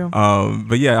people do.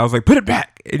 But yeah, I was like, put it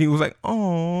back, and he was like,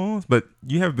 oh. But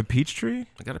you have the peach tree.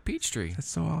 I got a peach tree. That's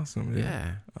so awesome.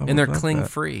 Yeah, and they're cling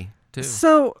free too.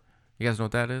 So you guys know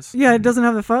what that is? Yeah, it doesn't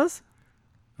have the fuzz.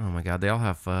 Oh my God, they all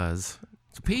have fuzz.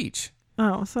 It's a peach.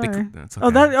 Oh, sorry. That's okay.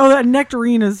 that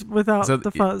nectarine is without the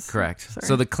fuzz. Correct. Sorry.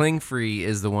 So the cling free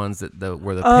is the ones that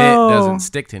where the pit doesn't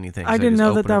stick to anything. I so didn't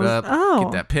know that was. Oh,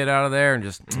 get that pit out of there and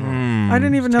just. I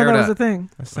didn't even know that was a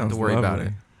thing. That sounds Don't worry lovely. about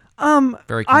it.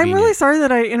 Very convenient. I'm really sorry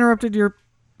that I interrupted your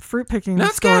fruit picking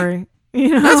story.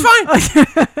 You know? That's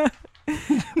fine.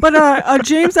 But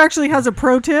James actually has a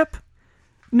pro tip.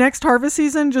 Next harvest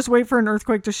season, just wait for an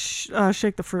earthquake to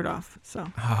shake the fruit off. So.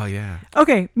 Oh yeah.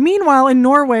 Okay. Meanwhile, in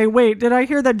Norway, wait, did I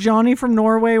hear that Johnny from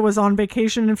Norway was on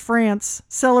vacation in France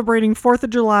celebrating 4th of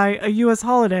July, a U.S.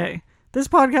 holiday? This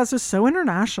podcast is so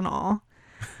international.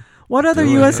 What other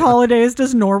U.S. holidays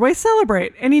does Norway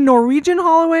celebrate? Any Norwegian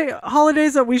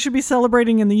holidays that we should be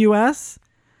celebrating in the U.S.?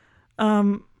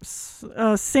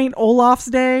 St. Olaf's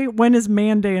Day. When is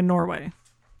Man Day in Norway?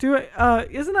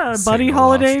 Isn't that a buddy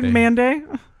holiday, Man Day?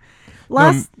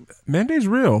 Man Day's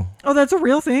real. Oh, that's a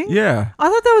real thing? Yeah. I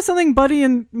thought that was something Buddy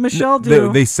and Michelle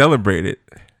do. They celebrate it.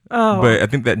 Oh. But I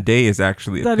think that day is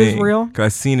actually a thing. That is real? Because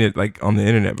I've seen it like on the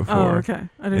internet before. Oh, okay.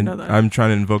 I didn't know that. I'm trying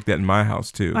to invoke that in my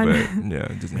house too. But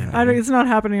yeah, it doesn't happen. It's not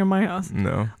happening in my house.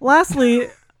 No. Lastly,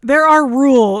 there are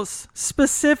rules,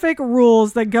 specific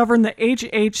rules that govern the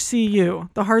HHCU,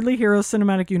 the Hardly Heroes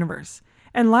Cinematic Universe.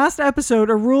 And last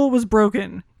episode, a rule was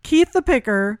broken. Keith the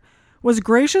Picker was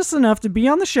gracious enough to be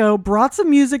on the show, brought some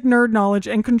music nerd knowledge,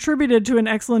 and contributed to an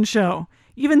excellent show.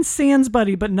 Even sans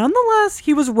Buddy, but nonetheless,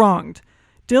 he was wronged.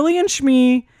 Dilly and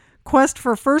Shmee quest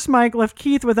for first mic left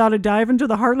Keith without a dive into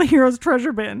the Hardly Heroes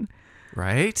treasure bin.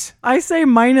 Right? I say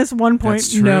 -1 point.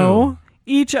 That's true. No.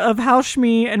 Each of House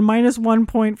Shmee and -1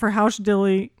 point for House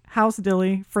Dilly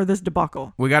for this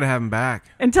debacle. We got to have him back.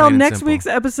 Until next week's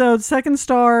episode, second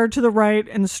star to the right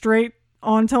and straight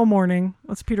on till morning.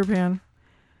 That's Peter Pan.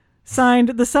 Signed,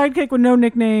 the sidekick with no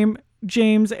nickname,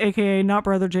 James, a.k.a. not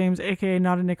Brother James, a.k.a.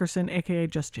 not a Nickerson, a.k.a.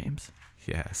 just James.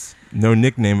 Yes. No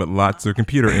nickname, but lots of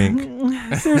computer ink.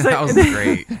 Seriously. That was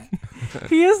great.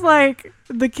 He is like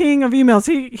the king of emails.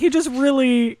 He just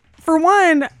really, for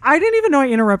one, I didn't even know I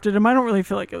interrupted him. I don't really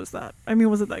feel like it was that. I mean,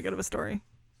 was it that good of a story?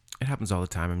 It happens all the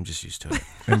time. I'm just used to it.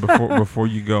 And before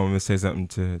you go, I'm going to say something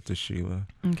to Sheila.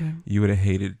 Okay. You would have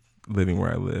hated living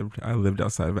where I lived. I lived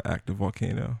outside of an active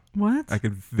volcano. What? I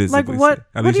could visibly like what? see.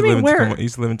 I what do you mean where? I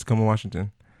used to live in Tacoma,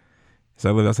 Washington. So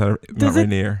I lived outside of Mount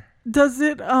Rainier. Does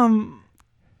it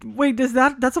wait,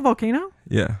 that's a volcano?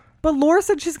 Yeah. But Laura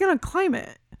said she's gonna climb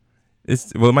it.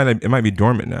 It might be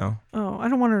dormant now. Oh, I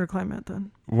don't want her to climb it then.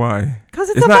 Why? Because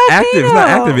it's a not volcano. active. It's not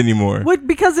active anymore. What?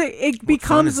 Because it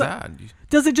becomes. What fun is that?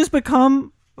 Does it just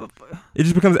become? It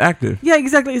just becomes active. Yeah,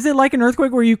 exactly. Is it like an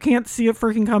earthquake where you can't see it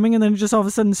freaking coming and then it just all of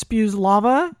a sudden spews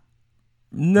lava?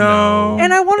 No.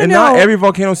 And I want to know. And not every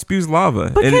volcano spews lava.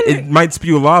 But and it might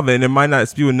spew lava, and it might not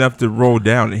spew enough to roll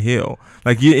down a hill.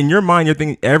 Like in your mind, you're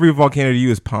thinking every volcano to you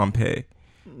is Pompeii,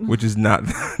 which is not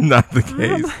the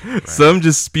case. Right. Some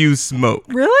just spew smoke.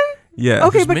 Really? Yeah.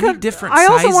 Okay, there's because many different I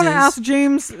also sizes. want to ask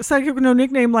James, sidekick with no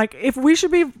nickname, like if we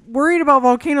should be worried about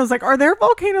volcanoes. Like, are there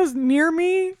volcanoes near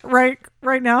me right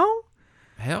now?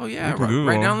 Hell yeah,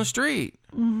 right down the street.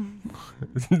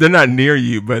 They're not near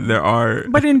you, but there are.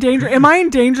 But in danger? Am I in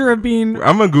danger of being?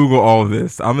 I'm gonna Google all of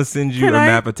this. I'm gonna send you a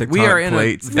map of tectonic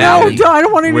plates. No, I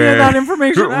don't want any of that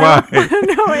information. Why?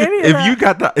 No, any of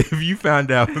that. If you found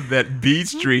out that B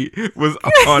Street was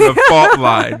on a fault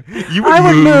line, you would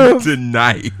I move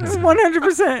tonight.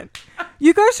 100%.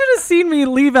 You guys should have seen me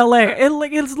leave LA.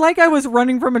 It's like I was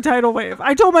running from a tidal wave.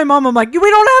 I told my mom, I'm like, we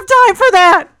don't have time for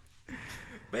that.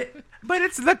 But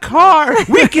it's the car.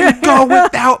 We can go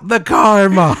without the car,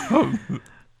 Mom.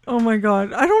 Oh my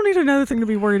God. I don't need another thing to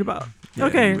be worried about. Yeah,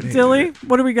 okay, Dilly,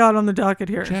 what do we got on the docket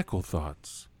here? Jackal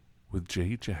Thoughts with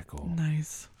Jay Jackal.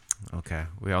 Nice. Okay,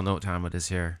 we all know what time it is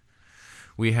here.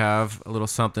 We have a little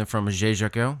something from Jay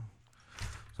Jacques. So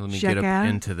let me get up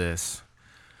into this.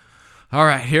 All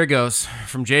right, here goes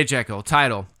from Jay Jekyll.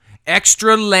 Title,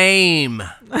 Extra Lame.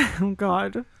 Oh,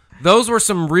 God. Those were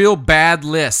some real bad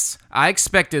lists. I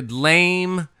expected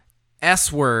lame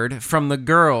S-word from the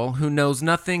girl who knows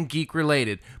nothing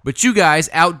geek-related, but you guys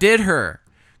outdid her.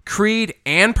 Creed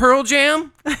and Pearl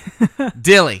Jam?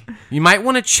 Dilly, you might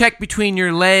want to check between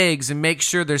your legs and make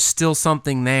sure there's still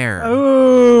something there.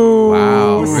 Oh,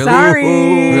 wow. Really? Sorry.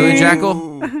 Really,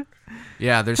 Jackal?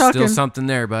 Yeah, there's still something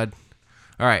there, bud.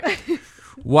 All right.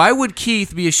 Why would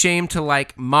Keith be ashamed to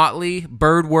like Motley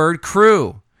Birdword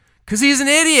Crew? Because he's an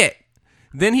idiot.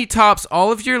 Then he tops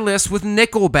all of your lists with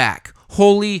Nickelback.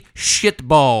 Holy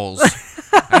shitballs.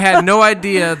 I had no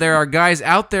idea there are guys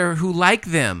out there who like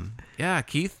them. Yeah,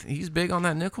 Keith, he's big on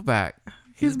that Nickelback.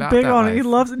 He's big on it. He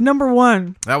loves it. Number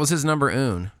one. That was his number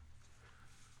un.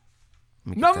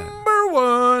 Number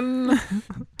one.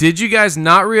 Did you guys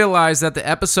not realize that the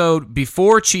episode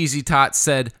before Cheesy Tot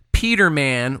said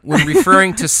Peterman when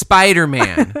referring to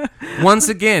Spider-Man? Once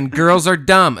again, girls are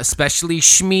dumb, especially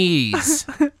schmees.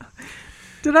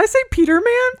 Did I say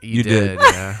Peterman? You did,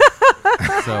 yeah.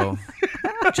 So,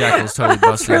 Jackal's totally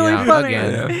busting really out funny.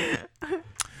 again. Yeah.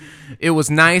 It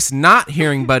was nice not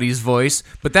hearing Buddy's voice,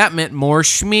 but that meant more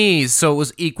schmees, so it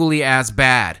was equally as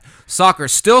bad. Soccer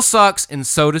still sucks, and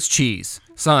so does cheese.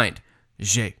 Signed,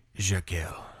 Jay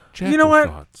Jackal. You know what?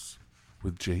 Thoughts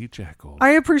with Jay Jackal.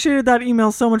 I appreciated that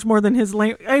email so much more than his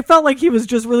lame. I felt like he was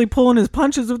just really pulling his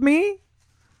punches with me.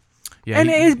 Yeah,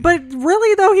 and but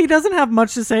really though, he doesn't have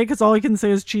much to say because all he can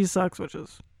say is cheese sucks, which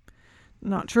is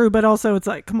not true. But also, it's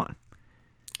like, come on.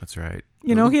 That's right.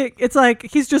 You know, it's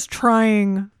like he's just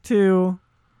trying to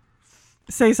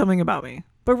say something about me.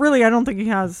 But really, I don't think he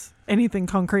has anything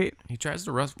concrete. He tries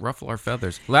to ruffle our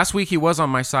feathers. Last week, he was on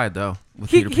my side, though.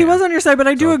 He was on your side, but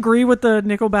I do agree with the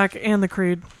Nickelback and the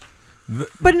Creed.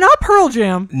 But not Pearl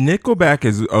Jam. Nickelback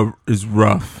is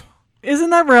rough.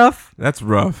 Isn't that rough? That's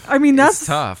rough. I mean, that's it's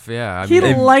tough. Yeah, he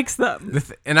likes them,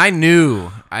 and I knew.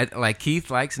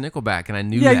 Keith likes Nickelback, and I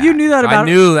knew. Yeah, that. you knew that about. I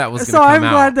knew that was. So I'm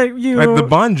glad that you like the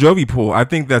Bon Jovi pool. I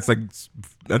think that's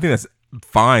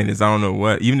fine. Is I don't know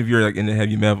what. Even if you're like into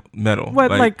heavy metal.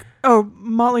 What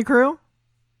Motley Crue?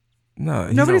 No,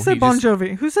 nobody said Bon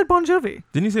Jovi. Who said Bon Jovi?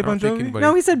 Didn't he say Bon Jovi?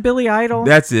 No, he said Billy Idol.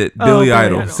 That's it. Billy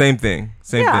Idol. Same thing.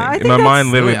 Same thing. In my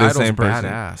mind, literally the same person.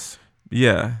 Badass.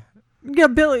 Yeah. Yeah,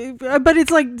 Billy, but it's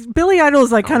like Billy Idol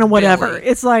is like kind of whatever. Billy.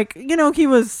 It's like, you know,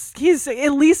 he's at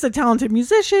least a talented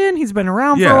musician. He's been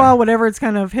around for a while, whatever. It's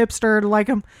kind of hipster to like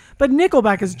him. But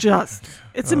Nickelback is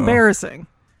it's embarrassing.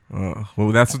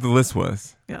 Well, that's what the list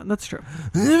was. Yeah, that's true.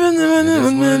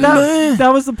 that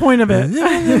was the point of it. Is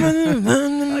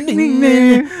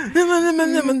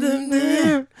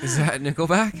that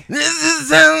Nickelback? This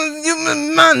is how you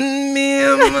remind me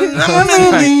of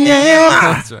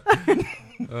That's right.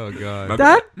 Oh, God.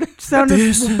 That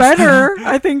sounded better,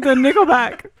 I think, than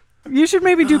Nickelback. You should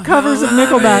maybe do covers of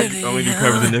Nickelback. Only do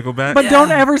covers of Nickelback? But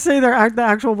don't ever say the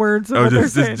actual words of what they're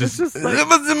saying. It's just like...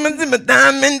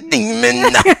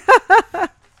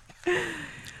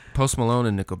 Post Malone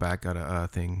and Nickelback got a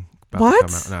thing about what?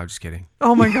 to come out. No, just kidding.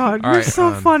 Oh, my God. You're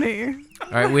so funny.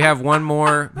 All right, we have one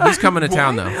more. He's coming to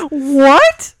town, though.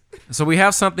 What? So we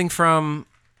have something from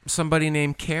somebody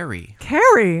named Carrie.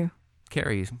 Carrie.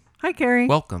 Hi, Carrie.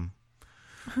 Welcome.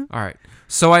 All right.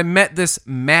 So I met this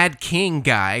Mad King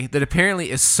guy that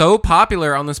apparently is so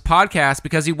popular on this podcast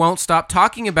because he won't stop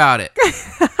talking about it.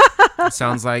 It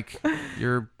sounds like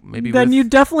you're maybe then you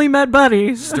definitely met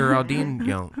Buddy. Stir Aldine.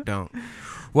 Don't.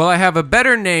 Well, I have a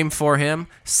better name for him.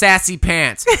 Sassy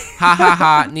Pants. Ha ha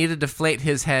ha. Need to deflate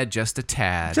his head just a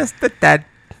tad. Just a tad.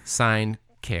 Signed,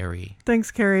 Carrie. Thanks,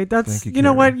 Carrie. That's you,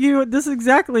 know what this is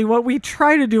exactly what we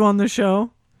try to do on the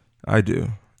show. I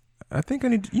do. I think I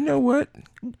need. You know what?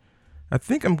 I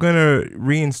think I'm gonna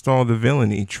reinstall the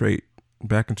villainy trait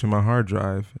back into my hard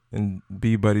drive and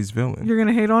be Buddy's villain. You're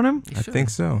gonna hate on him? I think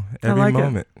so. Every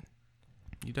moment.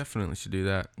 You definitely should do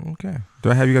that. Okay.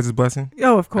 Do I have you guys' blessing?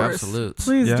 Oh, of course. Absolutely.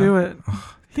 Please do it.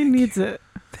 He needs it.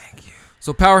 Thank you.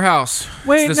 So Powerhouse.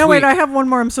 Wait, wait. I have one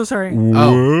more. I'm so sorry.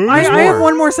 Oh, I have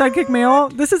one more sidekick mail.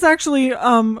 This is actually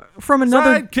from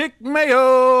another sidekick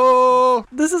mail.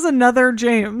 This is another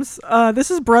James.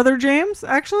 This is Brother James.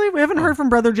 Actually, we haven't heard from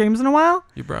Brother James in a while.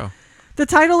 You bro. The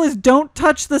title is "Don't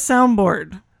Touch the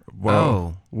Soundboard."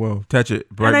 Whoa, whoa! Touch it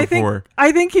right before.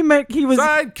 I think he meant he was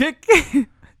sidekick.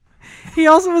 He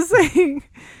also was saying,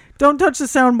 "Don't touch the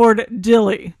soundboard,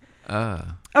 Dilly."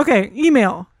 Okay,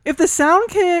 email. If the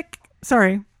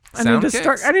I need to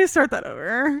start that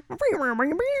over.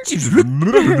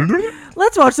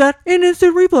 Let's watch that in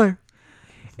instant replay.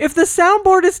 If the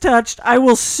soundboard is touched, I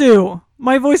will sue.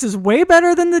 My voice is way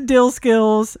better than the Dill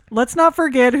skills. Let's not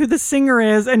forget who the singer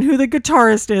is and who the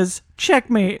guitarist is.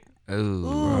 Checkmate.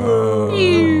 Oh.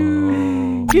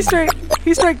 He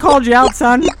straight called you out,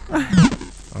 son.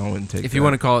 I wouldn't take If you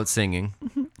want to call it singing.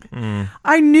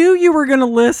 I knew you were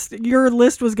gonna your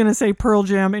list was gonna say Pearl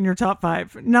Jam in your top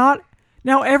 5. Now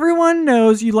everyone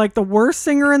knows you like the worst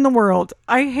singer in the world.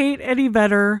 I hate Eddie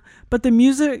Vedder, but the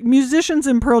musicians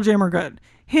in Pearl Jam are good.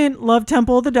 Hint, love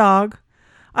Temple of the Dog.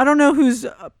 I don't know whose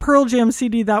Pearl Jam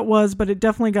CD that was, but it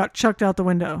definitely got chucked out the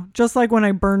window. Just like when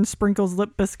I burned Sprinkle's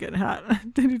Lip Biscuit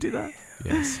hat. Did you do that?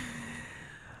 Yes.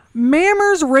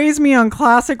 Mammers raised me on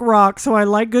classic rock, so I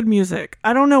like good music.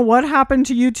 I don't know what happened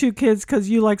to you two kids because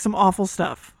you like some awful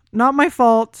stuff. Not my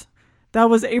fault. That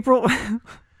was April...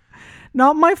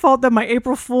 Not my fault that my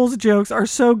April Fool's jokes are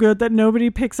so good that nobody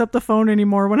picks up the phone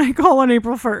anymore when I call on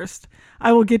April 1st.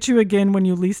 I will get you again when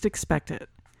you least expect it.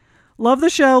 Love the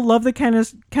show, love the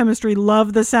chemistry,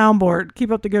 love the soundboard. Keep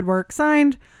up the good work.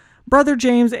 Signed, Brother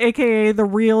James, a.k.a. The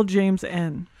Real James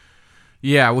N.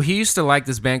 Yeah, well, he used to like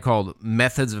this band called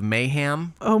Methods of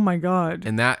Mayhem. Oh, my God.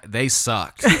 And they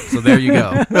sucked. So there you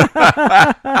go.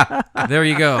 There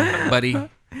you go, buddy.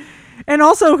 And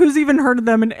also, who's even heard of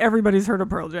them? And everybody's heard of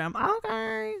Pearl Jam.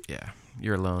 Okay. Yeah,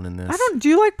 you're alone in this. Do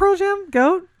you like Pearl Jam?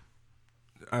 Goat?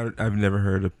 I've never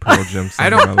heard of Pearl Jam song I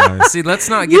don't. in my life. See, let's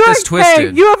not get this twisted.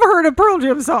 Hey, you haven't heard a Pearl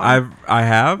Jam song? I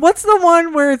have. What's the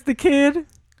one where it's the kid?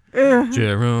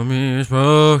 Jeremy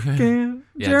spoken.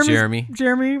 Yeah, Jeremy.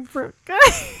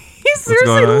 He's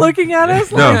seriously looking at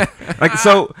us. No,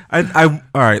 so. All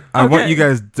right. I want you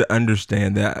guys to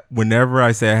understand that whenever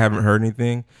I say I haven't heard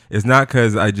anything, it's not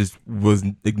because I just was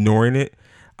ignoring it.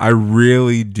 I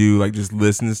really do just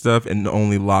listen to stuff and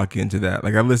only lock into that.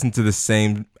 I listen to the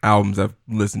same albums I've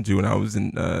listened to when I was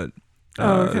in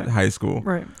high school.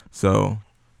 Right. So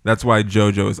that's why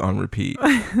JoJo is on repeat,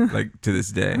 to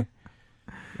this day.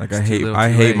 I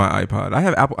hate my iPod.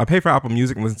 I pay for Apple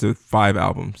Music and listen to 5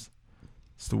 albums.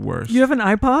 It's the worst. You have an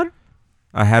iPod?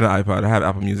 I had an iPod. I have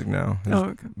Apple Music now.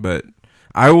 Okay. But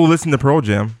I will listen to Pearl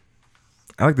Jam.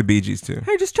 I like the Bee Gees too.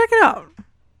 Hey, just check it out.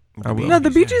 I will. No,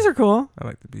 the Bee Gees are cool. I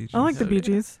like the Bee Gees. I like the Bee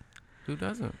Gees. Who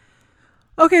doesn't?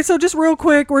 Okay, so just real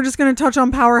quick, we're just going to touch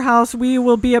on Powerhouse. We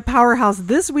will be at Powerhouse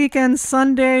this weekend,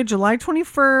 Sunday, July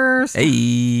 21st.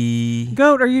 Hey.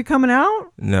 Goat, are you coming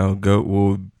out? No, Goat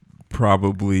will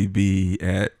probably be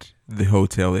at the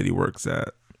hotel that he works at.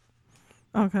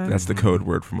 Okay. That's the code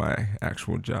word for my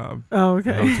actual job. Oh,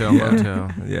 okay. Hotel.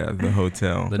 Yeah, the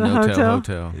hotel. The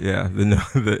hotel. Yeah,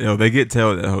 they get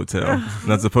tailed at the hotel. I'm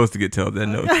not supposed to get tailed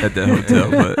at that hotel,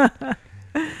 but...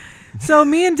 So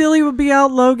me and Dilly will be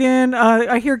out. Logan,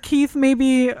 I hear Keith may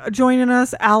be joining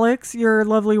us. Alex, your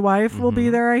lovely wife, will be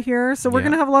there, I hear. So we're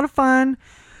going to have a lot of fun.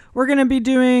 We're going to be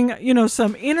doing,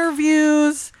 some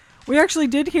interviews. We actually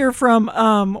did hear from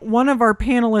one of our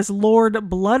panelists, Lord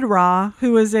Bloodraw,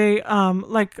 who is a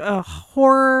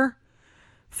horror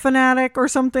fanatic or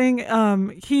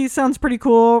something. He sounds pretty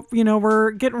cool.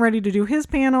 We're getting ready to do his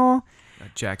panel.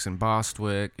 Got Jackson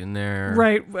Bostwick in there.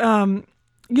 Right.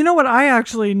 You know what I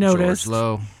actually noticed George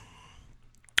Lowe.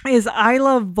 is I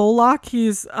love Volok.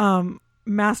 He's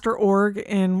Master Org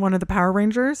in one of the Power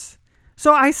Rangers.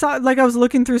 So I saw, I was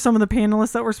looking through some of the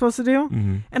panelists that we're supposed to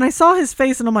do, and I saw his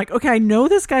face, and I'm like, okay, I know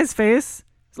this guy's face,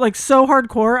 so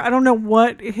hardcore. I don't know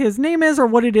what his name is or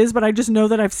what it is, but I just know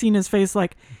that I've seen his face,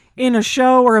 in a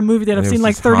show or a movie that I've seen,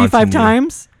 35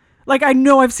 times. I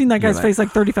know I've seen that guy's face,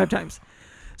 35 times.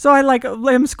 So I'm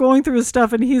scrolling through his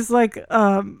stuff, and he's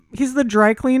he's the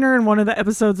dry cleaner in one of the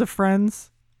episodes of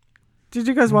Friends. Did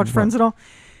you guys watch Friends at all?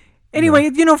 Anyway,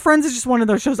 Friends is just one of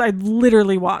those shows I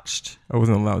literally watched. I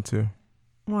wasn't allowed to.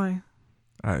 Why?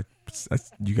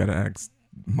 You gotta ask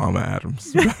Mama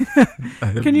Adams.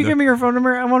 Can you give me your phone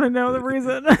number? I want to know the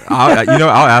reason.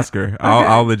 I'll ask her.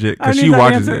 I'll legit, because she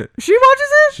watches it. She watches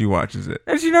it? She watches it.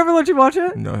 And she never let you watch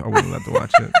it? No, I wouldn't let to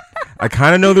watch it. I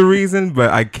kind of know the reason,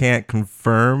 but I can't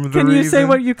confirm the reason. Can you say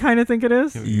what you kind of think it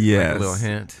is? Yes. A little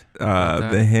hint.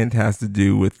 The hint has to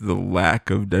do with the lack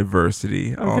of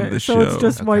diversity on the show. So it's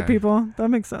just white people. That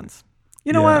makes sense.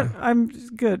 You know what? I'm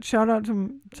good. Shout out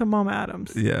to Mama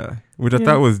Adams. Yeah. Which I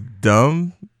thought was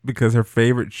dumb, because her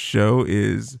favorite show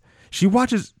is... She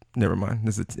watches... Never mind.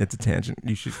 It's a tangent.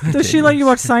 You should continue. Does she let you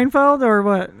watch Seinfeld or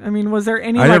what? I mean, was there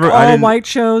any all-white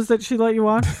shows that she let you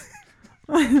watch?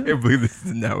 I can't believe this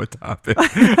is now a topic.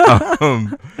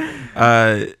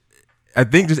 I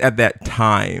think just at that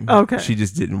time, Okay. she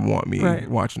just didn't want me Right.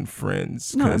 watching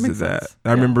Friends No, that because of makes that. sense.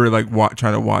 I remember like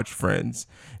trying to watch Friends,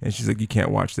 and she's like, "You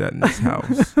can't watch that in this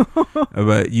house."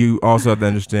 But you also have to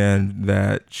understand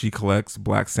that she collects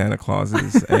black Santa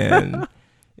Clauses, and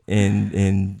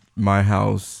in my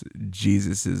house,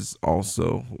 Jesus is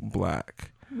also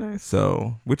black. Nice.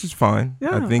 So, which is fine.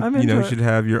 Yeah, I think I'm you into it. should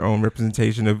have your own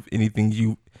representation of anything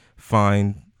you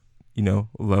find,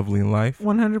 lovely in life.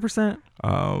 100%.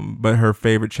 But her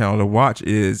favorite channel to watch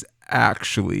is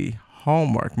actually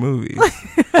Hallmark movies,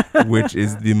 which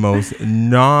is the most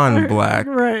non-black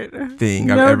Right. thing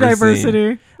I've No ever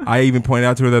diversity. seen. I even pointed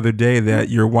out to her the other day that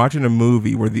you're watching a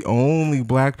movie where the only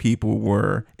black people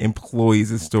were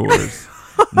employees of stores.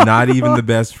 Not even the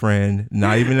best friend,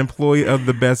 not even an employee of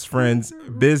the best friend's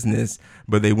business,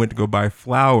 but they went to go buy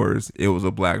flowers, it was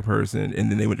a black person, and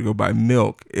then they went to go buy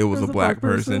milk, it was a black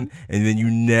person, and then you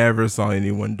never saw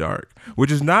anyone dark,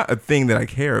 which is not a thing that I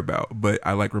care about, but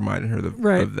I like reminding her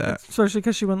of that. Especially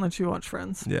because she wouldn't let you watch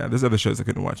Friends. Yeah, there's other shows I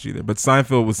couldn't watch either, but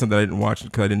Seinfeld was something I didn't watch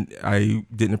because I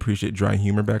didn't appreciate dry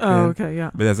humor back then. Oh, okay,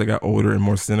 yeah. But as I got older and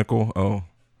more cynical,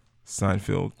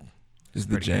 Seinfeld is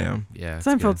the jam. Good. Yeah,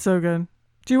 Seinfeld's so good.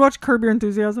 Do you watch Curb Your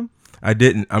Enthusiasm? I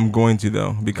didn't. I'm going to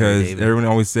though, because everyone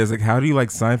always says like, "How do you like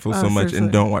Seinfeld so much seriously.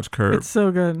 and don't watch Curb?" It's so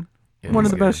good. One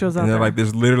of the best shows out And they're there. like,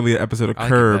 "There's literally an episode of I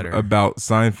like it Curb better. about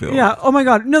Seinfeld." Yeah. Oh my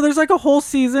God. No, there's like a whole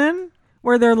season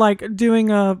where they're like doing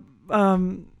what's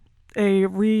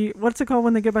it called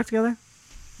when they get back together?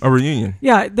 A reunion.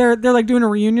 Yeah, they're like doing a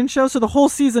reunion show. So the whole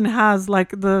season has like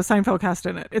the Seinfeld cast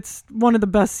in it. It's one of the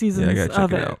best seasons Yeah, I gotta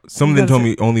of check it. it out. Some of them told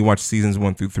me only watch seasons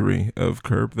 1 through 3 of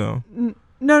Curb though.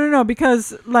 No,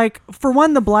 because like for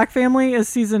one, the Black Family is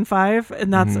season 5,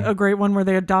 and that's a great one where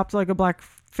they adopt like a black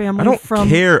family. I don't from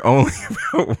care only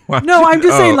about watching. No, I'm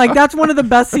just saying like that's one of the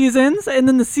best seasons, and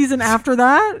then the season after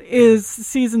that is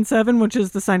season 7, which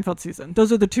is the Seinfeld season.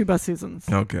 Those are the 2 best seasons.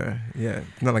 Okay, yeah.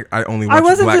 It's not like I only watch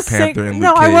Black Panther and Luke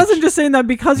No, Cage. I wasn't just saying that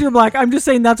because you're black. I'm just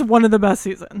saying that's one of the best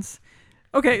seasons.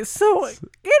 Okay, so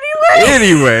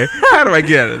Anyway, how do I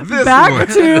get it? This back one.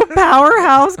 to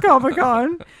Powerhouse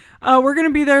Comic-Con. We're going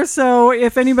to be there, so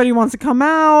if anybody wants to come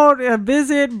out,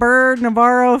 visit Bird,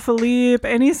 Navarro, Philippe,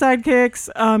 any sidekicks,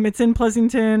 it's in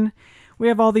Pleasanton. We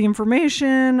have all the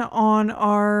information on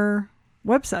our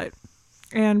website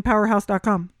and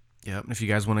powerhouse.com. Yep. And if you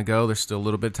guys want to go, there's still a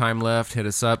little bit of time left. Hit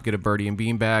us up. Get a Birdie and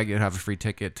Bean bag. You'll have a free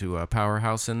ticket to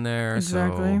Powerhouse in there.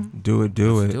 Exactly. So Do it.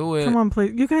 Do it. Come on,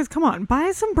 please. You guys, come on.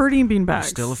 Buy some Birdie and Bean bags.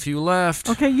 There's still a few left.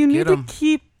 Okay, you need Get to 'em.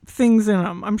 keep things in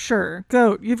them, I'm sure.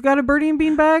 Goat, you've got a Birdie and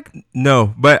Bean bag?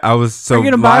 No, but I was Are you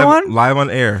gonna buy one? live on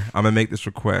air. I'm gonna make this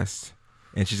request,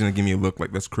 and she's gonna give me a look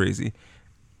like that's crazy.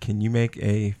 Can you make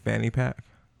a fanny pack?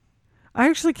 I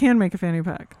actually can make a fanny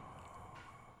pack.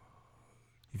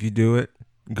 If you do it,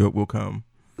 Goat will come.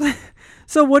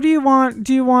 So what do you want?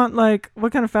 Do you want like,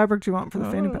 what kind of fabric do you want for the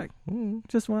fanny pack?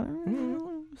 Just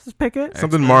just pick it.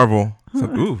 Something Marvel.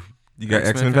 Ooh, you got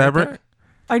X-Men fabric?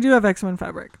 I do have X-Men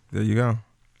fabric. There you go.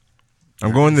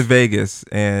 I'm going to Vegas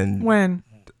and When?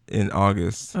 in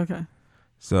August. Okay.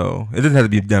 So it doesn't have to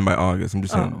be done by August. I'm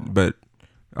just saying, but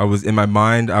I was in my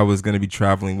mind. I was going to be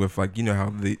traveling with like, you know how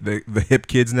the hip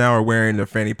kids now are wearing their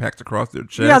fanny packs across their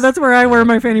chest. Yeah, that's where I wear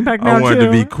my fanny pack now I wanted too.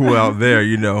 to be cool out there,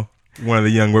 you know, one of the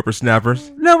young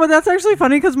whippersnappers. No, but that's actually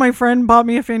funny because my friend bought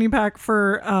me a fanny pack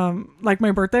for like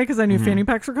my birthday because I knew fanny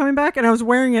packs were coming back, and I was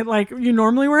wearing it like you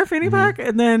normally wear a fanny pack,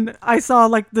 and then I saw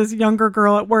like this younger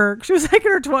girl at work. She was like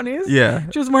in her 20s. Yeah.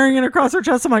 She was wearing it across her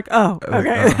chest. I'm like, oh,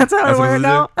 okay, that's how I wear it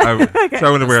now. Okay. So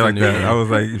I wouldn't wear it like That's the that. new I was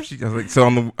like, so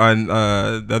on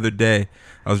the other day,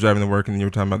 I was driving to work and you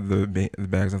were talking about the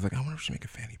bags. I was like, I wonder if she make a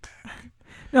fanny pack.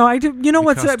 No, I do. You know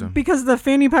what's custom. because the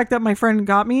fanny pack that my friend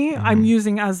got me, I'm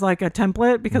using as like a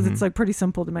template because it's like pretty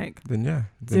simple to make. Then yeah,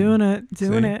 Doing it. see?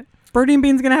 Birdie and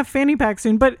Bean's gonna have fanny pack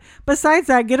soon. But besides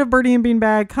that, get a Birdie and Bean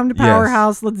bag. Come to Yes.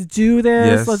 Powerhouse. Let's do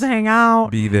this. Yes. Let's hang out.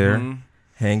 Be there,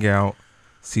 hang out,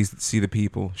 see the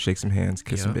people, shake some hands,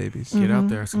 kiss some Yep. babies. Get out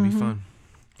there. It's going to be fun.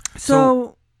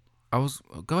 So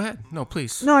Go ahead. No,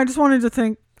 please. no, I just wanted to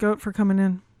thank Goat for coming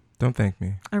in. Don't thank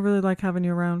me. I really like having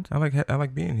you around. I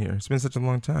like being here. It's been such a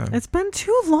long time. It's been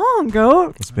too long,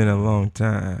 Goat. It's been a long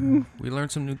time. We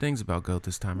learned some new things about Goat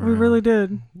this time We around. really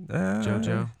did.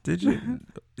 JoJo. Did you?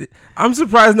 I'm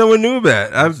surprised no one knew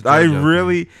that. I JoJo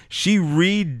really. She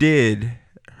redid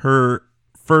her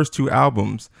first 2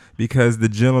 albums because the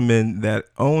gentleman that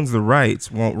owns the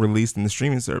rights won't release them in the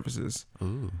streaming services.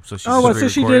 Ooh. So she's Oh, what? So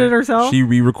she did it herself? She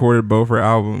re-recorded both her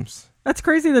albums. That's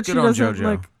crazy that Good she on doesn't JoJo.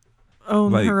 like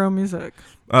own Like- her own music.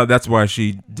 That's why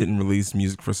she didn't release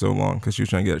music for so long because she was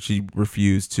trying to get. She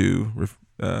refused to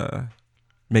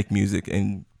make music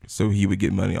and so he would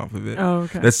get money off of it. Oh,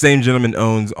 okay. That same gentleman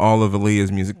owns all of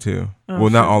Aaliyah's music too. Oh, well,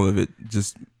 not shit. all of it,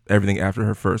 just everything after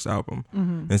her first album.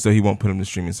 And so he won't put them to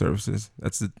streaming services.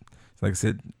 That's like I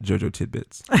said, JoJo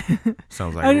tidbits.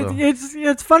 Sounds like And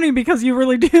it's funny because you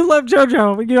really do love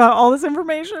JoJo. You got all this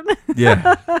information.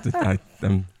 Yeah,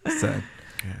 I'm sad.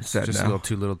 Yeah, it's sad just now. a little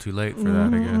too late for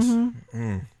that, I guess.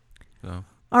 So.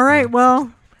 All right,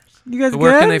 well, you guys So good?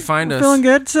 where can they find us? Feeling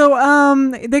good? So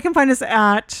they can find us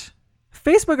at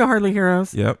Facebook at Hardly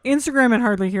Heroes. Yep. Instagram at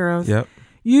Hardly Heroes. Yep.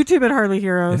 YouTube at Hardly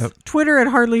Heroes. Yep. Twitter at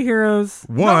Hardly Heroes.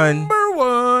 Number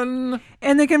 1.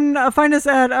 And they can find us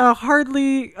at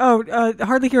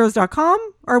hardlyheroes.com.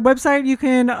 Our website, you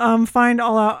can find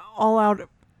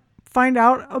find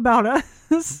out about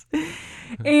us.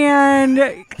 And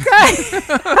you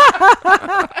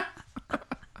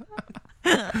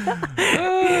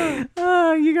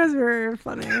guys are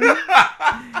funny.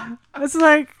 It's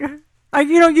like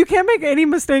you can't make any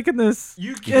mistake in this.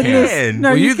 You can. No,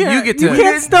 Well, you you can't. get You to-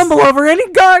 can't stumble over any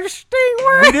gosh dang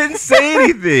word. We didn't say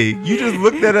anything. You just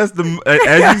looked at us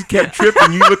as you kept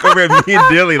tripping. You look over at me and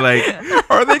Dilly like,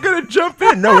 are they going to jump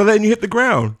in? No, we're letting you hit the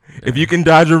ground. If you can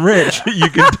dodge a wrench, you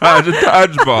can dodge a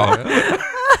dodgeball.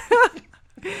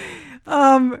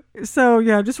 So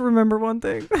yeah, just remember one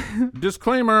thing.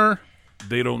 Disclaimer,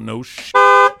 they don't know shit.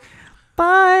 Bye.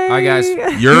 Hi, guys.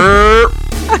 You're...